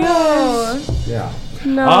 Oh my gosh. Yeah.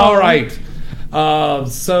 No. All right.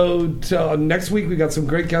 So till next week, we got some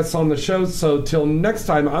great guests on the show. So till next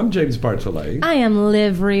time, I'm James Bartolet. I am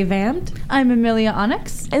Liv Revamped. I'm Amelia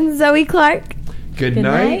Onyx. And Zoe Clark. Good Good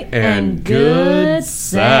night night and and good good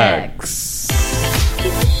sex.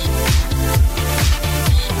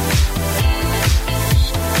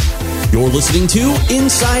 You're listening to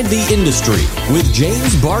Inside the Industry with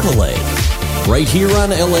James Bartolet, right here on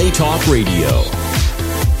LA Talk Radio.